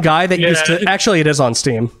Steam. Some guy that used to actually, it is on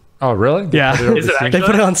Steam. Oh, really? Yeah. They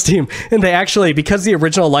put it on Steam. And they actually, because the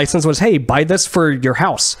original license was, hey, buy this for your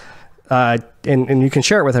house, and you can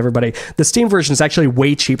share it with everybody. The Steam version is actually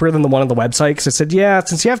way cheaper than the one on the website, because it said, yeah,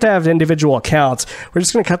 since you have to have individual accounts, we're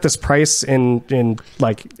just going to cut this price into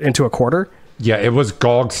a quarter. Yeah, it was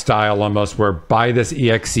GOG style almost, where buy this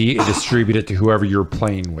EXE and distribute it to whoever you're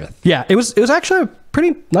playing with. Yeah, it was actually a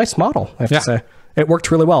pretty nice model, I have to say. It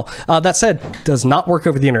worked really well. That said, does not work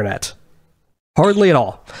over the internet. Hardly at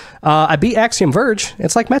all. I beat Axiom Verge.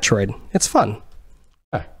 It's like Metroid. It's fun.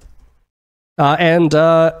 Yeah. And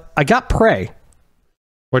I got Prey.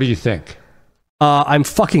 What do you think? I'm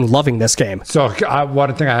fucking loving this game. So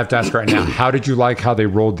one thing I have to ask right now, how did you like how they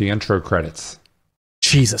rolled the intro credits?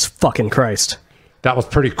 Jesus fucking Christ. That was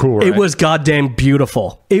pretty cool, right? It was goddamn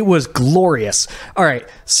beautiful. It was glorious. All right,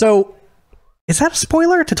 so is that a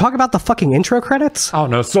spoiler to talk about the fucking intro credits? Oh,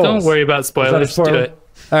 no. Don't worry about spoilers. Do it.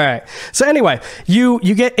 All right. So anyway, you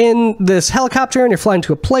get in this helicopter and you're flying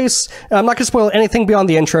to a place. I'm not going to spoil anything beyond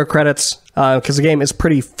the intro credits because the game is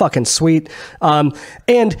pretty fucking sweet.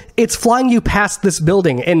 And it's flying you past this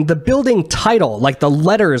building, and the building title, like the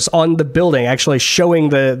letters on the building actually showing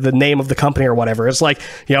the name of the company or whatever. It's like,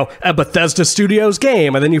 a Bethesda Studios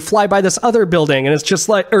game. And then you fly by this other building and it's just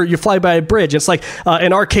like, or you fly by a bridge. It's like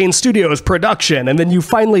an Arcane Studios production. And then you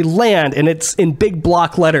finally land and it's in big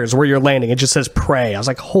block letters where you're landing. It just says Prey. I was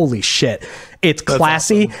like, holy shit. It's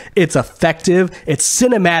classy, awesome. It's effective, it's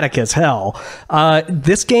cinematic as hell.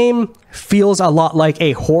 This game feels a lot like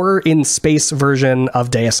a horror in space version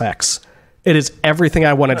of Deus Ex. It is everything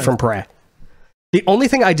I wanted from Prey. The only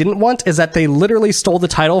thing I didn't want is that they literally stole the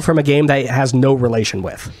title from a game that it has no relation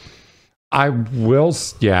with. I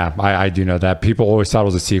do know that. People always thought it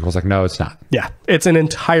was a sequel. It's like, no, it's not. Yeah, it's an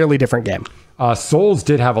entirely different game. Souls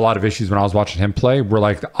did have a lot of issues when I was watching him play, where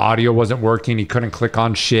like the audio wasn't working. He couldn't click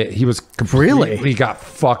on shit. He was completely got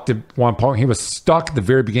fucked at one point. He was stuck at the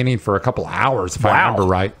very beginning for a couple hours, if I remember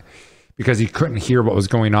right, because he couldn't hear what was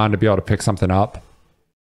going on to be able to pick something up.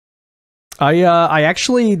 I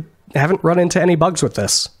actually haven't run into any bugs with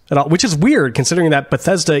this at all, which is weird considering that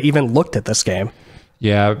Bethesda even looked at this game.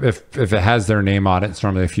 Yeah, if it has their name on it, it's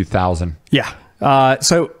normally a few thousand. Yeah.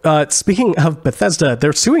 Speaking of Bethesda,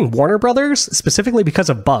 they're suing Warner Brothers specifically because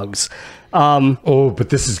of bugs. But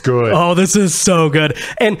this is good. Oh, this is so good.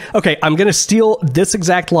 And okay, I'm going to steal this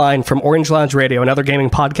exact line from Orange Lounge Radio, another gaming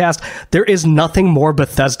podcast. There is nothing more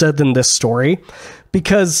Bethesda than this story,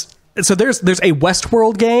 because there's a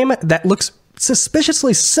Westworld game that looks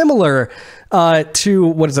suspiciously similar to,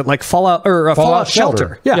 what is it, like Fallout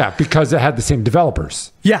Shelter. Yeah, because it had the same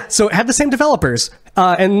developers. Yeah, so it had the same developers.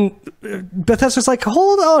 And Bethesda's like,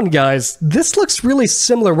 hold on, guys. This looks really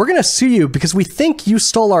similar. We're going to sue you because we think you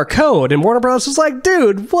stole our code. And Warner Bros. Was like,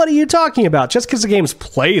 dude, what are you talking about? Just because the games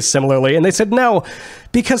play similarly. And they said, no,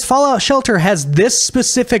 because Fallout Shelter has this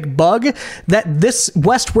specific bug, that this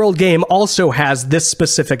Westworld game also has this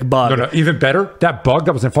specific bug. No, even better. That bug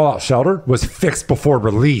that was in Fallout Shelter was fixed before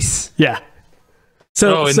release. Yeah.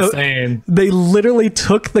 So insane. They literally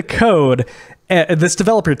took the code. This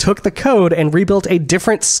developer took the code and rebuilt a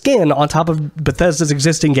different skin on top of Bethesda's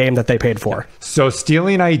existing game that they paid for. So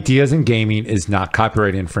stealing ideas in gaming is not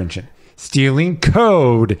copyright infringement. Stealing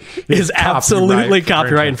code is absolutely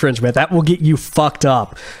copyright infringement. That will get you fucked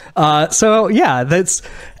up. That's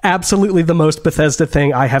absolutely the most Bethesda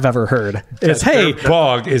thing I have ever heard. Their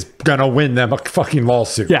bug is gonna win them a fucking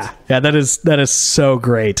lawsuit. Yeah, that is so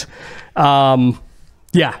great.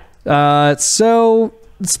 So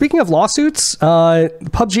speaking of lawsuits,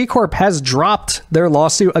 PUBG Corp has dropped their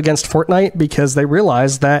lawsuit against Fortnite because they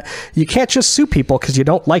realized that you can't just sue people because you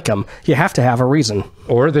don't like them. You have to have a reason.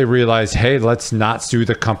 Or they realized, hey, let's not sue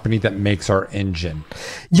the company that makes our engine.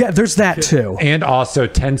 Yeah, there's that too. And also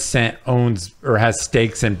Tencent owns or has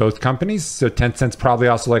stakes in both companies. So Tencent's probably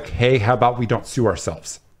also like, hey, how about we don't sue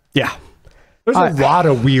ourselves? Yeah. There's a lot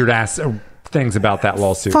of weird ass things about that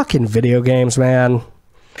lawsuit. Fucking video games, man.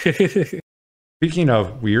 Speaking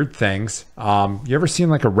of weird things, you ever seen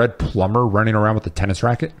like a red plumber running around with a tennis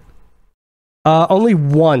racket? Only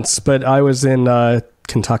once, but I was in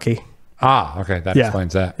Kentucky. Okay, that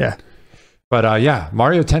explains that. Yeah. But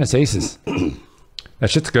Mario Tennis Aces. That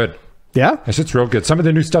shit's good. Yeah? That shit's real good. Some of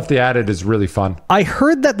the new stuff they added is really fun. I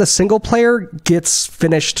heard that the single player gets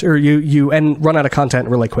finished, or you run out of content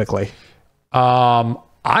really quickly. I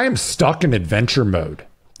am stuck in adventure mode.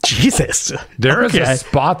 Jesus. There is a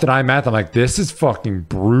spot that I'm at. I'm like, this is fucking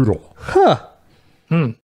brutal. Huh.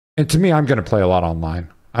 And to me, I'm going to play a lot online.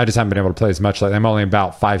 I just haven't been able to play as much. Like I'm only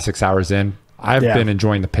about 5-6 hours in. I've been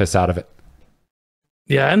enjoying the piss out of it.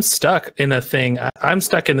 Yeah, I'm stuck in a thing. I'm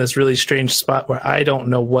stuck in this really strange spot where I don't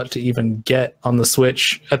know what to even get on the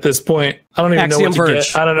Switch at this point. I don't even know what to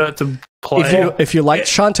get. I don't know what to play. If you like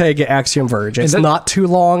Shantae, get Axiom Verge. It's not too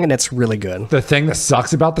long and it's really good. The thing that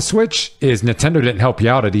sucks about the Switch is Nintendo didn't help you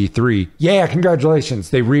out at E3. Yeah, congratulations.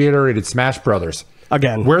 They reiterated Smash Brothers.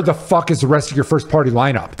 Again. Where the fuck is the rest of your first party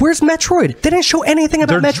lineup? Where's Metroid? They didn't show anything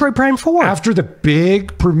about Metroid Prime 4. After the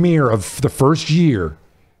big premiere of the first year,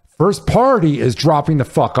 first party is dropping the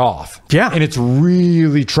fuck off. Yeah. And it's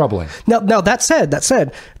really troubling. Now that said,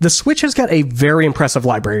 the Switch has got a very impressive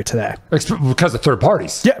library today. Because of third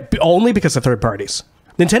parties. Yeah, only because of third parties.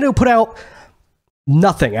 Nintendo put out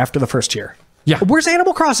nothing after the first year. Yeah. Where's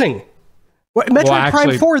Animal Crossing? Metroid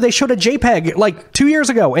Prime 4, they showed a JPEG like 2 years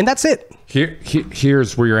ago, and that's it.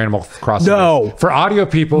 Here's where your Animal Crossing is. For audio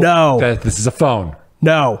people, this is a phone.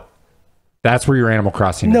 No. That's where your Animal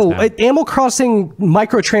Crossing is now. Animal Crossing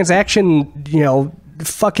microtransaction,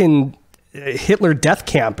 fucking Hitler Death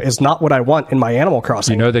Camp is not what I want in my Animal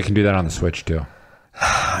Crossing. You know they can do that on the Switch, too.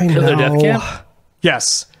 I know. Hitler Death Camp?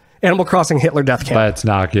 Yes. Animal Crossing Hitler Death Camp. Let's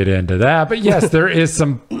not get into that. But yes, there is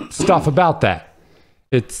some stuff about that.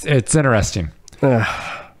 It's interesting.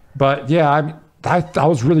 But yeah, I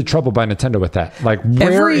was really troubled by Nintendo with that. Like,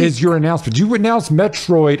 where is your announcement? You announced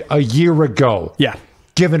Metroid a year ago. Yeah.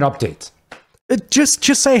 Given updates. Just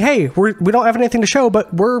say, hey, we don't have anything to show,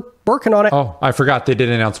 but we're working on it. Oh, I forgot they did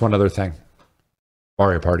announce one other thing.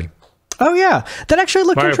 Mario Party. Oh, yeah. That actually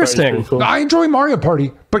looked interesting. Cool. I enjoy Mario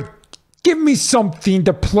Party, but give me something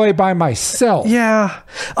to play by myself. Yeah.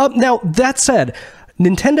 Now, that said,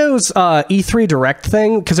 Nintendo's E3 Direct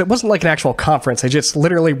thing, because it wasn't like an actual conference, they just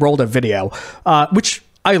literally rolled a video, which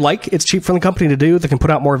I like. It's cheap for the company to do. They can put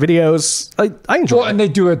out more videos. I enjoy it. And they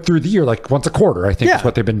do it through the year, like once a quarter, I think is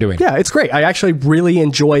what they've been doing. Yeah, it's great. I actually really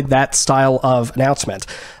enjoyed that style of announcement.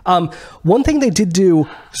 One thing they did do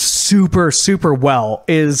super, super well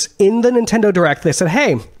is in the Nintendo Direct, they said,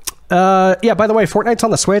 hey, by the way, Fortnite's on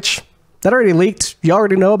the Switch. That already leaked. You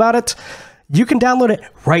already know about it. You can download it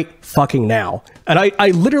right fucking now. And I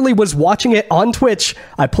literally was watching it on Twitch.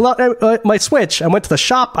 I pull out my Switch. I went to the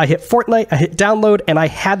shop. I hit Fortnite. I hit download, and I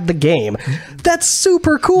had the game. That's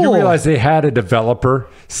super cool. You realize they had a developer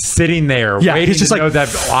sitting there waiting to know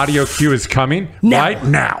that audio cue is coming right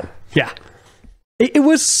now. Yeah. It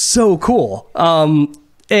was so cool.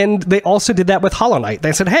 And they also did that with Hollow Knight.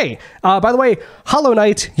 They said, hey, by the way, Hollow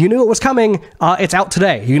Knight, you knew it was coming. It's out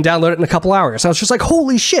today. You can download it in a couple hours. I was just like,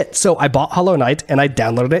 holy shit. So I bought Hollow Knight and I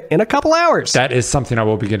downloaded it in a couple hours. That is something I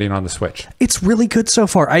will be getting on the Switch. It's really good so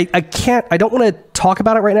far. I don't want to talk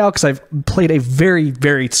about it right now because I've played a very,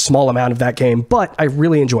 very small amount of that game, but I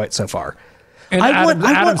really enjoy it so far. And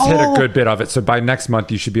Adam's hit a good bit of it, so by next month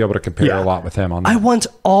you should be able to compare a lot with him on that. I want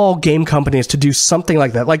all game companies to do something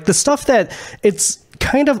like that. Like the stuff that it's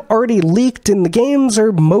kind of already leaked and the games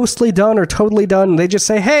are mostly done or totally done. They just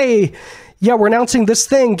say, hey, yeah, we're announcing this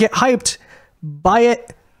thing. Get hyped. Buy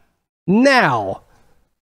it now.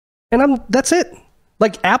 And that's it.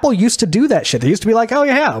 Like Apple used to do that shit. They used to be like, oh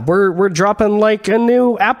yeah, we're dropping like a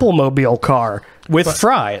new Apple mobile car with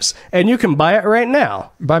fries, and you can buy it right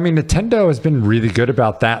now. But I mean, Nintendo has been really good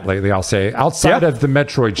about that lately, I'll say. Outside of the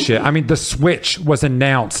Metroid shit. I mean, the Switch was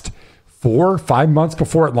announced 4 or 5 months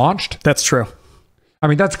before it launched. That's true. I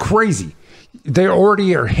mean, that's crazy. They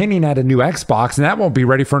already are hinting at a new Xbox, and that won't be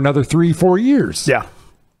ready for another 3-4 years. Yeah.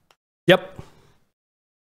 Yep.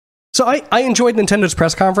 So I enjoyed Nintendo's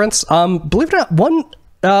press conference. Believe it or not, one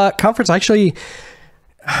conference actually...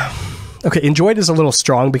 Okay, enjoyed is a little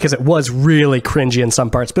strong because it was really cringy in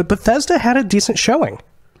some parts, but Bethesda had a decent showing.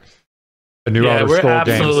 A new we're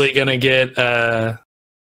absolutely going to get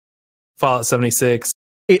Fallout 76.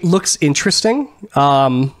 It looks interesting.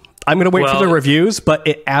 I'm going to wait for the reviews, but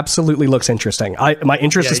it absolutely looks interesting. My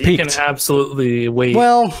interest is piqued. You can absolutely wait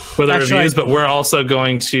for the reviews, but we're also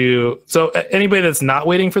going to... So anybody that's not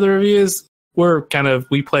waiting for the reviews,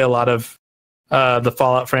 we play a lot of the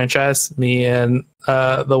Fallout franchise, me and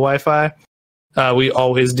the Wi-Fi. We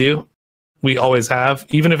always do. We always have.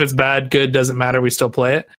 Even if it's bad, good, doesn't matter. We still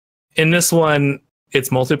play it. In this one, it's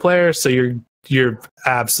multiplayer, so you're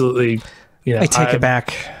absolutely... I take it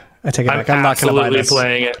back. I'm not going to buy this.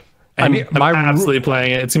 Playing it. I'm absolutely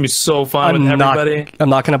playing it. It's going to be so fun with everybody. I'm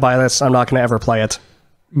not going to buy this. I'm not going to ever play it.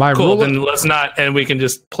 Then let's not, and we can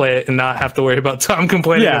just play it and not have to worry about Tom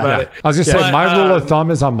complaining about it. I was just saying, my rule of thumb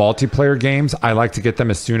is on multiplayer games, I like to get them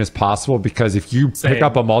as soon as possible, because if you pick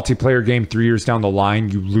up a multiplayer game 3 years down the line,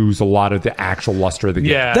 you lose a lot of the actual luster of the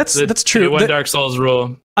game. Yeah, that's true. One Dark Souls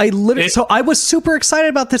rule. I was super excited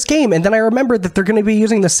about this game, and then I remembered that they're going to be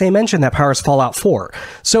using the same engine that powers Fallout 4.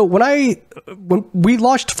 So when we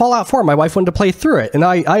launched Fallout 4, my wife wanted to play through it, and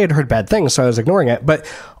I had heard bad things, so I was ignoring it. But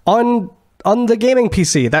on the gaming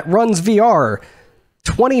PC that runs VR,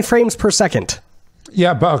 20 frames per second.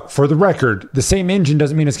 Yeah, but for the record, the same engine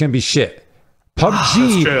doesn't mean it's going to be shit.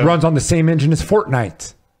 PUBG runs on the same engine as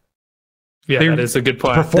Fortnite. Yeah, that is a good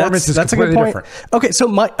point. Performance is completely different. Okay, so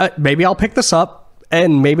maybe I'll pick this up,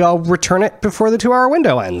 and maybe I'll return it before the 2-hour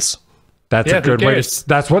window ends. That's a good way.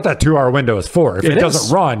 That's what that 2-hour window is for. If it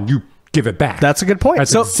doesn't run, you give it back. That's a good point.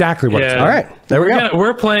 That's exactly what it's for. All right, there we go.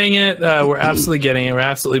 We're playing it. We're absolutely getting it. We're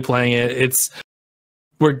absolutely playing it.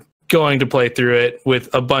 We're going to play through it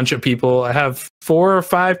with a bunch of people. I have 4 or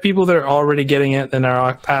 5 people that are already getting it and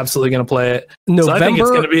are absolutely going to play it. November. So I think it's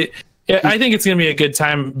going to be. Yeah, I think it's going to be a good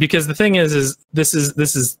time, because the thing is this is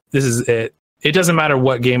it. It doesn't matter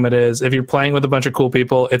what game it is. If you're playing with a bunch of cool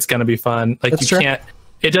people, it's going to be fun. Like That's true.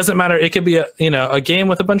 It doesn't matter. It could be a game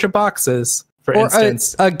with a bunch of boxes. For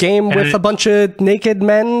instance, a game with a bunch of naked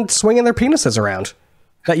men swinging their penises around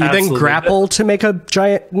that you then grapple to make a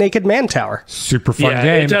giant naked man tower. Super fun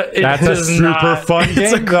game. That's a super fun game.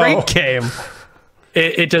 It's a great game.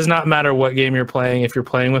 It does not matter what game you're playing. If you're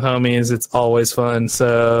playing with homies, it's always fun.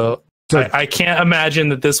 So I can't imagine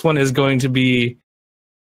that this one is going to be...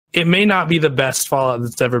 It may not be the best Fallout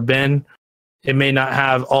that's ever been. It may not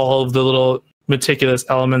have all of the little meticulous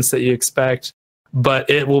elements that you expect, but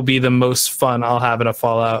it will be the most fun I'll have in a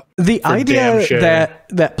Fallout. The idea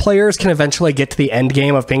that players can eventually get to the end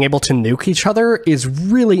game of being able to nuke each other is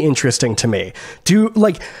really interesting to me.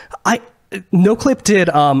 NoClip did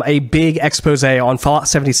a big expose on Fallout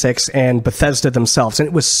 76 and Bethesda themselves, and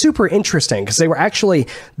it was super interesting because they were actually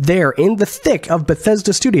there in the thick of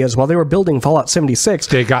Bethesda Studios while they were building Fallout 76.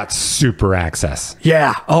 They got super access.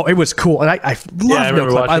 Yeah. Oh, it was cool. And I love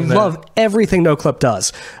NoClip. I love everything NoClip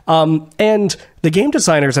does. And the game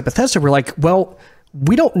designers at Bethesda were like, well,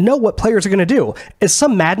 we don't know what players are going to do. Is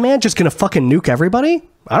some madman just going to fucking nuke everybody?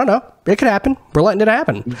 I don't know. It could happen. We're letting it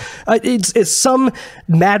happen. Is some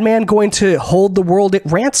madman going to hold the world at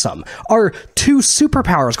ransom? Are two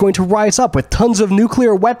superpowers going to rise up with tons of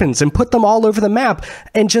nuclear weapons and put them all over the map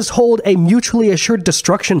and just hold a mutually assured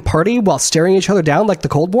destruction party while staring each other down like the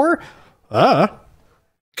Cold War?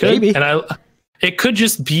 Maybe. And it could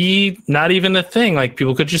just be not even a thing. Like,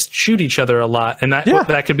 people could just shoot each other a lot, and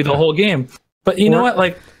that could be the whole game. But you know what?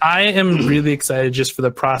 Like, I am really excited just for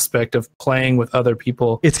the prospect of playing with other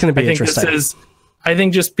people. It's going to be interesting. I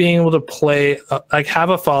think just being able to play,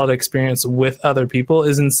 have a Fallout experience with other people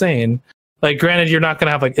is insane. Like, granted, you're not going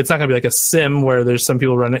to have it's not going to be like a sim where there's some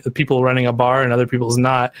people running a bar and other people's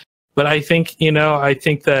not. But I think,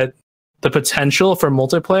 that the potential for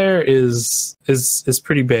multiplayer is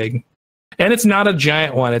pretty big. And it's not a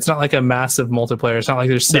giant one. It's not like a massive multiplayer. It's not like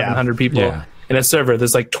there's 700 people in a server.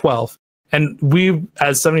 There's like 12. And we,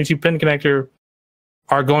 as 72 Pin Connector,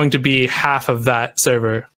 are going to be half of that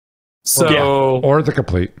server. So, or the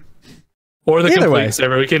complete. Or the complete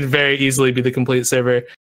server. We could very easily be the complete server.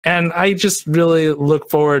 And I just really look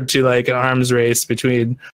forward to like an arms race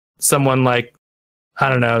between someone like, I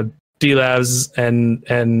don't know, D-Labs and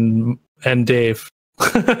Dave.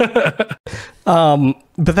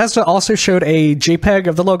 Bethesda also showed a JPEG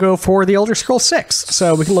of the logo for The Elder Scrolls 6,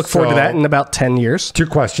 so we can look forward to that in about 10 years. 2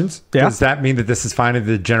 questions. Yeah. Does that mean that this is finally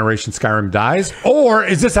the generation Skyrim dies? Or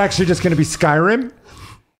is this actually just going to be Skyrim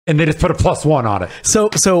and they just put a +1 on it?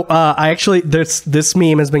 So I actually, this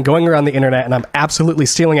meme has been going around the internet and I'm absolutely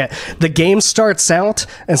stealing it. The game starts out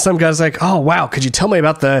and some guy's like, oh wow, could you tell me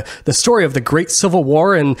about the story of the Great Civil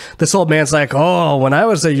War? And this old man's like, oh, when I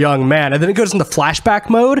was a young man. And then it goes into flashback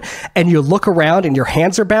mode and you look around and your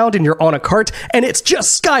hands are bound and you're on a cart and it's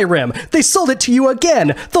just Skyrim. They sold it to you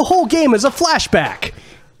again. The whole game is a flashback.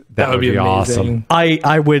 That would be awesome.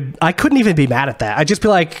 I couldn't even be mad at that. I'd just be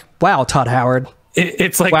like, wow, Todd Howard.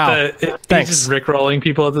 It's like he's just rickrolling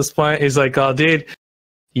people at this point. He's like, "Oh, dude,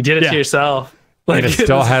 you did it to yourself." Like, and it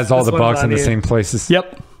still has all the bugs in the same places.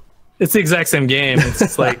 Yep, it's the exact same game. It's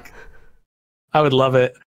just like, I would love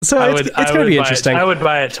it. So it's going to be interesting. I would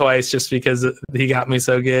buy it twice just because he got me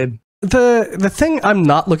so good. The thing I'm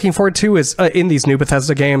not looking forward to is in these new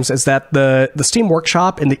Bethesda games is that the Steam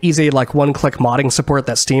Workshop and the easy like one-click modding support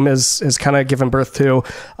that Steam is kind of given birth to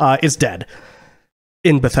is dead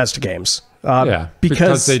in Bethesda games.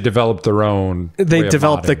 Because they developed their own. They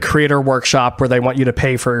developed the creator workshop where they want you to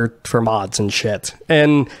pay for mods and shit.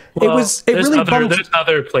 And there's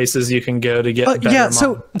other places you can go to get better mods.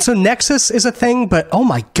 So Nexus is a thing, but oh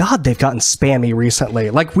my god, they've gotten spammy recently.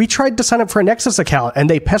 Like, we tried to sign up for a Nexus account and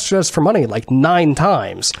they pestered us for money like 9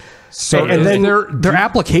 times. So and then their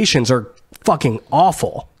applications are fucking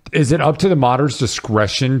awful. Is it up to the modders'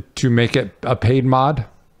 discretion to make it a paid mod?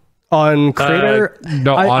 On creator?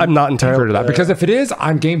 No, I'm not entirely sure to that. Because if it is,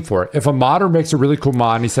 I'm game for it. If a modder makes a really cool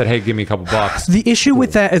mod and he said, hey, give me a couple bucks. The issue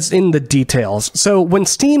with that is in the details. So when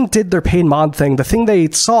Steam did their paid mod thing, the thing they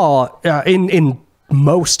saw in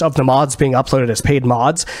most of the mods being uploaded as paid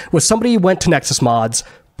mods was somebody went to Nexus Mods,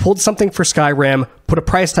 pulled something for Skyrim, put a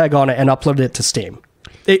price tag on it, and uploaded it to Steam.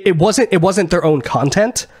 It wasn't their own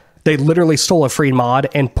content. They literally stole a free mod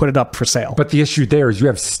and put it up for sale. But the issue there is you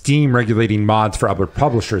have Steam regulating mods for other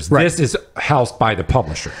publishers. Right. This is housed by the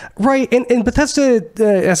publisher. Right. And Bethesda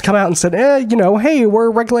has come out and said, hey,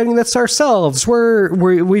 we're regulating this ourselves.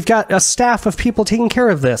 We've got a staff of people taking care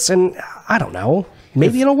of this. And I don't know.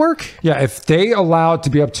 Maybe it'll work. Yeah, if they allow it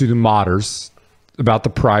to be up to the modders about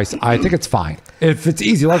the price, I think it's fine. If it's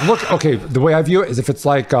easy, like, look, okay, the way I view it is if it's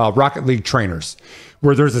like Rocket League trainers,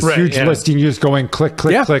 where there's this huge listing, you just go in, click,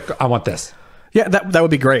 click, I want this. Yeah, that would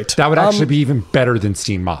be great. That would actually be even better than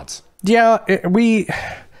Steam mods. Yeah, we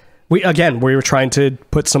were trying to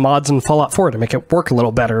put some mods in Fallout 4 to make it work a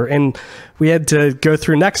little better, and we had to go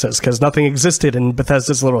through Nexus because nothing existed in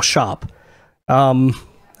Bethesda's little shop. I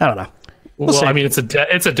don't know. Well, I mean, it's a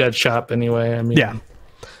dead shop anyway. I mean, yeah.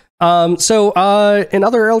 So in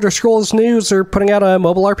other Elder Scrolls news, they're putting out a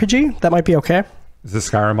mobile RPG. That might be okay. Is this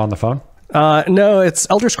Skyrim on the phone? No, it's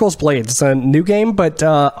Elder Scrolls Blades. It's a new game, but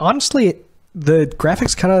honestly, the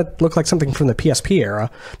graphics kind of look like something from the PSP era.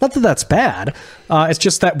 Not that that's bad. It's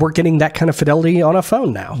just that we're getting that kind of fidelity on a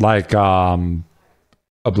phone now. Like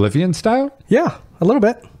Oblivion style? Yeah, a little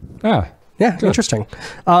bit. Yeah, good. Interesting.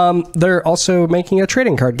 They're also making a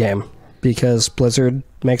trading card game because Blizzard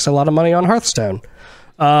makes a lot of money on Hearthstone.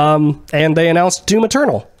 And they announced Doom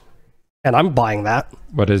Eternal. And I'm buying that.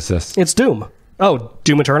 What is this? It's Doom. Oh,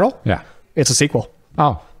 Doom Eternal? Yeah. It's a sequel.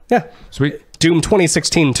 Oh. Yeah. Sweet. Doom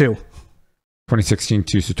 2016 too. 2016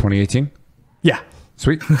 to 2018? Yeah.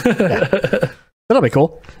 Sweet. Yeah. That'll be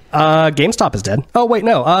cool. GameStop is dead. Oh, wait,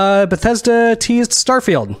 no. Bethesda teased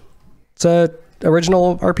Starfield. It's a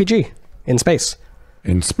original RPG in space.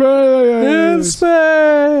 In space.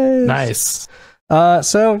 Nice.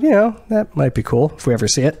 So, that might be cool if we ever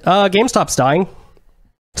see it. GameStop's dying.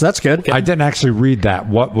 So that's good. I didn't actually read that.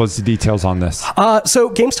 What was the details on this? So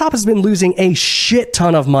GameStop has been losing a shit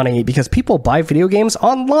ton of money because people buy video games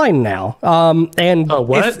online now.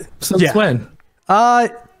 Since when?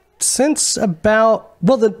 Since about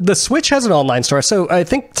the Switch has an online store. So I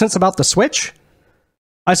think since about the Switch,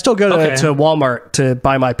 I still go to Walmart to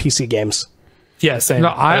buy my PC games. Yeah, same.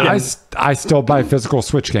 No, I still buy physical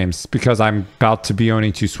Switch games because I'm about to be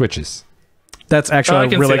owning 2 Switches. That's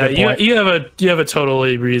actually a really good point. You have a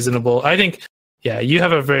totally reasonable. I think, you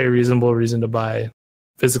have a very reasonable reason to buy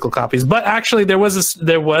physical copies. But actually, there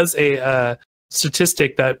was a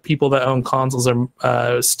statistic that people that own consoles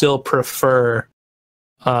are still prefer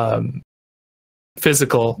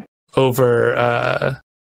physical over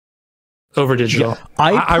digital. Yeah,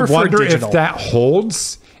 I wonder digital. if that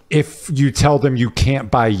holds if you tell them you can't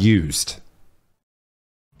buy used.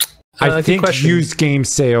 I think used game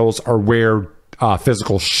sales are where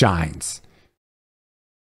physical shines,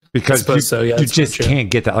 because you just can't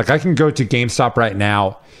get that. Like, I can go to GameStop right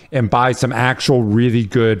now and buy some actual really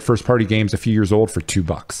good first party games a few years old for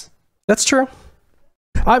 $2. That's true.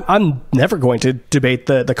 I'm never going to debate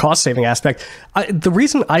the cost saving aspect. The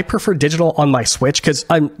reason I prefer digital on my Switch, because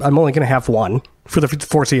I'm only going to have one for the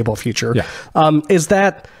foreseeable future, is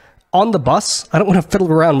that on the bus, I don't want to fiddle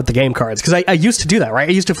around with the game cards, because I used to do that, right?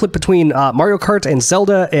 I used to flip between Mario Kart and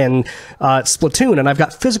Zelda and Splatoon, and I've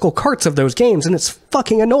got physical carts of those games, and it's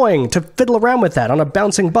fucking annoying to fiddle around with that on a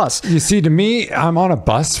bouncing bus. You see, to me, I'm on a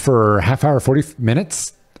bus for a half hour, 40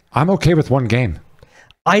 minutes. I'm okay with one game.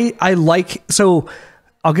 So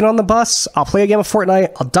I'll get on the bus, I'll play a game of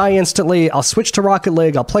Fortnite, I'll die instantly, I'll switch to Rocket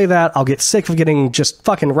League, I'll play that, I'll get sick of getting just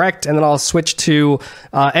fucking wrecked, and then I'll switch to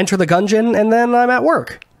Enter the Gungeon, and then I'm at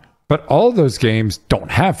work. But all of those games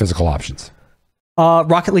don't have physical options.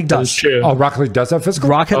 Rocket League does. Oh, Rocket League does have physical?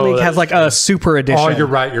 Rocket League has like a super edition. Oh, you're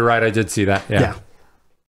right. I did see that. Yeah.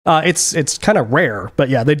 It's kind of rare, but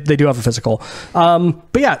yeah, they do have a physical.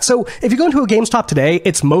 But yeah, so if you go into a GameStop today,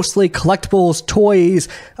 it's mostly collectibles, toys,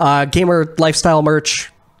 gamer lifestyle merch,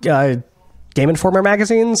 Game Informer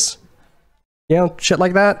magazines, shit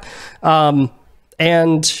like that.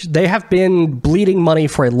 And they have been bleeding money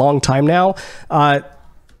for a long time now.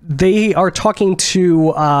 They are talking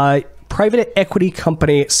to private equity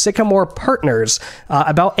company Sycamore Partners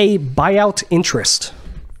about a buyout interest.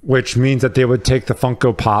 Which means that they would take the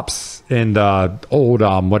Funko Pops in the old,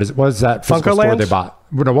 what is that physical store they bought?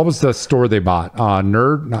 No, what was the store they bought?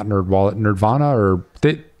 Nerdvana, or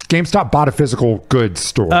GameStop bought a physical goods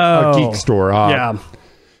store, a geek store. Yeah.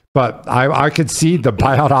 But I could see the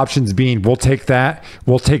buyout options being, we'll take that,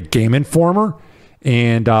 we'll take Game Informer,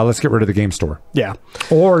 and let's get rid of the game store. Yeah.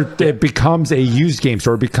 Or it becomes a used game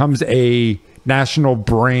store. It becomes a national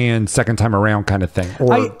brand second time around kind of thing.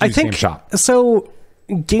 Or I think, game shop. So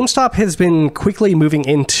GameStop has been quickly moving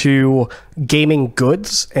into gaming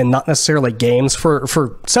goods and not necessarily games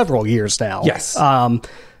for several years now. Yes. And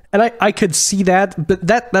I could see that. But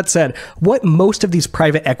that said, what most of these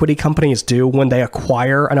private equity companies do when they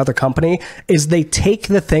acquire another company is they take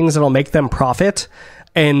the things that'll make them profit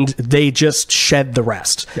and they just shed the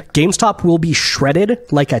rest. Yeah. GameStop will be shredded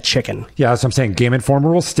like a chicken. Yeah, that's what I'm saying. Game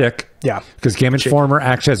Informer will stick. Yeah. Because Game Informer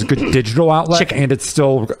actually has a good digital outlet, and it's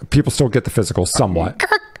still, people still get the physical somewhat.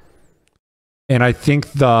 And I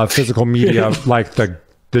think the physical media, like the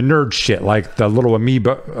nerd shit, like the little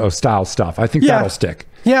amiibo style stuff, I think that'll stick.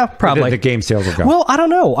 Yeah, probably. The game sales will go. Well, I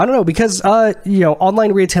don't know because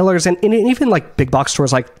online retailers and even like big box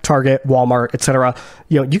stores like Target, Walmart, etc.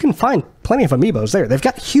 You can find plenty of amiibos there. They've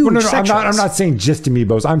got huge sections. I'm not saying just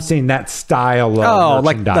amiibos. I'm saying that style of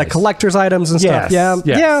merchandise. Like collector's items and stuff.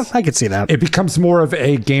 Yeah, I could see that. It becomes more of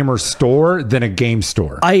a gamer store than a game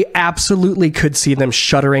store. I absolutely could see them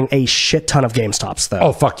shuttering a shit ton of GameStops, though.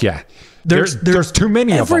 Oh fuck yeah! There's too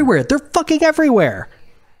many everywhere. Of them. They're fucking everywhere.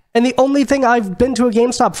 And the only thing I've been to a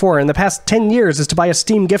GameStop for in the past 10 years is to buy a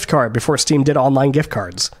Steam gift card before Steam did online gift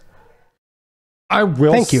cards.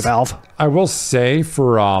 Thank you, Valve. I will say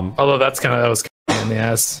for although that was kind of in the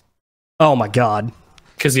ass. Oh my god.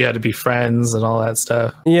 Because you had to be friends and all that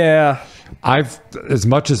stuff. Yeah. As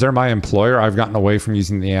much as they're my employer, I've gotten away from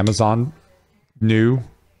using the Amazon new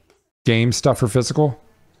game stuff for physical.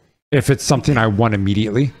 If it's something I want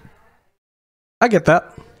immediately. I get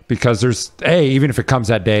that. Because even if it comes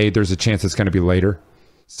that day, there's a chance it's going to be later.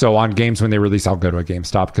 So on games when they release, I'll go to a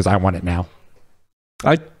GameStop because I want it now.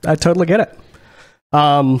 I totally get it.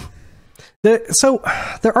 So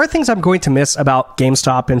there are things I'm going to miss about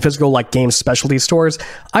GameStop and physical like game specialty stores.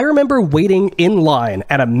 I remember waiting in line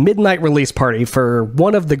at a midnight release party for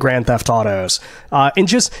one of the Grand Theft Autos and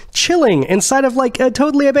just chilling inside of like a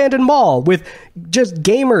totally abandoned mall with just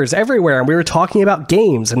gamers everywhere, and we were talking about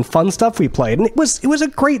games and fun stuff we played, and it was a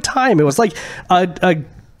great time. It was like a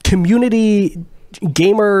community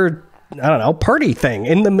gamer, I don't know, party thing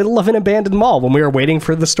in the middle of an abandoned mall when we were waiting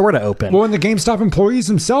for the store to open. Well, and the GameStop employees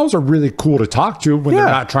themselves are really cool to talk to when they're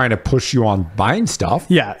not trying to push you on buying stuff.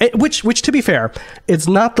 Yeah, which to be fair, it's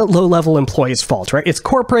not the low-level employee's fault, right? It's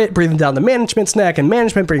corporate breathing down the management's neck and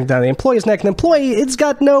management breathing down the employee's neck. And the employee, it's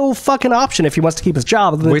got no fucking option if he wants to keep his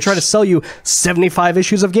job other than to try to sell you 75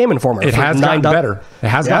 issues of Game Informer. It has gotten better. It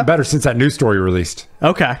has gotten better since that news story released.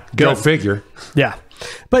 Okay, good. Go figure. Yeah.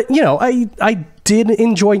 But, you know, I did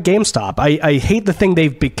enjoy GameStop. I hate the thing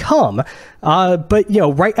they've become. But, you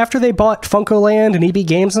know, right after they bought Funkoland and EB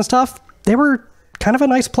Games and stuff, they were kind of a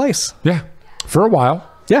nice place. Yeah. For a while.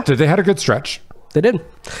 Yeah. They had a good stretch. They did.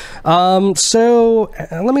 So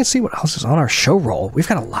let me see what else is on our show roll. We've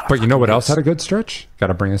got a lot of... But you know what else had a good stretch? Got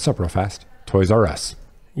to bring this up real fast. Toys R Us.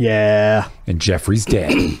 Yeah. And Jeffrey's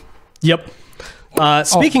dead. Yep.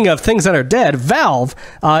 Speaking of things that are dead, Valve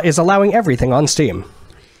is allowing everything on Steam.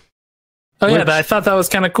 Oh, yeah, I thought that was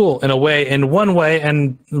kind of cool in one way,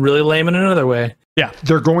 and really lame in another way. Yeah.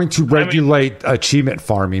 They're going to regulate achievement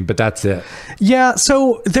farming, but that's it. Yeah,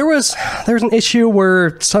 so there was an issue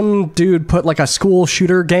where some dude put like a school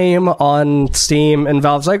shooter game on Steam, and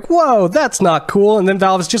Valve's like, whoa, that's not cool. And then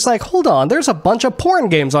Valve's just like, hold on, there's a bunch of porn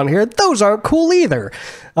games on here. Those aren't cool either.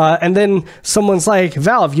 And then someone's like,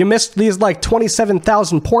 Valve, you missed these like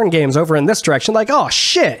 27,000 porn games over in this direction. Like, oh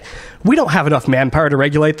shit, we don't have enough manpower to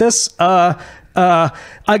regulate this.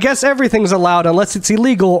 I guess everything's allowed unless it's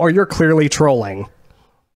illegal or you're clearly trolling.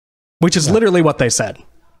 Which is literally what they said.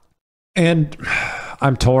 And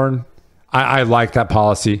I'm torn. I like that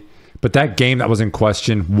policy, but that game that was in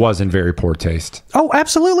question was in very poor taste. Oh,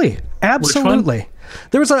 absolutely. Absolutely.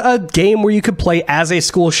 There was a game where you could play as a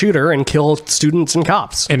school shooter and kill students and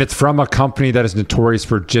cops. And it's from a company that is notorious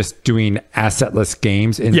for just doing assetless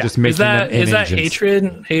games and just making them in engines. Is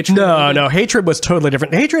that Hatred? No. Hatred was totally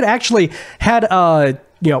different. Hatred actually had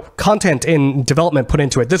content in development put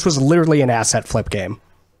into it. This was literally an asset flip game.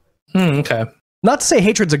 Okay. Not to say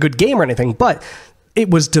Hatred's a good game or anything, but it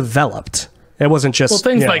was developed. It wasn't just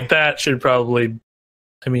things like that should probably.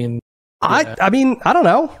 I mean, I don't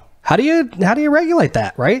know. How do you regulate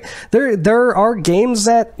that, right? There are games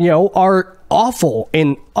that, are awful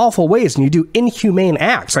in awful ways, and you do inhumane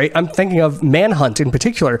acts, right? I'm thinking of Manhunt in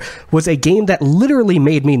particular, was a game that literally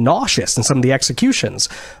made me nauseous in some of the executions.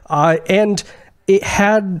 And it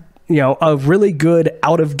had, a really good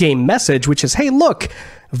out-of-game message, which is, hey, look,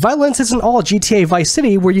 violence isn't all GTA Vice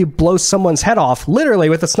City where you blow someone's head off literally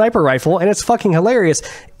with a sniper rifle, and it's fucking hilarious.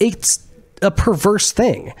 It's a perverse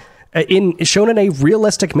thing. Shown in a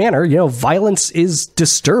realistic manner, violence is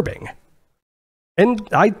disturbing. And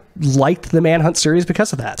I liked the Manhunt series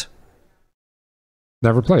because of that.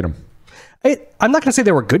 Never played them. I'm not going to say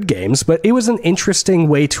they were good games, but it was an interesting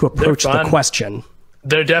way to approach the question.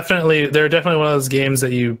 They're definitely one of those games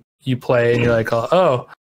that you play and you're like, oh,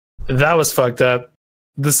 that was fucked up.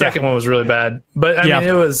 The second one was really bad. But I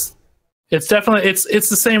mean, it's definitely, it's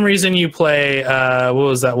the same reason you play, what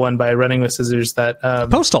was that one by Running with Scissors that...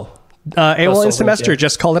 Postal. AOL Instant Messenger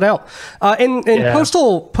just called it out. And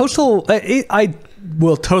Postal, I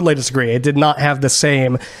will totally disagree. It did not have the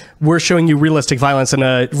same, we're showing you realistic violence in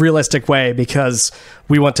a realistic way because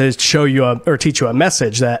we want to show you or teach you a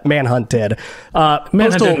message that Manhunt did.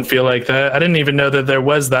 Manhunt didn't feel like that. I didn't even know that there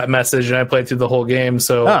was that message, and I played through the whole game,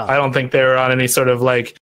 so I don't think they were on any sort of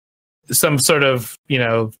like, some sort of,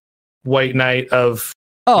 white knight of...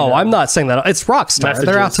 Oh, I'm not saying that. It's Rockstar. Messages.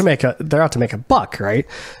 They're out to make a buck, right?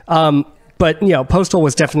 But Postal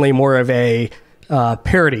was definitely more of a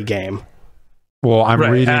parody game. Well, I'm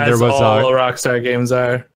reading there was all Rockstar games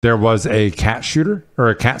are. There was a cat shooter or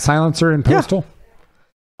a cat silencer in Postal.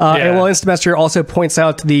 AOL Instant Messenger also points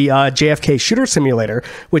out the JFK shooter simulator,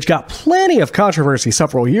 which got plenty of controversy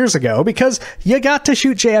several years ago because you got to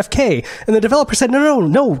shoot JFK. And the developer said,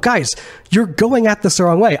 no, guys, you're going at this the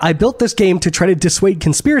wrong way. I built this game to try to dissuade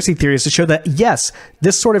conspiracy theories to show that, yes,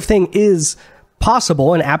 this sort of thing is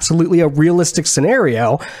possible and absolutely a realistic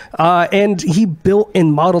scenario. And he built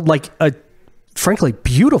and modeled like a frankly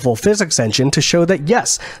beautiful physics engine to show that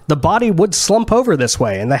yes, the body would slump over this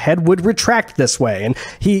way and the head would retract this way, and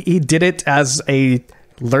he did it as a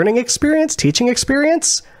learning experience, teaching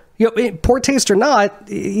experience. Poor taste or not,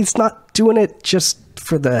 he's not doing it just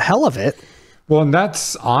for the hell of it. Well, and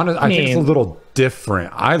that's honest. I think it's a little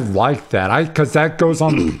different. I like that. Because that goes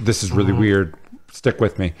on. This is really weird. Stick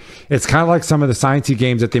with me. It's kind of like some of the sciencey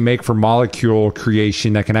games that they make for molecule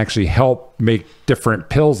creation that can actually help make different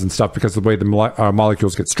pills and stuff because of the way the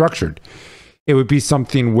molecules get structured. It would be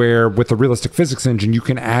something where with a realistic physics engine, you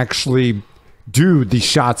can actually do the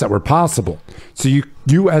shots that were possible. So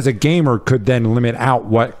you as a gamer could then limit out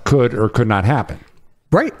what could or could not happen.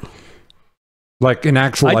 Right. Like an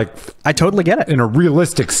actual, I totally get it. In a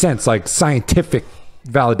realistic sense, like scientific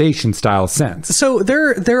validation style sense. So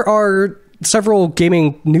there are several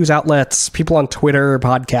gaming news outlets, people on Twitter,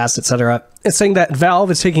 podcasts, etc., saying that Valve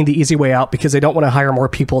is taking the easy way out because they don't want to hire more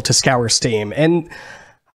people to scour Steam. And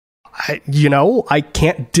I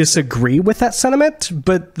can't disagree with that sentiment,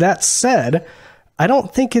 but that said, I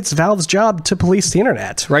don't think it's Valve's job to police the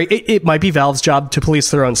internet, right? It might be Valve's job to police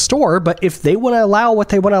their own store, but if they want to allow what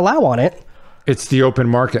they want to allow on it, it's the open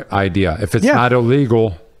market idea. If it's not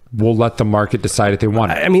illegal, we'll let the market decide if they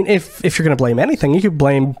want it. I mean, if you're going to blame anything, you could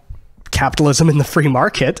blame capitalism in the free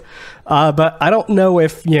market, but I don't know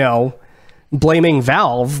if blaming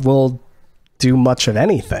Valve will do much of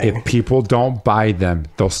anything. If people don't buy them,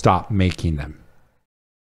 they'll stop making them.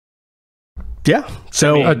 Yeah,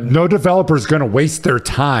 so no developer is going to waste their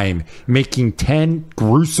time making 10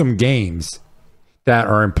 gruesome games that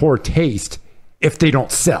are in poor taste if they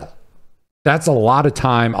don't sell. That's a lot of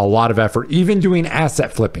time, a lot of effort, even doing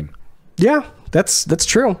asset flipping. Yeah, that's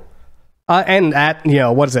true. And at,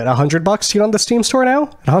 what is it, $100 on the Steam store now?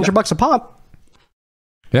 At $100 a pop.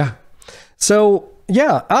 Yeah. So,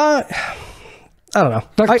 yeah, I don't know.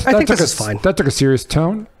 I think this is fine. That took a serious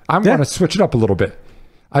tone. I'm going to switch it up a little bit.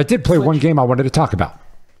 I did play one game I wanted to talk about.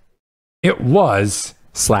 It was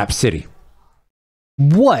Slap City.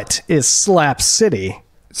 What is Slap City?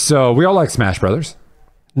 So, we all like Smash Brothers.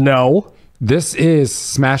 No. This is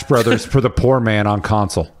Smash Brothers for the poor man on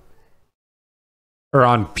console. Or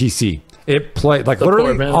on PC. It played like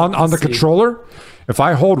literally on the controller. If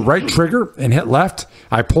I hold right trigger and hit left,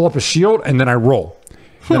 I pull up a shield and then I roll.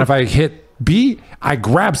 Then if I hit B, I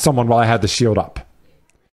grab someone while I have the shield up.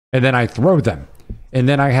 And then I throw them. And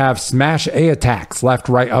then I have smash A attacks, left,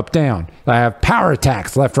 right, up, down. I have power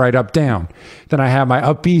attacks, left, right, up, down. Then I have my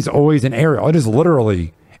up B's always an aerial. It is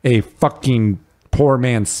literally a fucking poor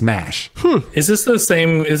man smash. Is this the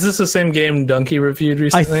same game Donkey reviewed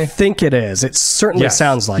recently? I think it is. It certainly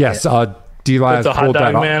sounds like it. Yes, D-Live the hot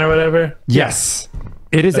dog man or whatever. Yes,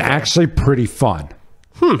 it is actually pretty fun,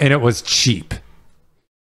 and it was cheap.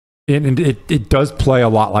 And it does play a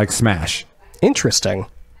lot like Smash. Interesting.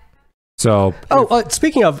 So,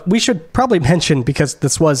 speaking of, we should probably mention, because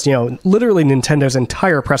this was literally Nintendo's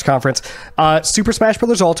entire press conference, Super Smash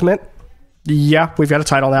Bros. Ultimate. Yeah, we've got a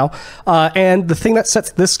title now. And the thing that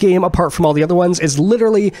sets this game apart from all the other ones is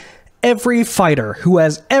literally every fighter who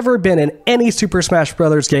has ever been in any Super Smash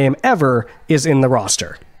Bros. Game ever is in the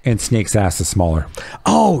roster. And Snake's ass is smaller.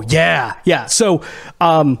 Oh, yeah. Yeah. So,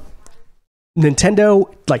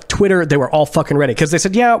 Nintendo, like Twitter, they were all fucking ready because they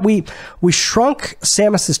said, yeah, we shrunk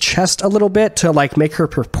Samus's chest a little bit to like make her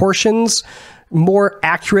proportions more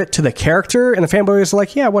accurate to the character, and the fanboys are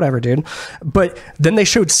like, yeah, whatever, dude. But then they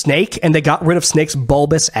showed Snake and they got rid of Snake's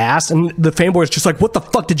bulbous ass, and the fanboys just like, what the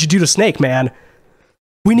fuck did you do to Snake, man?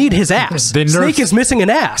 We need his ass. Snake is missing an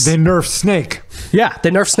ass. They nerfed Snake. Yeah, they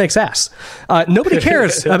nerfed Snake's ass. Nobody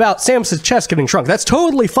cares about Samus's chest getting shrunk. That's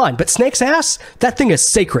totally fine. But Snake's ass, that thing is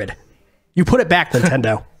sacred. You put it back,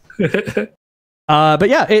 Nintendo. But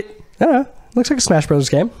yeah, I don't know. Looks like a Smash Bros.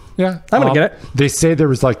 Game. Yeah. I'm going to get it. They say there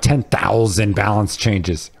was like 10,000 balance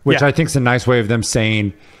changes, which I think is a nice way of them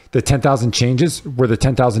saying the 10,000 changes were the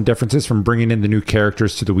 10,000 differences from bringing in the new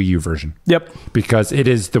characters to the Wii U version. Yep. Because it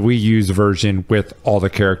is the Wii U's version with all the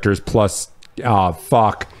characters plus, the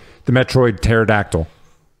Metroid Pterodactyl.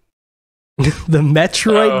 The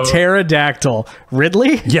Metroid Pterodactyl.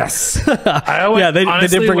 Ridley? Yes. They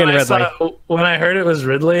did bring in Ridley. When I heard it was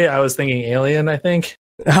Ridley, I was thinking Alien, I think.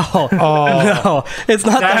 Oh no, it's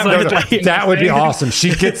not that would be awesome.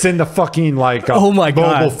 She gets in the fucking like oh my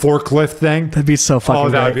God, mobile forklift thing. That'd be so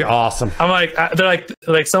fucking that would be awesome. I'm like, they're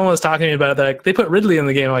like someone was talking to me about it. They're like, they put Ridley in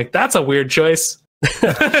the game. I'm like, that's a weird choice.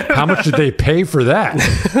 How much did they pay for that?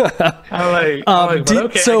 I'm like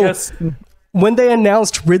okay, so I guess. When they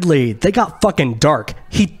announced Ridley, they got fucking dark.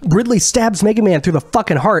 Ridley stabs Mega Man through the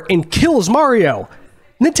fucking heart and kills Mario.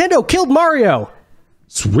 Nintendo killed Mario.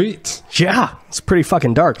 Sweet. Yeah, it's pretty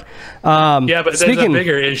fucking dark. Yeah, but there's a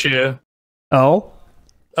bigger issue. Oh?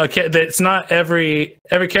 Okay, it's not every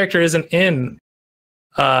character isn't in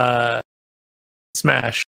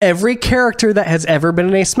Smash. Every character that has ever been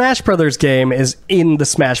in a Smash Brothers game is in the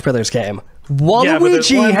Smash Brothers game.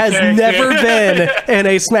 Waluigi has never been in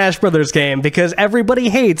a Smash Brothers game because everybody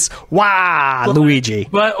hates Luigi.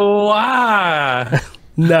 But why?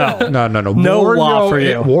 No. No wah for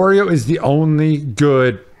you. Wario is the only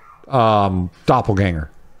good doppelganger.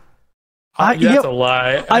 That's a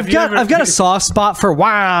lie. I've got a soft spot for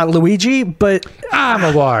Luigi, but I'm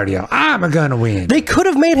a Wario. I'm gonna win. They could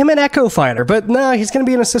have made him an Echo Fighter, but no, he's gonna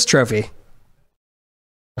be an assist trophy.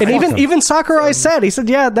 And even Sakurai said,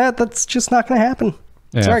 that's just not gonna happen.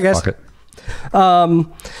 Yeah, sorry guys. Fuck it.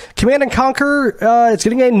 Command and Conquer, it's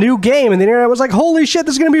getting a new game, and the internet was like, holy shit,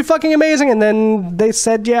 this is gonna be fucking amazing. And then they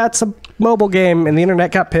said, yeah, it's a mobile game, and the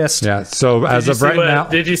internet got pissed. Yeah, so as of right now,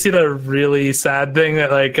 did you see the really sad thing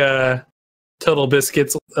that like Total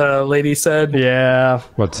Biscuits lady said? Yeah.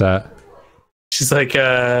 What's that? She's like,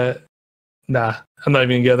 nah, I'm not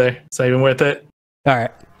even gonna go there. It's not even worth it. All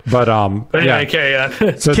right. But yeah, carry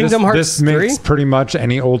on. So Kingdom Hearts this makes pretty much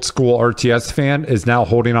any old school RTS fan is now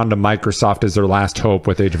holding on to Microsoft as their last hope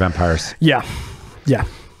with Age of Empires. Yeah.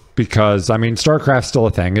 Because I mean, StarCraft's still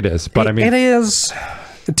a thing. It is, but I mean, it is.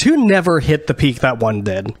 2 never hit the peak that 1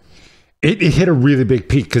 did. It hit a really big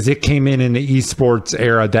peak because it came in the esports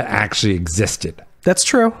era that actually existed. That's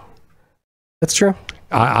true.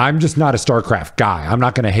 I'm just not a StarCraft guy. I'm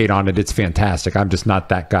not going to hate on it. It's fantastic. I'm just not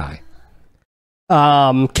that guy.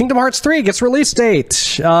 Kingdom Hearts 3 gets release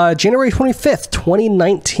date January 25th,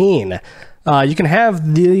 2019. You can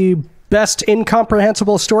have the best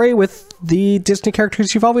incomprehensible story with the Disney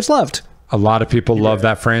characters you've always loved. A lot of people love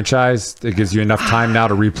that franchise. It gives you enough time now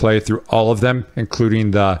to replay through all of them,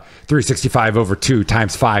 including the 365 over 2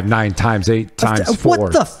 times 5, 9 times 8 times 4.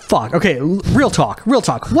 What the fuck? Okay, real talk.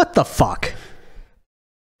 What the fuck?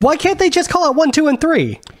 Why can't they just call it 1, 2, and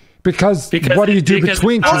 3? Because what do you do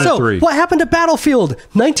between 2 and 3? What happened to Battlefield?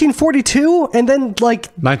 1942, and then like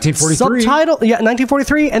 1943.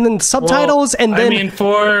 1943, and then subtitles, and then and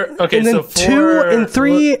then 2 and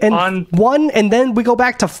 3 and 1, and then we go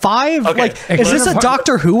back to 5. Okay. Like, is this a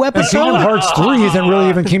Doctor Who episode? Kingdom Hearts 3 isn't really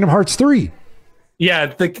even Kingdom Hearts 3.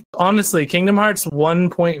 Yeah, honestly, Kingdom Hearts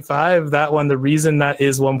 1.5, that one, the reason that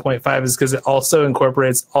is 1.5 is because it also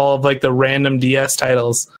incorporates all of like the random DS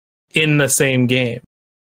titles in the same game.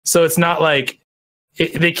 So it's not like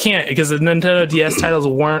they can't, because the Nintendo DS titles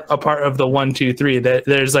weren't a part of the 1, 2, 3.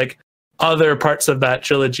 There's like other parts of that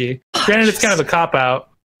trilogy. Granted, it's kind of a cop out,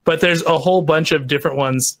 but there's a whole bunch of different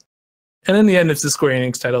ones. And in the end, it's a Square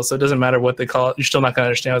Enix title, so it doesn't matter what they call it. You're still not going to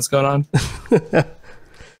understand what's going on.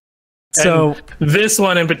 So this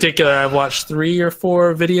one in particular, I've watched 3 or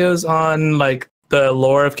 4 videos on like the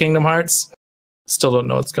lore of Kingdom Hearts. Still don't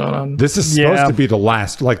know what's going on. This is supposed to be the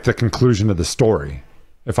last, like the conclusion of the story.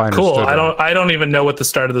 If I understood I don't even know what the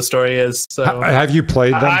start of the story is. So have you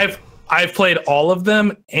played them? I've played all of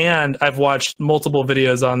them, and I've watched multiple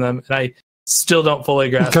videos on them, and I still don't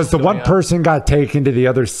fully grasp. Because the one person got taken to the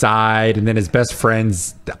other side, and then his best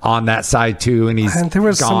friend's on that side too, and there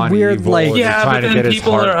was some weird like but then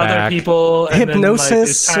people are other people, and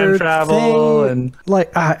hypnosis then, like, time travel thing, and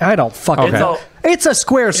like I don't fucking know. It's a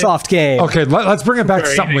SquareSoft game. Okay, let's bring it back to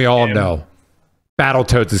something we all know.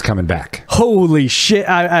 Battletoads is coming back. Holy shit!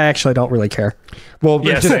 I actually don't really care. Well,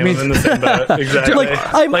 it just means in the same boat. Exactly.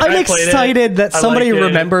 I'm excited that somebody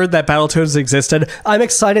remembered that Battletoads existed. I'm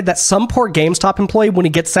excited that some poor GameStop employee, when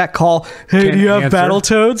he gets that call, hey, do you have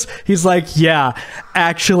Battletoads? He's like, yeah,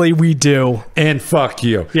 actually we do. And fuck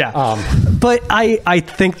you. Yeah. But I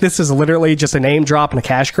think this is literally just a name drop and a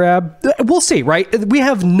cash grab. We'll see, right? We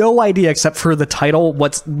have no idea except for the title,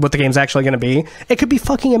 what the game's actually going to be. It could be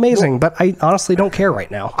fucking amazing, but I honestly don't care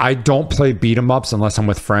right now. I don't play beat 'em ups unless I'm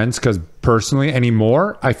with friends, because personally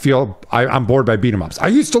anymore, I feel I'm bored by beat 'em ups. I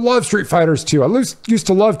used to love Street Fighters 2. I used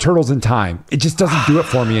to love Turtles in Time. It just doesn't do it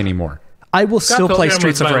for me anymore. I will still play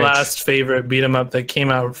Streets of Rage. My last favorite beat 'em up that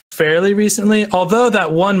came out fairly recently, although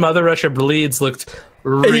that one Mother Russia Bleeds looked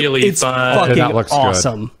really fun. Fucking that looks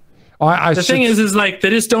awesome. Good. The thing is like they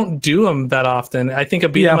just don't do them that often. I think a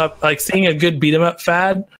beat 'em up, like seeing a good beat 'em up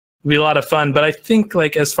fad, would be a lot of fun. But I think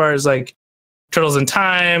like as far as like Turtles in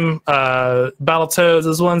Time, Battletoads,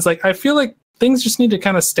 those ones, like I feel like things just need to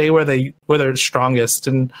kind of stay where they're strongest.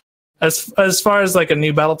 And as far as like a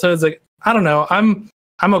new Battletoads, like I don't know, I'm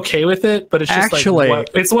okay with it, but it's just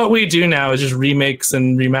it's what we do now is just remakes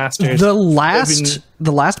and remasters. The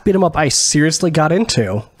last beat 'em up I seriously got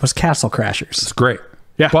into was Castle Crashers. It's great.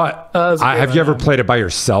 Yeah. But have you ever played it by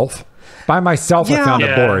yourself? By myself, I found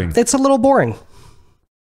it boring. It's a little boring.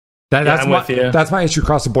 That's my issue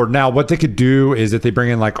across the board. Now, what they could do is if they bring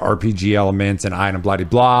in like RPG elements and item blah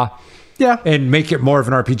blah, and make it more of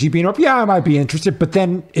an RPG beat 'em up. Yeah, I might be interested, but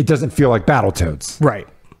then it doesn't feel like Battletoads. Right.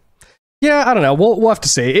 Yeah, I don't know. We'll have to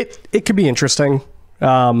see. It could be interesting.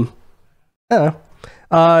 I don't know.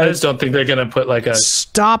 I just don't think they're gonna put like a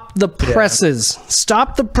stop the presses. Yeah.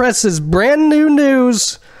 Stop the presses. Brand new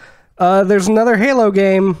news. There's another Halo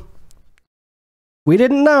game. We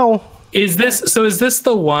didn't know. Is this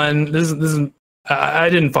the one? This is. I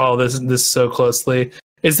didn't follow this so closely.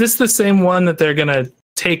 Is this the same one that they're gonna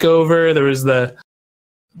take over?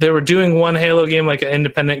 They were doing one Halo game, like an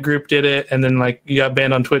independent group did it, and then like you got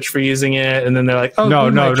banned on Twitch for using it, and then they're like, "Oh no!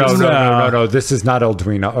 This is not El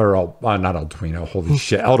Duino, or not El Duino. Holy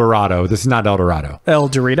shit, El Dorado. This is not El Dorado. El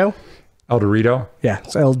Dorito. El Dorito. Yeah,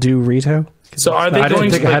 it's El Dorito. So are they going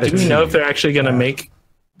to? Like, do we know if they're actually going to make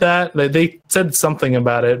that? Like, they said something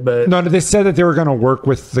about it, but no, they said that they were going to work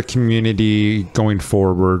with the community going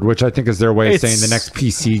forward, which I think is their way of saying the next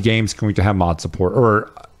PC game is going to have mod support or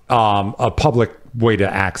a public way to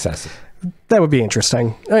access it. That would be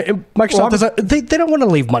interesting. Microsoft doesn't. They don't want to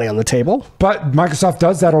leave money on the table. But Microsoft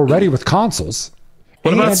does that already with consoles.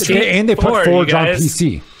 What about Skate and they put Forge on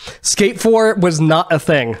PC. Skate 4 was not a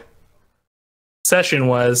thing. Session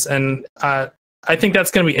was, and I think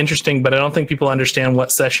that's going to be interesting. But I don't think people understand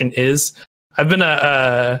what Session is. What's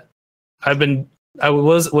that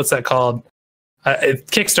called?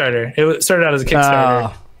 Kickstarter. It started out as a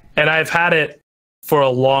Kickstarter, and I've had it for a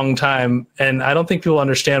long time, and I don't think people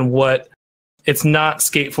understand what it's not.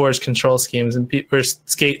 Skate 4's control schemes or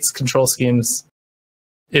Skate's control schemes.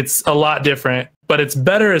 It's a lot different, but it's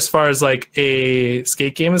better as far as like a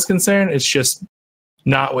skate game is concerned. It's just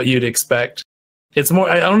not what you'd expect. It's more.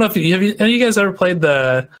 I don't know if have you guys ever played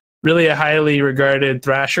the really highly regarded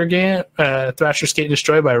Thrasher game, Thrasher Skate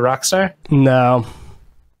Destroy by Rockstar? No.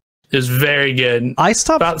 It was very good. I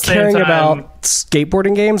stopped caring about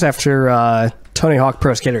skateboarding games after Tony Hawk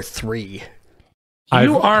Pro Skater 3.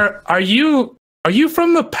 Are you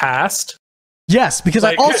from the past? Yes, because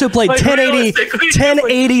I also played 1080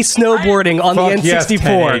 snowboarding on the N64. Yes,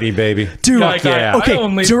 1080, baby. Dude,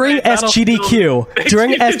 during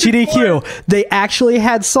SGDQ, they actually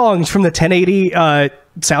had songs from the 1080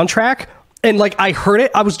 soundtrack. And like I heard it,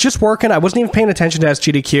 I was just working, I wasn't even paying attention to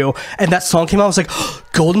SGDQ, and that song came out, I was like, oh,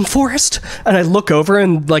 Golden Forest? And I look over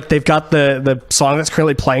and like they've got the song that's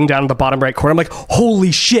currently playing down in the bottom right corner. I'm like,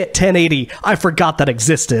 holy shit, 1080. I forgot that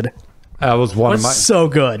existed. That was one of my so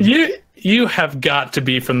good. You have got to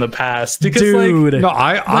be from the past. Because, dude. No,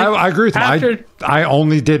 I agree with you. I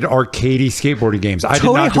only did arcadey skateboarding games. I did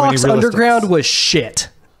not do any realistic. Underground was shit.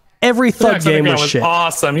 Every Thug game was shit.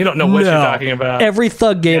 Awesome. You don't know what you're talking about. Every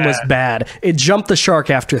Thug game was bad. It jumped the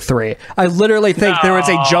shark after 3. I literally think there was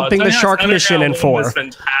a jumping the shark mission in 4. It was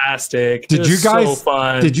fantastic. Did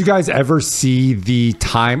you guys ever see the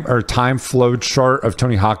time flow chart of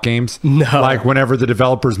Tony Hawk games? No. Like whenever the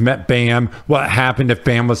developers met Bam, what happened if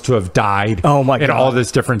Bam was to have died? Oh my god. And all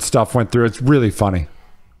this different stuff went through. It's really funny.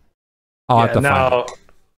 I'll have to find it.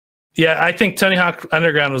 Yeah, I think Tony Hawk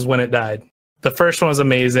Underground was when it died. The first one was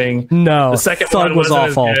amazing. No, the second one was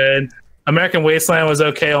awful. As good. American Wasteland was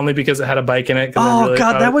okay only because it had a bike in it. Oh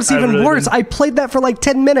god, that was even worse. I played that for like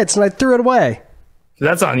 10 minutes and I threw it away.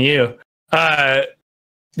 That's on you. Yeah,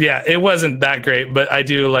 it wasn't that great, but I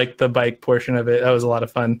do like the bike portion of it. That was a lot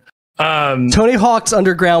of fun. Tony Hawk's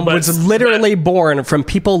Underground was literally born from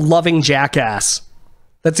people loving Jackass.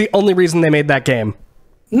 That's the only reason they made that game.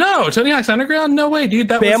 No, Tony Hawk's Underground? No way, dude.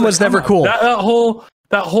 Bam was never cool.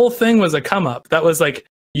 That whole thing was a come up. That was like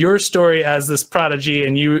your story as this prodigy,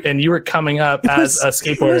 and you were coming up as a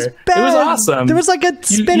skateboarder. It was awesome. There was like a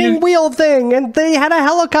spinning wheel thing, and they had a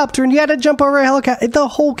helicopter, and you had to jump over a helicopter. The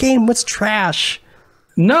whole game was trash.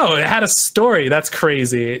 No, it had a story. That's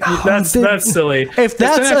crazy. That's silly. If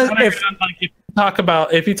you talk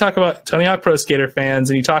about Tony Hawk Pro Skater fans,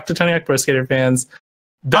 and you talk to Tony Hawk Pro Skater fans.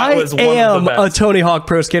 I am a Tony Hawk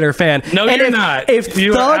Pro Skater fan. No, you're not.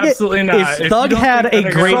 You are absolutely not. If Thug had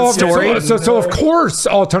a great story. So of course,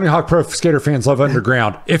 all Tony Hawk Pro Skater fans love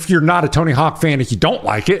Underground. If you're not a Tony Hawk fan, if you don't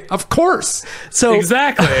like it, of course. So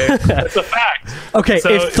exactly. That's a fact. Okay, so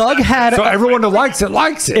if Thug had... So everyone who likes it,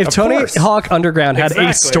 likes it. If Tony Hawk Underground had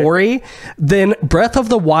a story, then Breath of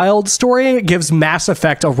the Wild story gives Mass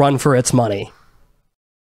Effect a run for its money.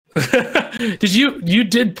 You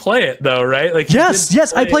did play it though, right? Like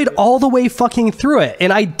yes, I played all the way fucking through it,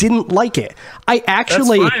 and I didn't like it.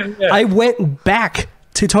 I went back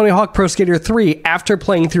to Tony Hawk Pro Skater 3 after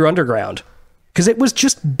playing through Underground because it was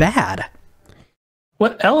just bad.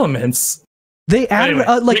 What elements? They added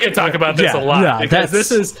we can talk about this a lot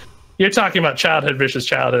because you're talking about childhood versus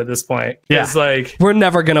childhood at this point. Yeah. It's like we're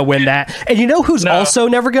never gonna win that. And you know who's also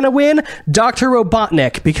never gonna win? Dr.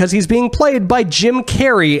 Robotnik, because he's being played by Jim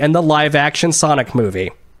Carrey in the live action Sonic movie.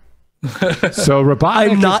 So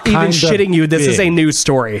Robotnik I'm not even shitting you. This is a news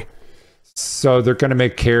story. So they're going to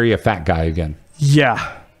make Carrey a fat guy again.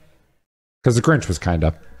 Yeah. Because the Grinch was kind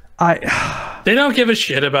of. They don't give a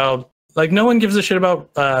shit about, like, no one gives a shit about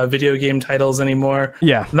video game titles anymore.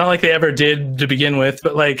 Yeah. Not like they ever did to begin with,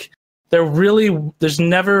 but like, there's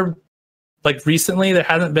never, like, recently there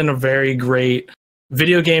hasn't been a very great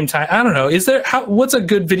video game tie. I don't know. What's a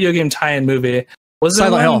good video game tie-in movie? Was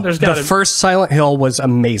Silent Hill. The first Silent Hill was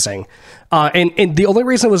amazing. And the only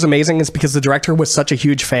reason it was amazing is because the director was such a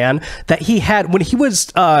huge fan that he had, when he was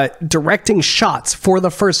directing shots for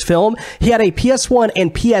the first film, he had a PS1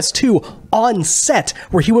 and PS2 on set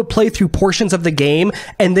where he would play through portions of the game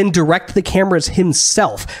and then direct the cameras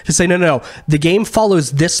himself to say, no, the game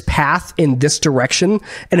follows this path in this direction.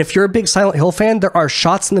 And if you're a big Silent Hill fan, there are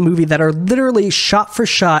shots in the movie that are literally shot for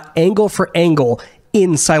shot, angle for angle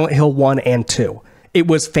in Silent Hill 1 and 2. It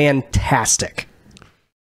was fantastic.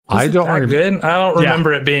 I don't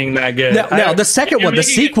remember it being that good. No, the second one, the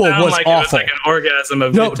sequel was awful. It was like an orgasm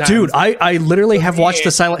of good times. Dude, I literally have watched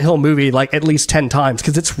the Silent Hill movie like at least 10 times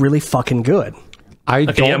because it's really fucking good.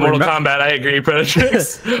 Mortal Kombat, I agree.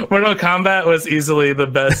 Mortal Kombat was easily the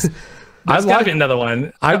best. There's gotta be another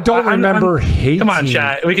one. I don't remember hating. Come on,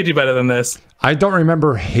 chat. We could do better than this. I don't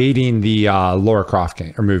remember hating the Lara Croft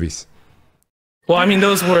game or movies. Well, I mean,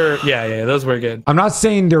 those were those were good. I'm not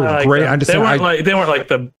saying they're great. I'm just they saying weren't like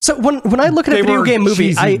the. So when I look at a video game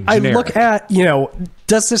movie, I look at,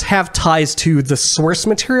 does this have ties to the source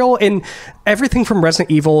material? And everything from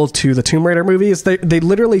Resident Evil to the Tomb Raider movies, they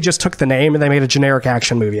literally just took the name and they made a generic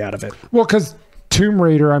action movie out of it. Well, because Tomb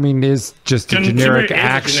Raider, I mean, is just a generic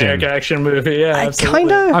action movie. Yeah,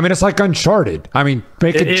 absolutely. I mean, it's like Uncharted. I mean,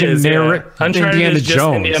 make it generic. Yeah. Uncharted is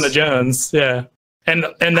just Indiana Jones. Yeah.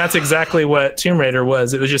 And that's exactly what Tomb Raider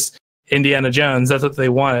was. It was just Indiana Jones. That's what they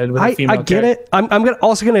wanted with a female I get it. I'm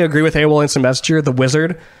also going to agree with AOL Instant Messenger, the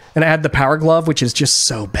wizard, and I had the power glove, which is just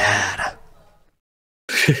so bad.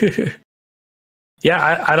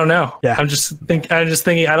 Yeah, I don't know. Yeah. I'm just thinking. I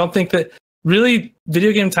don't think that really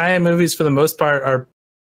video game tie-in movies for the most part are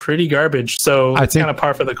pretty garbage. So it's kind of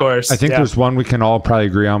par for the course. I think there's one we can all probably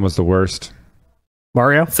agree on was the worst.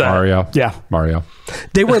 Mario? Yeah. Mario.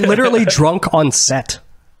 They were literally drunk on set.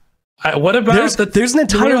 What about there's an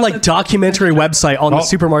entire documentary website on the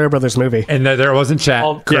Super Mario Brothers movie. And there was in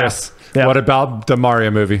chat. Chris, what about the Mario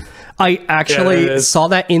movie? I actually saw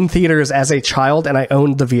that in theaters as a child and I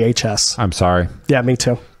owned the VHS. I'm sorry. Yeah, me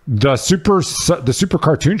too. The super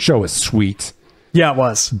cartoon show was sweet. Yeah, it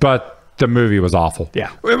was. But the movie was awful.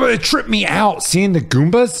 Yeah. It tripped me out seeing the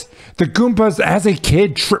Goombas. The Goombas as a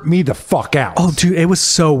kid tripped me the fuck out. Oh, dude, it was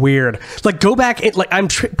so weird. Like, go back. I'm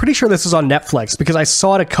pretty sure this is on Netflix because I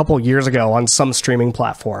saw it a couple years ago on some streaming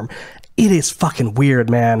platform. It is fucking weird,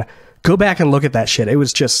 man. Go back and look at that shit. It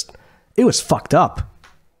was fucked up.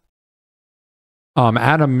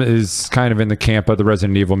 Adam is kind of in the camp of the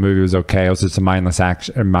Resident Evil movie was okay. It was just a mindless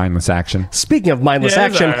action. Speaking of mindless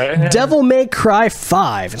action, Devil May Cry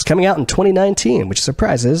 5 is coming out in 2019, which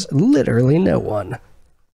surprises literally no one.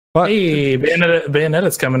 But hey,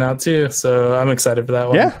 Bayonetta's coming out too, so I'm excited for that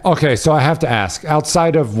one. Yeah. Okay, so I have to ask,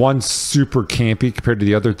 outside of one super campy compared to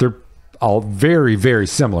the other, they're all very, very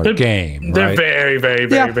similar game. They're very, very,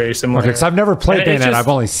 very, very similar. Okay, because I've never played Bayonetta. I've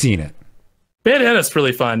only seen it. Bayonetta's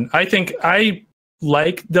really fun. I think I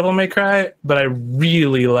like Devil May Cry, but I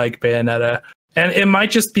really like Bayonetta. And it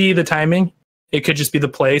might just be the timing. It could just be the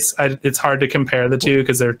place. It's hard to compare the two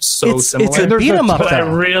because they're so similar. It's a beat 'em up. But I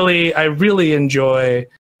really enjoy.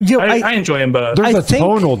 I enjoy them both. There's a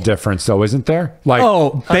tonal difference, though, isn't there? Like,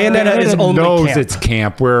 Bayonetta is only knows camp. It's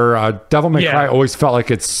camp, where Devil May Cry always felt like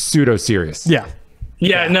it's pseudo serious.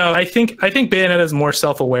 Yeah. No, I think Bayonetta is more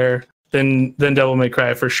self-aware than Devil May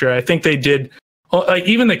Cry for sure. I think they did. Like,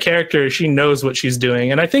 even the character, she knows what she's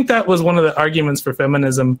doing, and I think that was one of the arguments for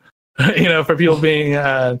feminism. For people being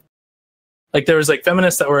like, there was like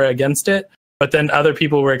feminists that were against it, but then other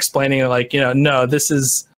people were explaining like, no, this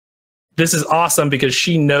is awesome because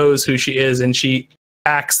she knows who she is and she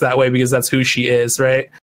acts that way because that's who she is, right?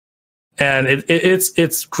 And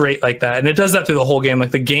it's great like that, and it does that through the whole game.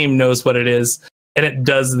 Like, the game knows what it is, and it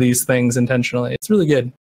does these things intentionally. It's really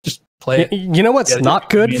good. Just play it. You know what's not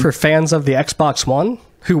good for fans of the Xbox One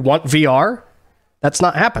who want VR? That's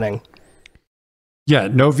not happening. Yeah,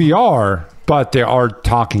 no VR, but they are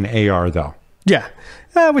talking AR though. Yeah,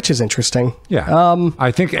 which is interesting. Yeah, I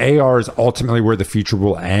think AR is ultimately where the future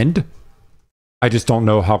will end. I just don't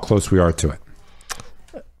know how close we are to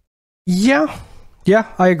it. Yeah,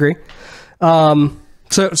 I agree.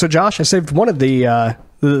 So Josh, I saved one of the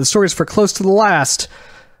stories for close to the last.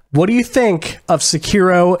 what do you think of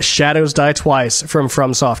Sekiro Shadows Die Twice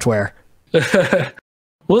from Software?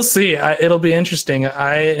 We'll see. It'll be interesting.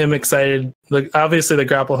 I am excited. Obviously, the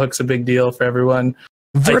grapple hook's a big deal for everyone.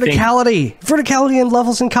 Verticality and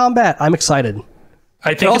levels in combat. I'm excited.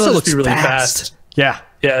 I think it'll just be really fast. Yeah.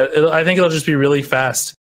 I think it'll just be really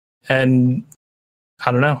fast. And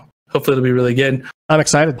I don't know. Hopefully it'll be really good. I'm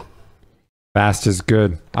excited. Fast is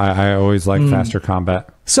good. I always like faster combat.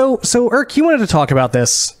 So Urk, you wanted to talk about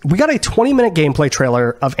this. We got a 20-minute gameplay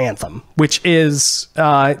trailer of Anthem, which is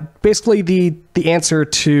basically the answer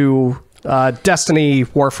to Destiny,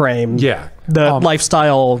 Warframe, the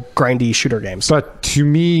lifestyle grindy shooter games. But to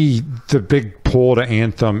me, the big pull to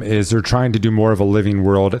Anthem is they're trying to do more of a living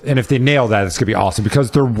world. And if they nail that, it's going to be awesome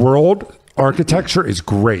because their world architecture is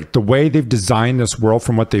great. The way they've designed this world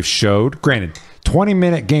from what they've showed, granted,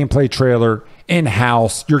 20-minute gameplay trailer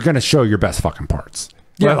in-house, you're going to show your best fucking parts.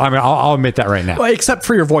 Yeah. I mean, I'll admit that right now. Well, except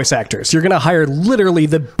for your voice actors. You're going to hire literally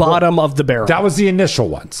the bottom of the barrel. That was the initial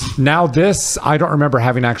ones. Now this, I don't remember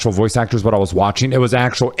having actual voice actors, but I was watching. It was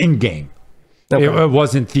actual in-game. Okay. It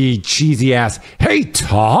wasn't the cheesy ass, hey,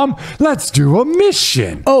 Tom, let's do a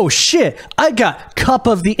mission. Oh, shit. I got Cup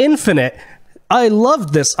of the Infinite. I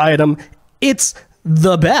love this item. It's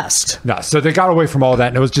the best. No, so they got away from all that,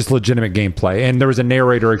 and it was just legitimate gameplay. And there was a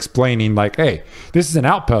narrator explaining, like, hey, this is an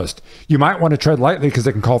outpost. You might want to tread lightly because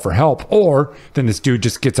they can call for help. Or then this dude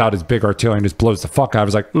just gets out his big artillery and just blows the fuck out. I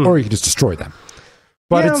was like, or you can just destroy them.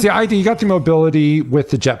 But it's the idea. You got the mobility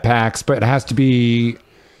with the jetpacks, but it has to be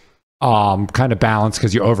kind of balanced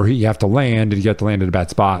because you overheat, you have to land, and you have to land in a bad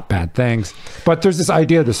spot, bad things. But there's this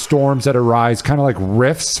idea of the storms that arise, kind of like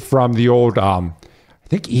rifts from the old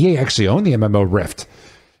I think EA actually owned the MMO Rift,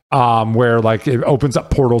 where like it opens up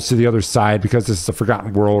portals to the other side because this is a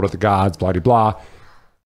forgotten world of the gods, blah, blah, blah.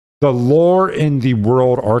 The lore in the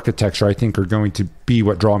world architecture, I think, are going to be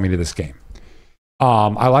what draw me to this game.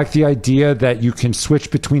 I like the idea that you can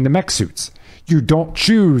switch between the mech suits. You don't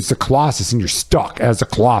choose the Colossus and you're stuck as a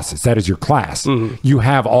Colossus. That is your class. You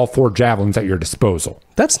have all 4 javelins at your disposal.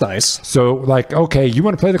 That's nice. So, like, okay, you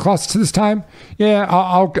want to play the Colossus this time? Yeah,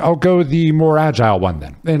 I'll go the more agile one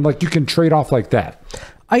then. And like, you can trade off like that.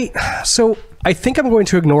 So I think I'm going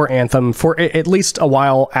to ignore Anthem for at least a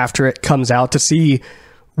while after it comes out to see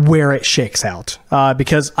where it shakes out.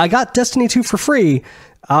 Because I got Destiny 2 for free,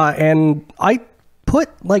 and I put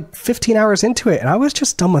like 15 hours into it, and I was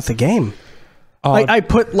just done with the game. I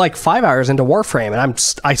put like 5 hours into Warframe,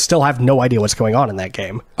 and I still have no idea what's going on in that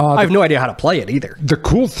game. I have no idea how to play it either. The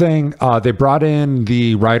cool thing, they brought in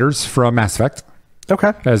the writers from Mass Effect.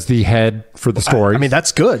 Okay. As the head for the story. I mean,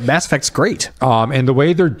 that's good. Mass Effect's great. And the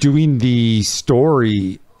way they're doing the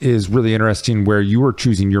story is really interesting, where you are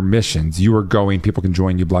choosing your missions. You are going, people can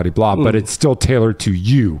join you, blah, blah, blah, but it's still tailored to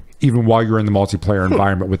you, even while you're in the multiplayer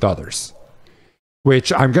environment with others.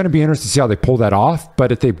 Which I'm going to be interested to see how they pull that off.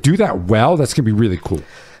 But if they do that well, that's going to be really cool.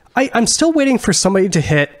 I'm still waiting for somebody to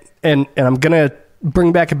hit, and I'm going to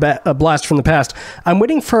bring back a blast from the past. I'm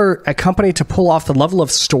waiting for a company to pull off the level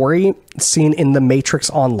of story seen in The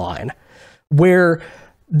Matrix Online, where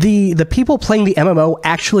the people playing the MMO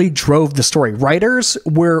actually drove the story. Writers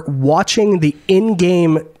were watching the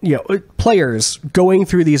in-game players going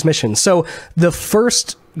through these missions. So the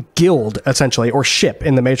first guild, essentially, or ship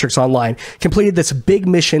in The Matrix Online, completed this big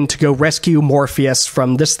mission to go rescue Morpheus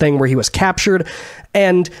from this thing where he was captured,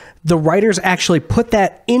 and the writers actually put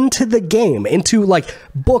that into the game, into like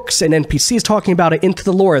books and NPCs talking about it, into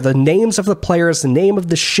the lore, the names of the players, the name of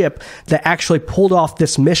the ship that actually pulled off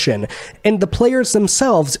this mission. And the players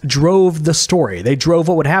themselves drove the story. They drove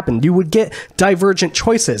what would happen. You would get divergent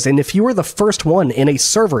choices, and if you were the first one in a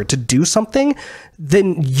server to do something,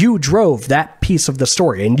 then you drove that piece of the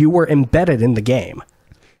story and you were embedded in the game.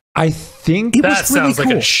 I think it that sounds really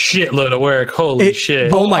cool. Like a shitload of work. Holy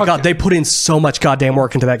shit. Oh my God. They put in so much goddamn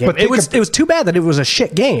work into that game. But it was too bad that it was a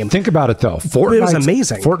shit game. Think about it though. Fortnite, it was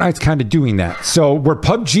amazing. Fortnite's kind of doing that. So where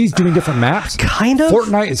PUBG's doing different maps, kind of,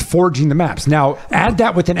 Fortnite is forging the maps. Now add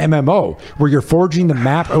that with an MMO where you're forging the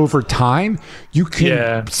map over time. You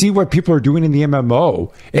can see what people are doing in the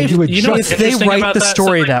MMO. And if they write the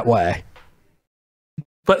story that way.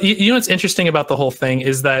 But you know what's interesting about the whole thing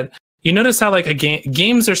is that you notice how like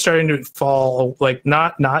games are starting to fall, like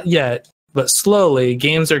not yet, but slowly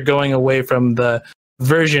games are going away from the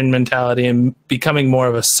version mentality and becoming more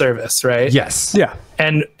of a service, right? Yes. Yeah.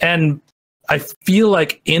 And I feel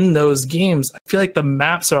like in those games, I feel like the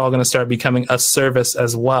maps are all going to start becoming a service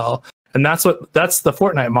as well. And that's the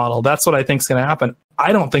Fortnite model. That's what I think is going to happen.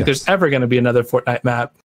 I don't think there's ever going to be another Fortnite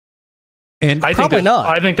map. And I think not.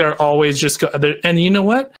 I think they're always just and you know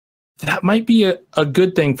what? that might be a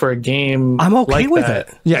good thing for a game. I'm okay with it.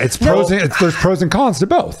 Yeah, it's there's pros and cons to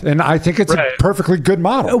both, and I think it's a perfectly good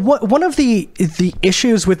model. One of the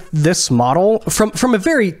issues with this model, from a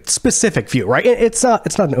very specific view, right? It's not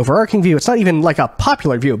an overarching view. It's not even like a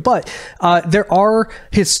popular view, but there are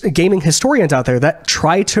gaming historians out there that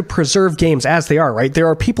try to preserve games as they are, right? There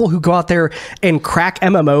are people who go out there and crack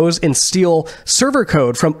MMOs and steal server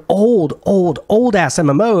code from old ass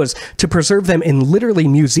MMOs to preserve them in literally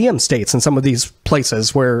museum states in some of these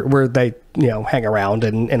places where they hang around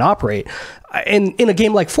and operate. And in a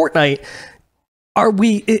game like Fortnite,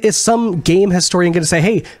 is some game historian going to say,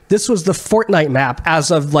 hey, this was the Fortnite map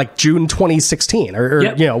as of like June 2016 or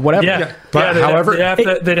whatever? Yeah. But however,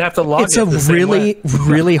 they'd have to log it. It's a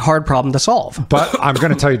really hard problem to solve. But I'm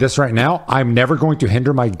going to tell you this right now. I'm never going to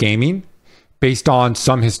hinder my gaming based on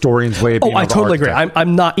some historian's way of being able to totally agree.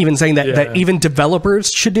 I'm not even saying that even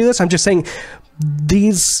developers should do this. I'm just saying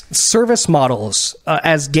these service models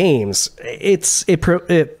as games,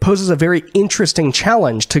 it poses a very interesting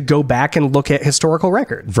challenge to go back and look at historical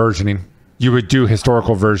record. Versioning. You would do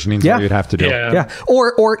historical versioning. Yeah. You'd have to do. Yeah.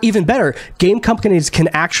 Or even better, game companies can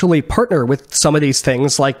actually partner with some of these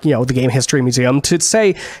things like, the Game History Museum to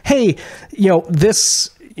say, hey,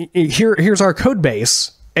 here's our code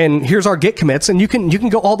base and here's our Git commits, and you can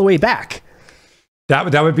go all the way back.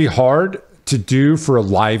 That would be hard to do for a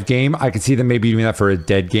live game. I could see them maybe doing that for a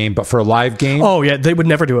dead game, but for a live game, they would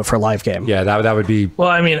never do it for a live game. Yeah, that would be. Well,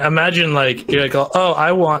 I mean, imagine like you're like, oh,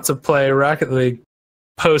 I want to play Rocket League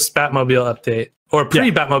post Batmobile update or pre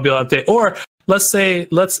Batmobile update, or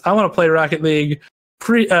I want to play Rocket League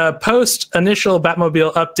post initial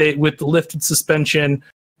Batmobile update with the lifted suspension,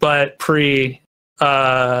 but pre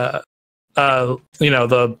the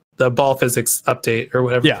ball physics update or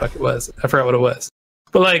whatever the fuck it was. I forgot what it was.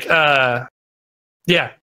 But like,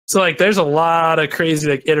 so like, there's a lot of crazy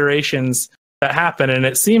like iterations that happen, and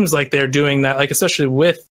it seems like they're doing that. Like, especially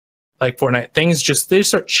with like Fortnite, they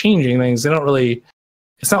start changing things. They don't really.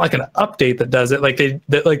 It's not like an update that does it. Like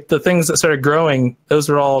like the things that started growing, those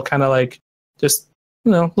are all kind of like just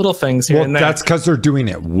little things here and there. That's because they're doing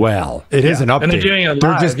it well. It is an update. And they're doing it live.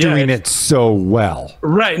 They're just doing it so well.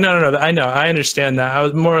 Right? No. I know. I understand that. I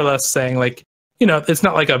was more or less saying like, it's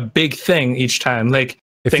not like a big thing each time. Like.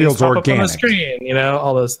 It feels organic. Up on the screen,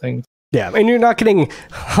 all those things. Yeah, and you're not getting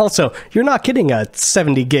a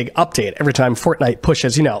 70 gig update every time Fortnite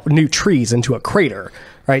pushes, new trees into a crater,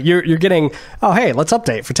 right? You're getting, oh, hey, let's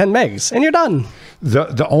update for 10 megs, and you're done.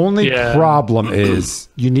 The only problem is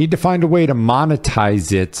you need to find a way to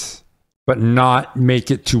monetize it, but not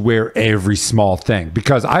make it to where every small thing.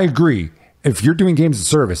 Because I agree, if you're doing games as a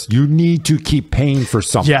service, you need to keep paying for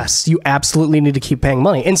something. Yes, you absolutely need to keep paying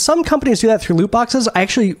money. And some companies do that through loot boxes. I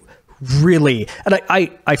actually really, and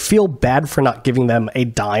I feel bad for not giving them a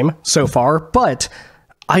dime so far, but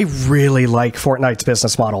I really like Fortnite's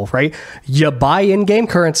business model, right? You buy in-game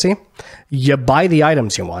currency, you buy the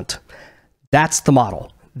items you want. That's the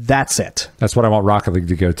model. That's it. That's what I want Rocket League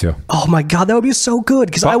to go to. Oh my God, that would be so good,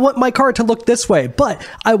 because I want my car to look this way, but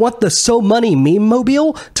I want the So Money meme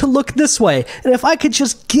mobile to look this way. And if I could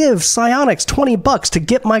just give Psyonix $20 to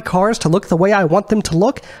get my cars to look the way I want them to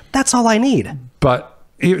look, that's all I need. But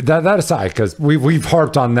that aside, because we've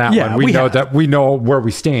harped on that one. We know where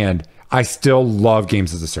we stand. I still love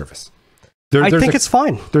games as a service. I think it's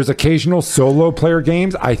fine. There's occasional solo player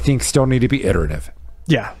games I think still need to be iterative.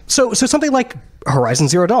 Yeah. So something like Horizon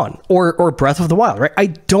Zero Dawn or Breath of the Wild, right? I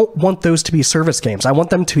don't want those to be service games. I want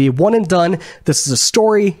them to be one and done. This is a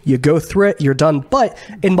story. You go through it, you're done. But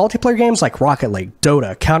in multiplayer games like Rocket League,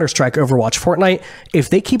 Dota, Counter-Strike, Overwatch, Fortnite, if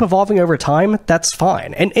they keep evolving over time, that's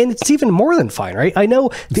fine. And it's even more than fine, right? I know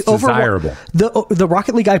the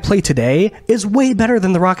Rocket League I play today is way better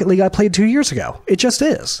than the Rocket League I played 2 years ago. It just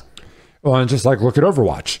is. Well, and just like look at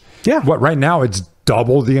Overwatch. Yeah. What right now it's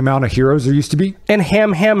double the amount of heroes there used to be. And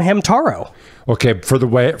Hamtaro. Okay, for the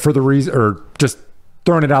reason, or just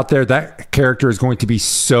throwing it out there, that character is going to be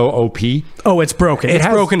so OP. Oh, it's broken. It's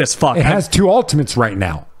broken as fuck. It has 2 ultimates right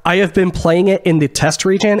now. I have been playing it in the test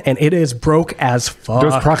region, and it is broke as fuck.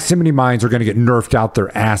 Those proximity mines are going to get nerfed out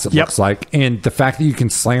their ass, it looks like. And the fact that you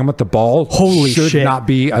can slam with the ball should not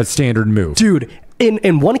be a standard move. Dude,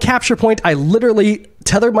 in one capture point, I literally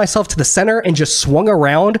tethered myself to the center and just swung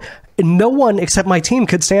around. And no one except my team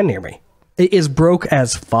could stand near me. It is broke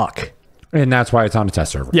as fuck. And that's why it's on a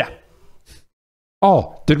test server. Yeah.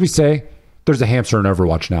 Oh, did we say there's a hamster in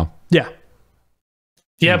Overwatch now? Yeah.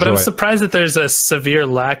 Yeah, but I'm surprised that there's a severe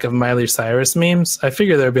lack of Miley Cyrus memes. I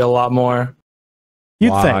figure there'd be a lot more.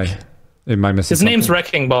 You'd think. Am I missing His name's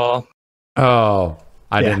Wrecking Ball. Oh.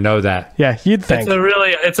 I didn't know that. Yeah, you'd think.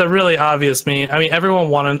 It's a really obvious meme. I mean, everyone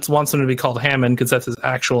wants him to be called Hammond because that's his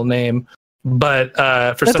actual name. But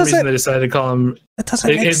for some reason, they decided to call him. That doesn't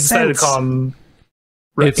make sense.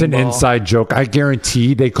 It's an inside joke. I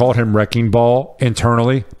guarantee they called him Wrecking Ball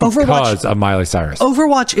internally because of Miley Cyrus.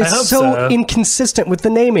 Overwatch is so inconsistent with the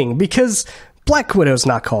naming because Black Widow's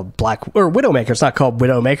not called Widowmaker's not called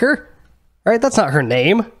Widowmaker, right? That's not her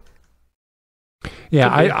name. Yeah,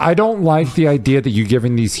 I don't like the idea that you're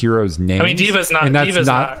giving these heroes names. I mean, Diva's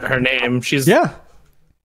not her name. She's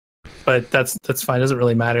but that's fine. It doesn't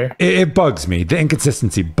really matter. It bugs me. The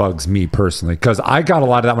inconsistency bugs me personally because I got a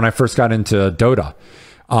lot of that when I first got into Dota.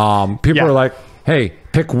 People were like, "Hey,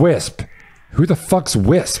 pick Wisp." Who the fuck's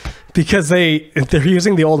Wisp? Because they're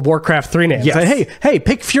using the old Warcraft 3 names. Yes. Like, hey,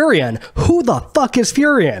 pick Furion. Who the fuck is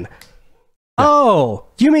Furion? Yeah. Oh,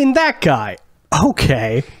 you mean that guy?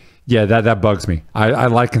 Okay. Yeah, that bugs me. I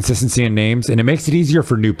like consistency in names, and it makes it easier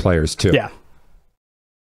for new players too. Yeah.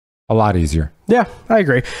 A lot easier. Yeah, I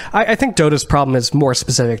agree. I think Dota's problem is more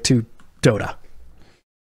specific to Dota.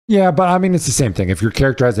 Yeah, but I mean, it's the same thing. If your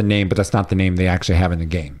character has a name, but that's not the name they actually have in the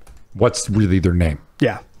game, what's really their name?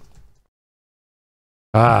 Yeah.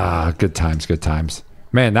 Ah, good times, good times.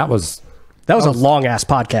 Man, that was a long-ass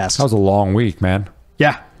podcast. That was a long week, man.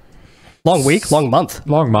 Yeah. Long week, long month.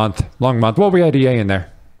 Long month. Well, we had EA in there.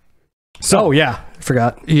 So, I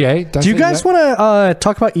forgot. EA? Do you guys want to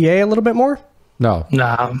talk about EA a little bit more? No.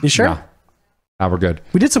 Nah. You sure? No, we're good.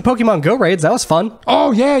 We did some Pokemon Go raids. That was fun.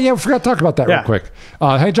 Oh, yeah. We forgot to talk about that real quick.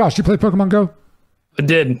 Hey, Josh, you play Pokemon Go? I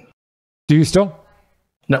did. Do you still?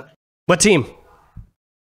 No. What team?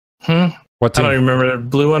 What team? I don't even remember. The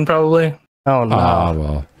blue one, probably. Oh, no.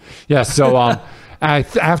 Well. Yeah, so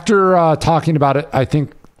after talking about it, I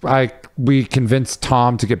think we convinced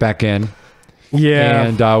Tom to get back in. Yeah.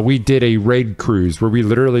 And we did a raid cruise where we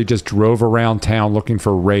literally just drove around town looking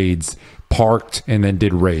for raids, parked, and then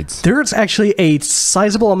did raids. There's actually a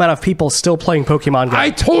sizable amount of people still playing Pokemon Go.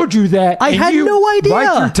 I told you that. I had no idea.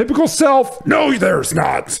 Like your typical self. No, there's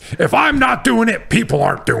not. If I'm not doing it, people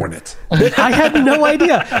aren't doing it. I had no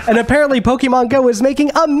idea. And apparently Pokemon Go is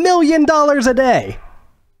making $1 million a day.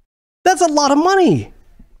 That's a lot of money.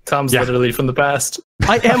 Tom's literally from the past.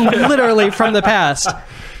 I am literally from the past.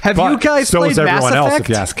 Have you guys played Mass Effect? Else if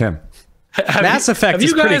you ask him. Mass Effect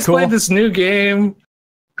is pretty cool. Have you guys played this new game?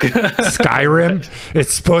 Skyrim?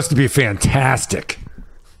 It's supposed to be fantastic.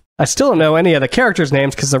 I still don't know any of the characters'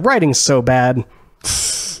 names because the writing's so bad.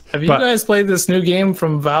 Have you guys played this new game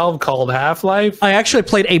from Valve called Half-Life? I actually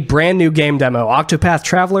played a brand new game demo, Octopath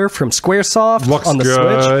Traveler from Squaresoft on the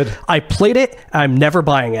Switch. I played it. I'm never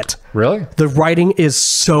buying it. Really? The writing is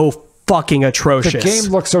so fucking atrocious. The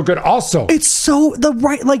game looks so good also. It's so the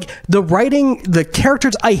writing, the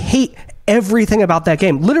characters, I hate everything about that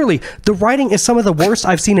game. Literally, the writing is some of the worst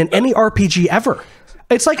I've seen in any RPG ever.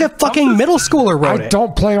 It's like a fucking middle schooler wrote it. I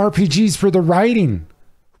don't play RPGs for the writing.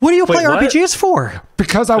 What do you play RPGs for?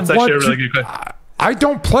 Because I want to. Really good question. I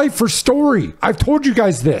don't play for story. I've told you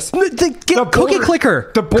guys this. Cookie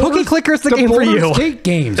Clicker. Cookie Clicker is the game for you. State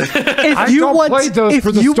games. If you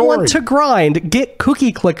want to grind, get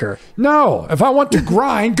Cookie Clicker. No, if I want to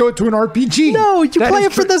grind, go to an RPG. No, you play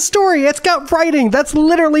it for the story. It's got writing. That's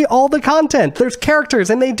literally all the content. There's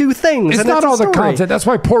characters and they do things. It's not all the content. That's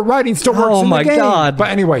why poor writing still works in the game. Oh my god! But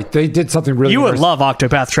anyway, they did something really. You would love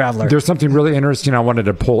Octopath Traveler. There's something really interesting I wanted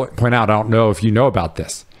to point out. I don't know if you know about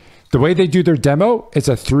this. The way they do their demo, it's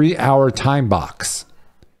a 3-hour time box.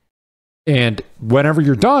 And whenever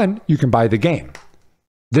you're done, you can buy the game.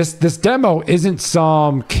 This demo isn't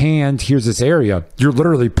some canned, here's this area. You're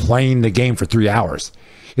literally playing the game for 3 hours.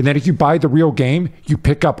 And then if you buy the real game, you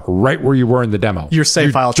pick up right where you were in the demo. Your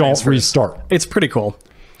save file transfers. Don't restart. It's pretty cool.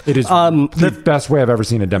 It is the best way I've ever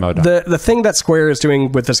seen a demo done. The thing that Square is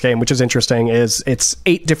doing with this game, which is interesting, is it's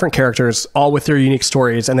 8 different characters, all with their unique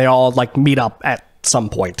stories, and they all like meet up at some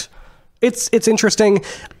point. It's interesting.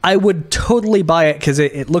 I would totally buy it because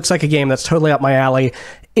it looks like a game that's totally up my alley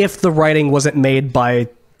if the writing wasn't made by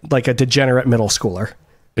like a degenerate middle schooler.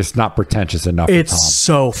 It's not pretentious enough. It's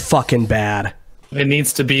so fucking bad. It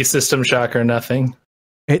needs to be System Shock or nothing.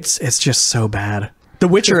 It's just so bad. The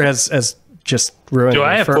Witcher has just ruined it. Do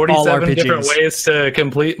I have for 47 different ways to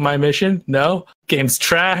complete my mission? No. Game's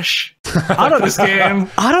trash. I don't this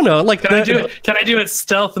game. I don't know. Like, can I do it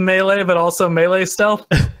stealth melee, but also melee stealth?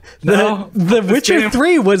 No. The Witcher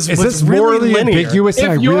 3 was this really morally linear. ambiguous,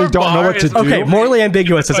 and I really don't know what to do. Okay, morally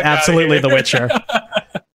ambiguous is absolutely The Witcher.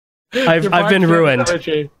 I've been ruined.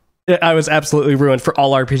 I was absolutely ruined for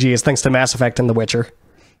all RPGs thanks to Mass Effect and The Witcher.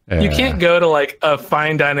 You can't go to like a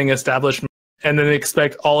fine dining establishment and then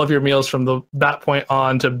expect all of your meals from that point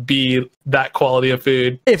on to be that quality of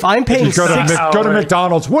food. If I'm paying go to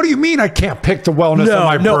McDonald's, what do you mean I can't pick the wellness of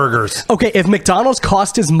my burgers? Okay, if McDonald's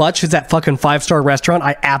cost as much as that fucking 5-star restaurant,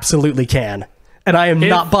 I absolutely can. And I am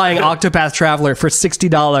not buying Octopath Traveler for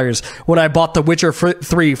 $60 when I bought The Witcher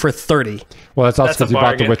 3 for $30. Well, that's also because you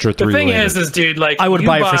bought The Witcher 3. The thing is, dude, like I would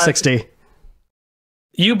buy it for $60.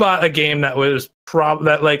 You bought a game that was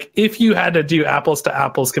that, like, if you had to do apples to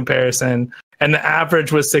apples comparison, and the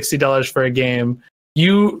average was $60 for a game,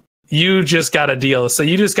 you just got a deal. So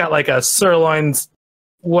you just got like a sirloin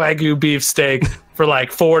Wagyu beef steak for like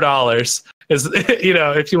 $4. Is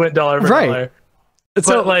if you went dollar for dollar.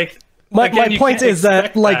 So like. My point is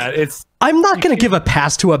that, like, I'm not going to give a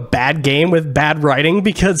pass to a bad game with bad writing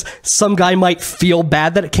because some guy might feel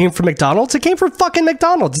bad that it came from McDonald's. It came from fucking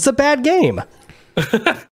McDonald's. It's a bad game.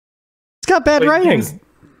 It's got bad writing.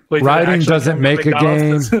 Writing doesn't make a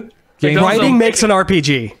game. Writing makes an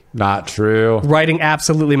RPG. Not true. Writing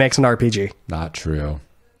absolutely makes an RPG. Not true.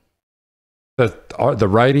 The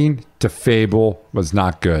writing to Fable was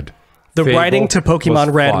not good. The writing to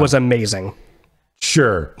Pokemon Red was amazing.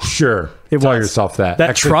 Sure. Tell yourself that.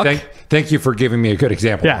 That truck. Thank you for giving me a good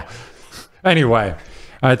example. Yeah. Anyway,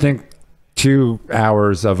 I think 2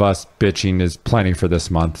 hours of us bitching is plenty for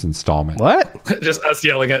this month's installment. What? Just us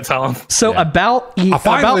yelling at Tom. So about finally,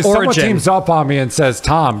 about Origin, someone teams up on me and says,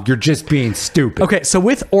 "Tom, you're just being stupid." Okay, so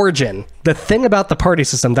with Origin, the thing about the party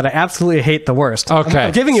system that I absolutely hate the worst. Okay,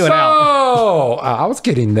 I'm giving you an out. Oh, I was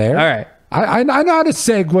getting there. All right. I know how to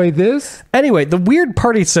segue this. Anyway, the weird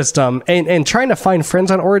party system and trying to find friends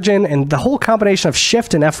on Origin and the whole combination of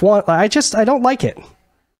Shift and F1, I don't like it.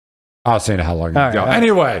 I was saying how long ago.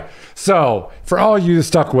 Anyway, so for all you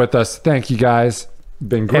stuck with us, thank you guys.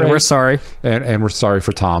 Been great. And we're sorry. And we're sorry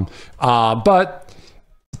for Tom. But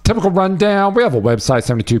typical rundown, we have a website,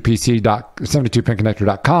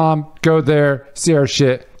 72pinconnector.com. Go there, see our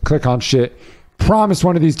shit, click on shit. Promise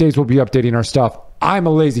one of these days we'll be updating our stuff. I'm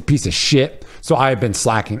a lazy piece of shit, so I have been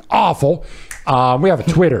slacking awful. We have a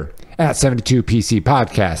Twitter at 72PC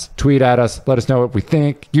Podcast. Tweet at us. Let us know what we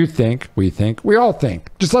think. You think. We think. We all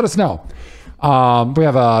think. Just let us know. We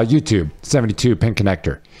have a YouTube, 72 Pin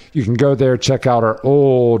Connector. You can go there, check out our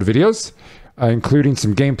old videos, including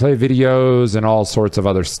some gameplay videos and all sorts of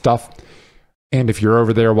other stuff. And if you're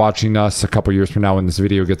over there watching us a couple years from now when this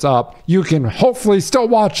video gets up, you can hopefully still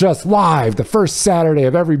watch us live the first Saturday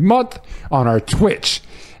of every month on our Twitch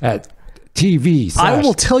at TV. I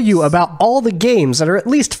will tell you about all the games that are at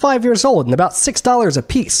least 5 years old and about $6 a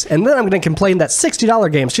piece. And then I'm going to complain that $60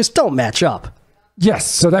 games just don't match up. Yes,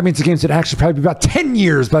 so that means the games would actually probably be about 10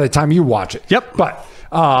 years by the time you watch it. Yep. But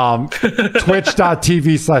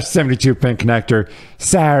twitch.tv/72pin connector,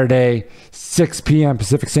 Saturday, 6 p.m.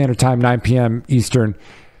 Pacific Standard Time, 9 p.m. Eastern.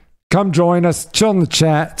 Come join us, chill in the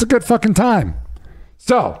chat. It's a good fucking time.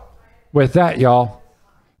 So, with that, y'all,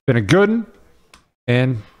 been a good one.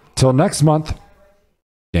 And till next month,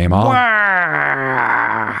 game on.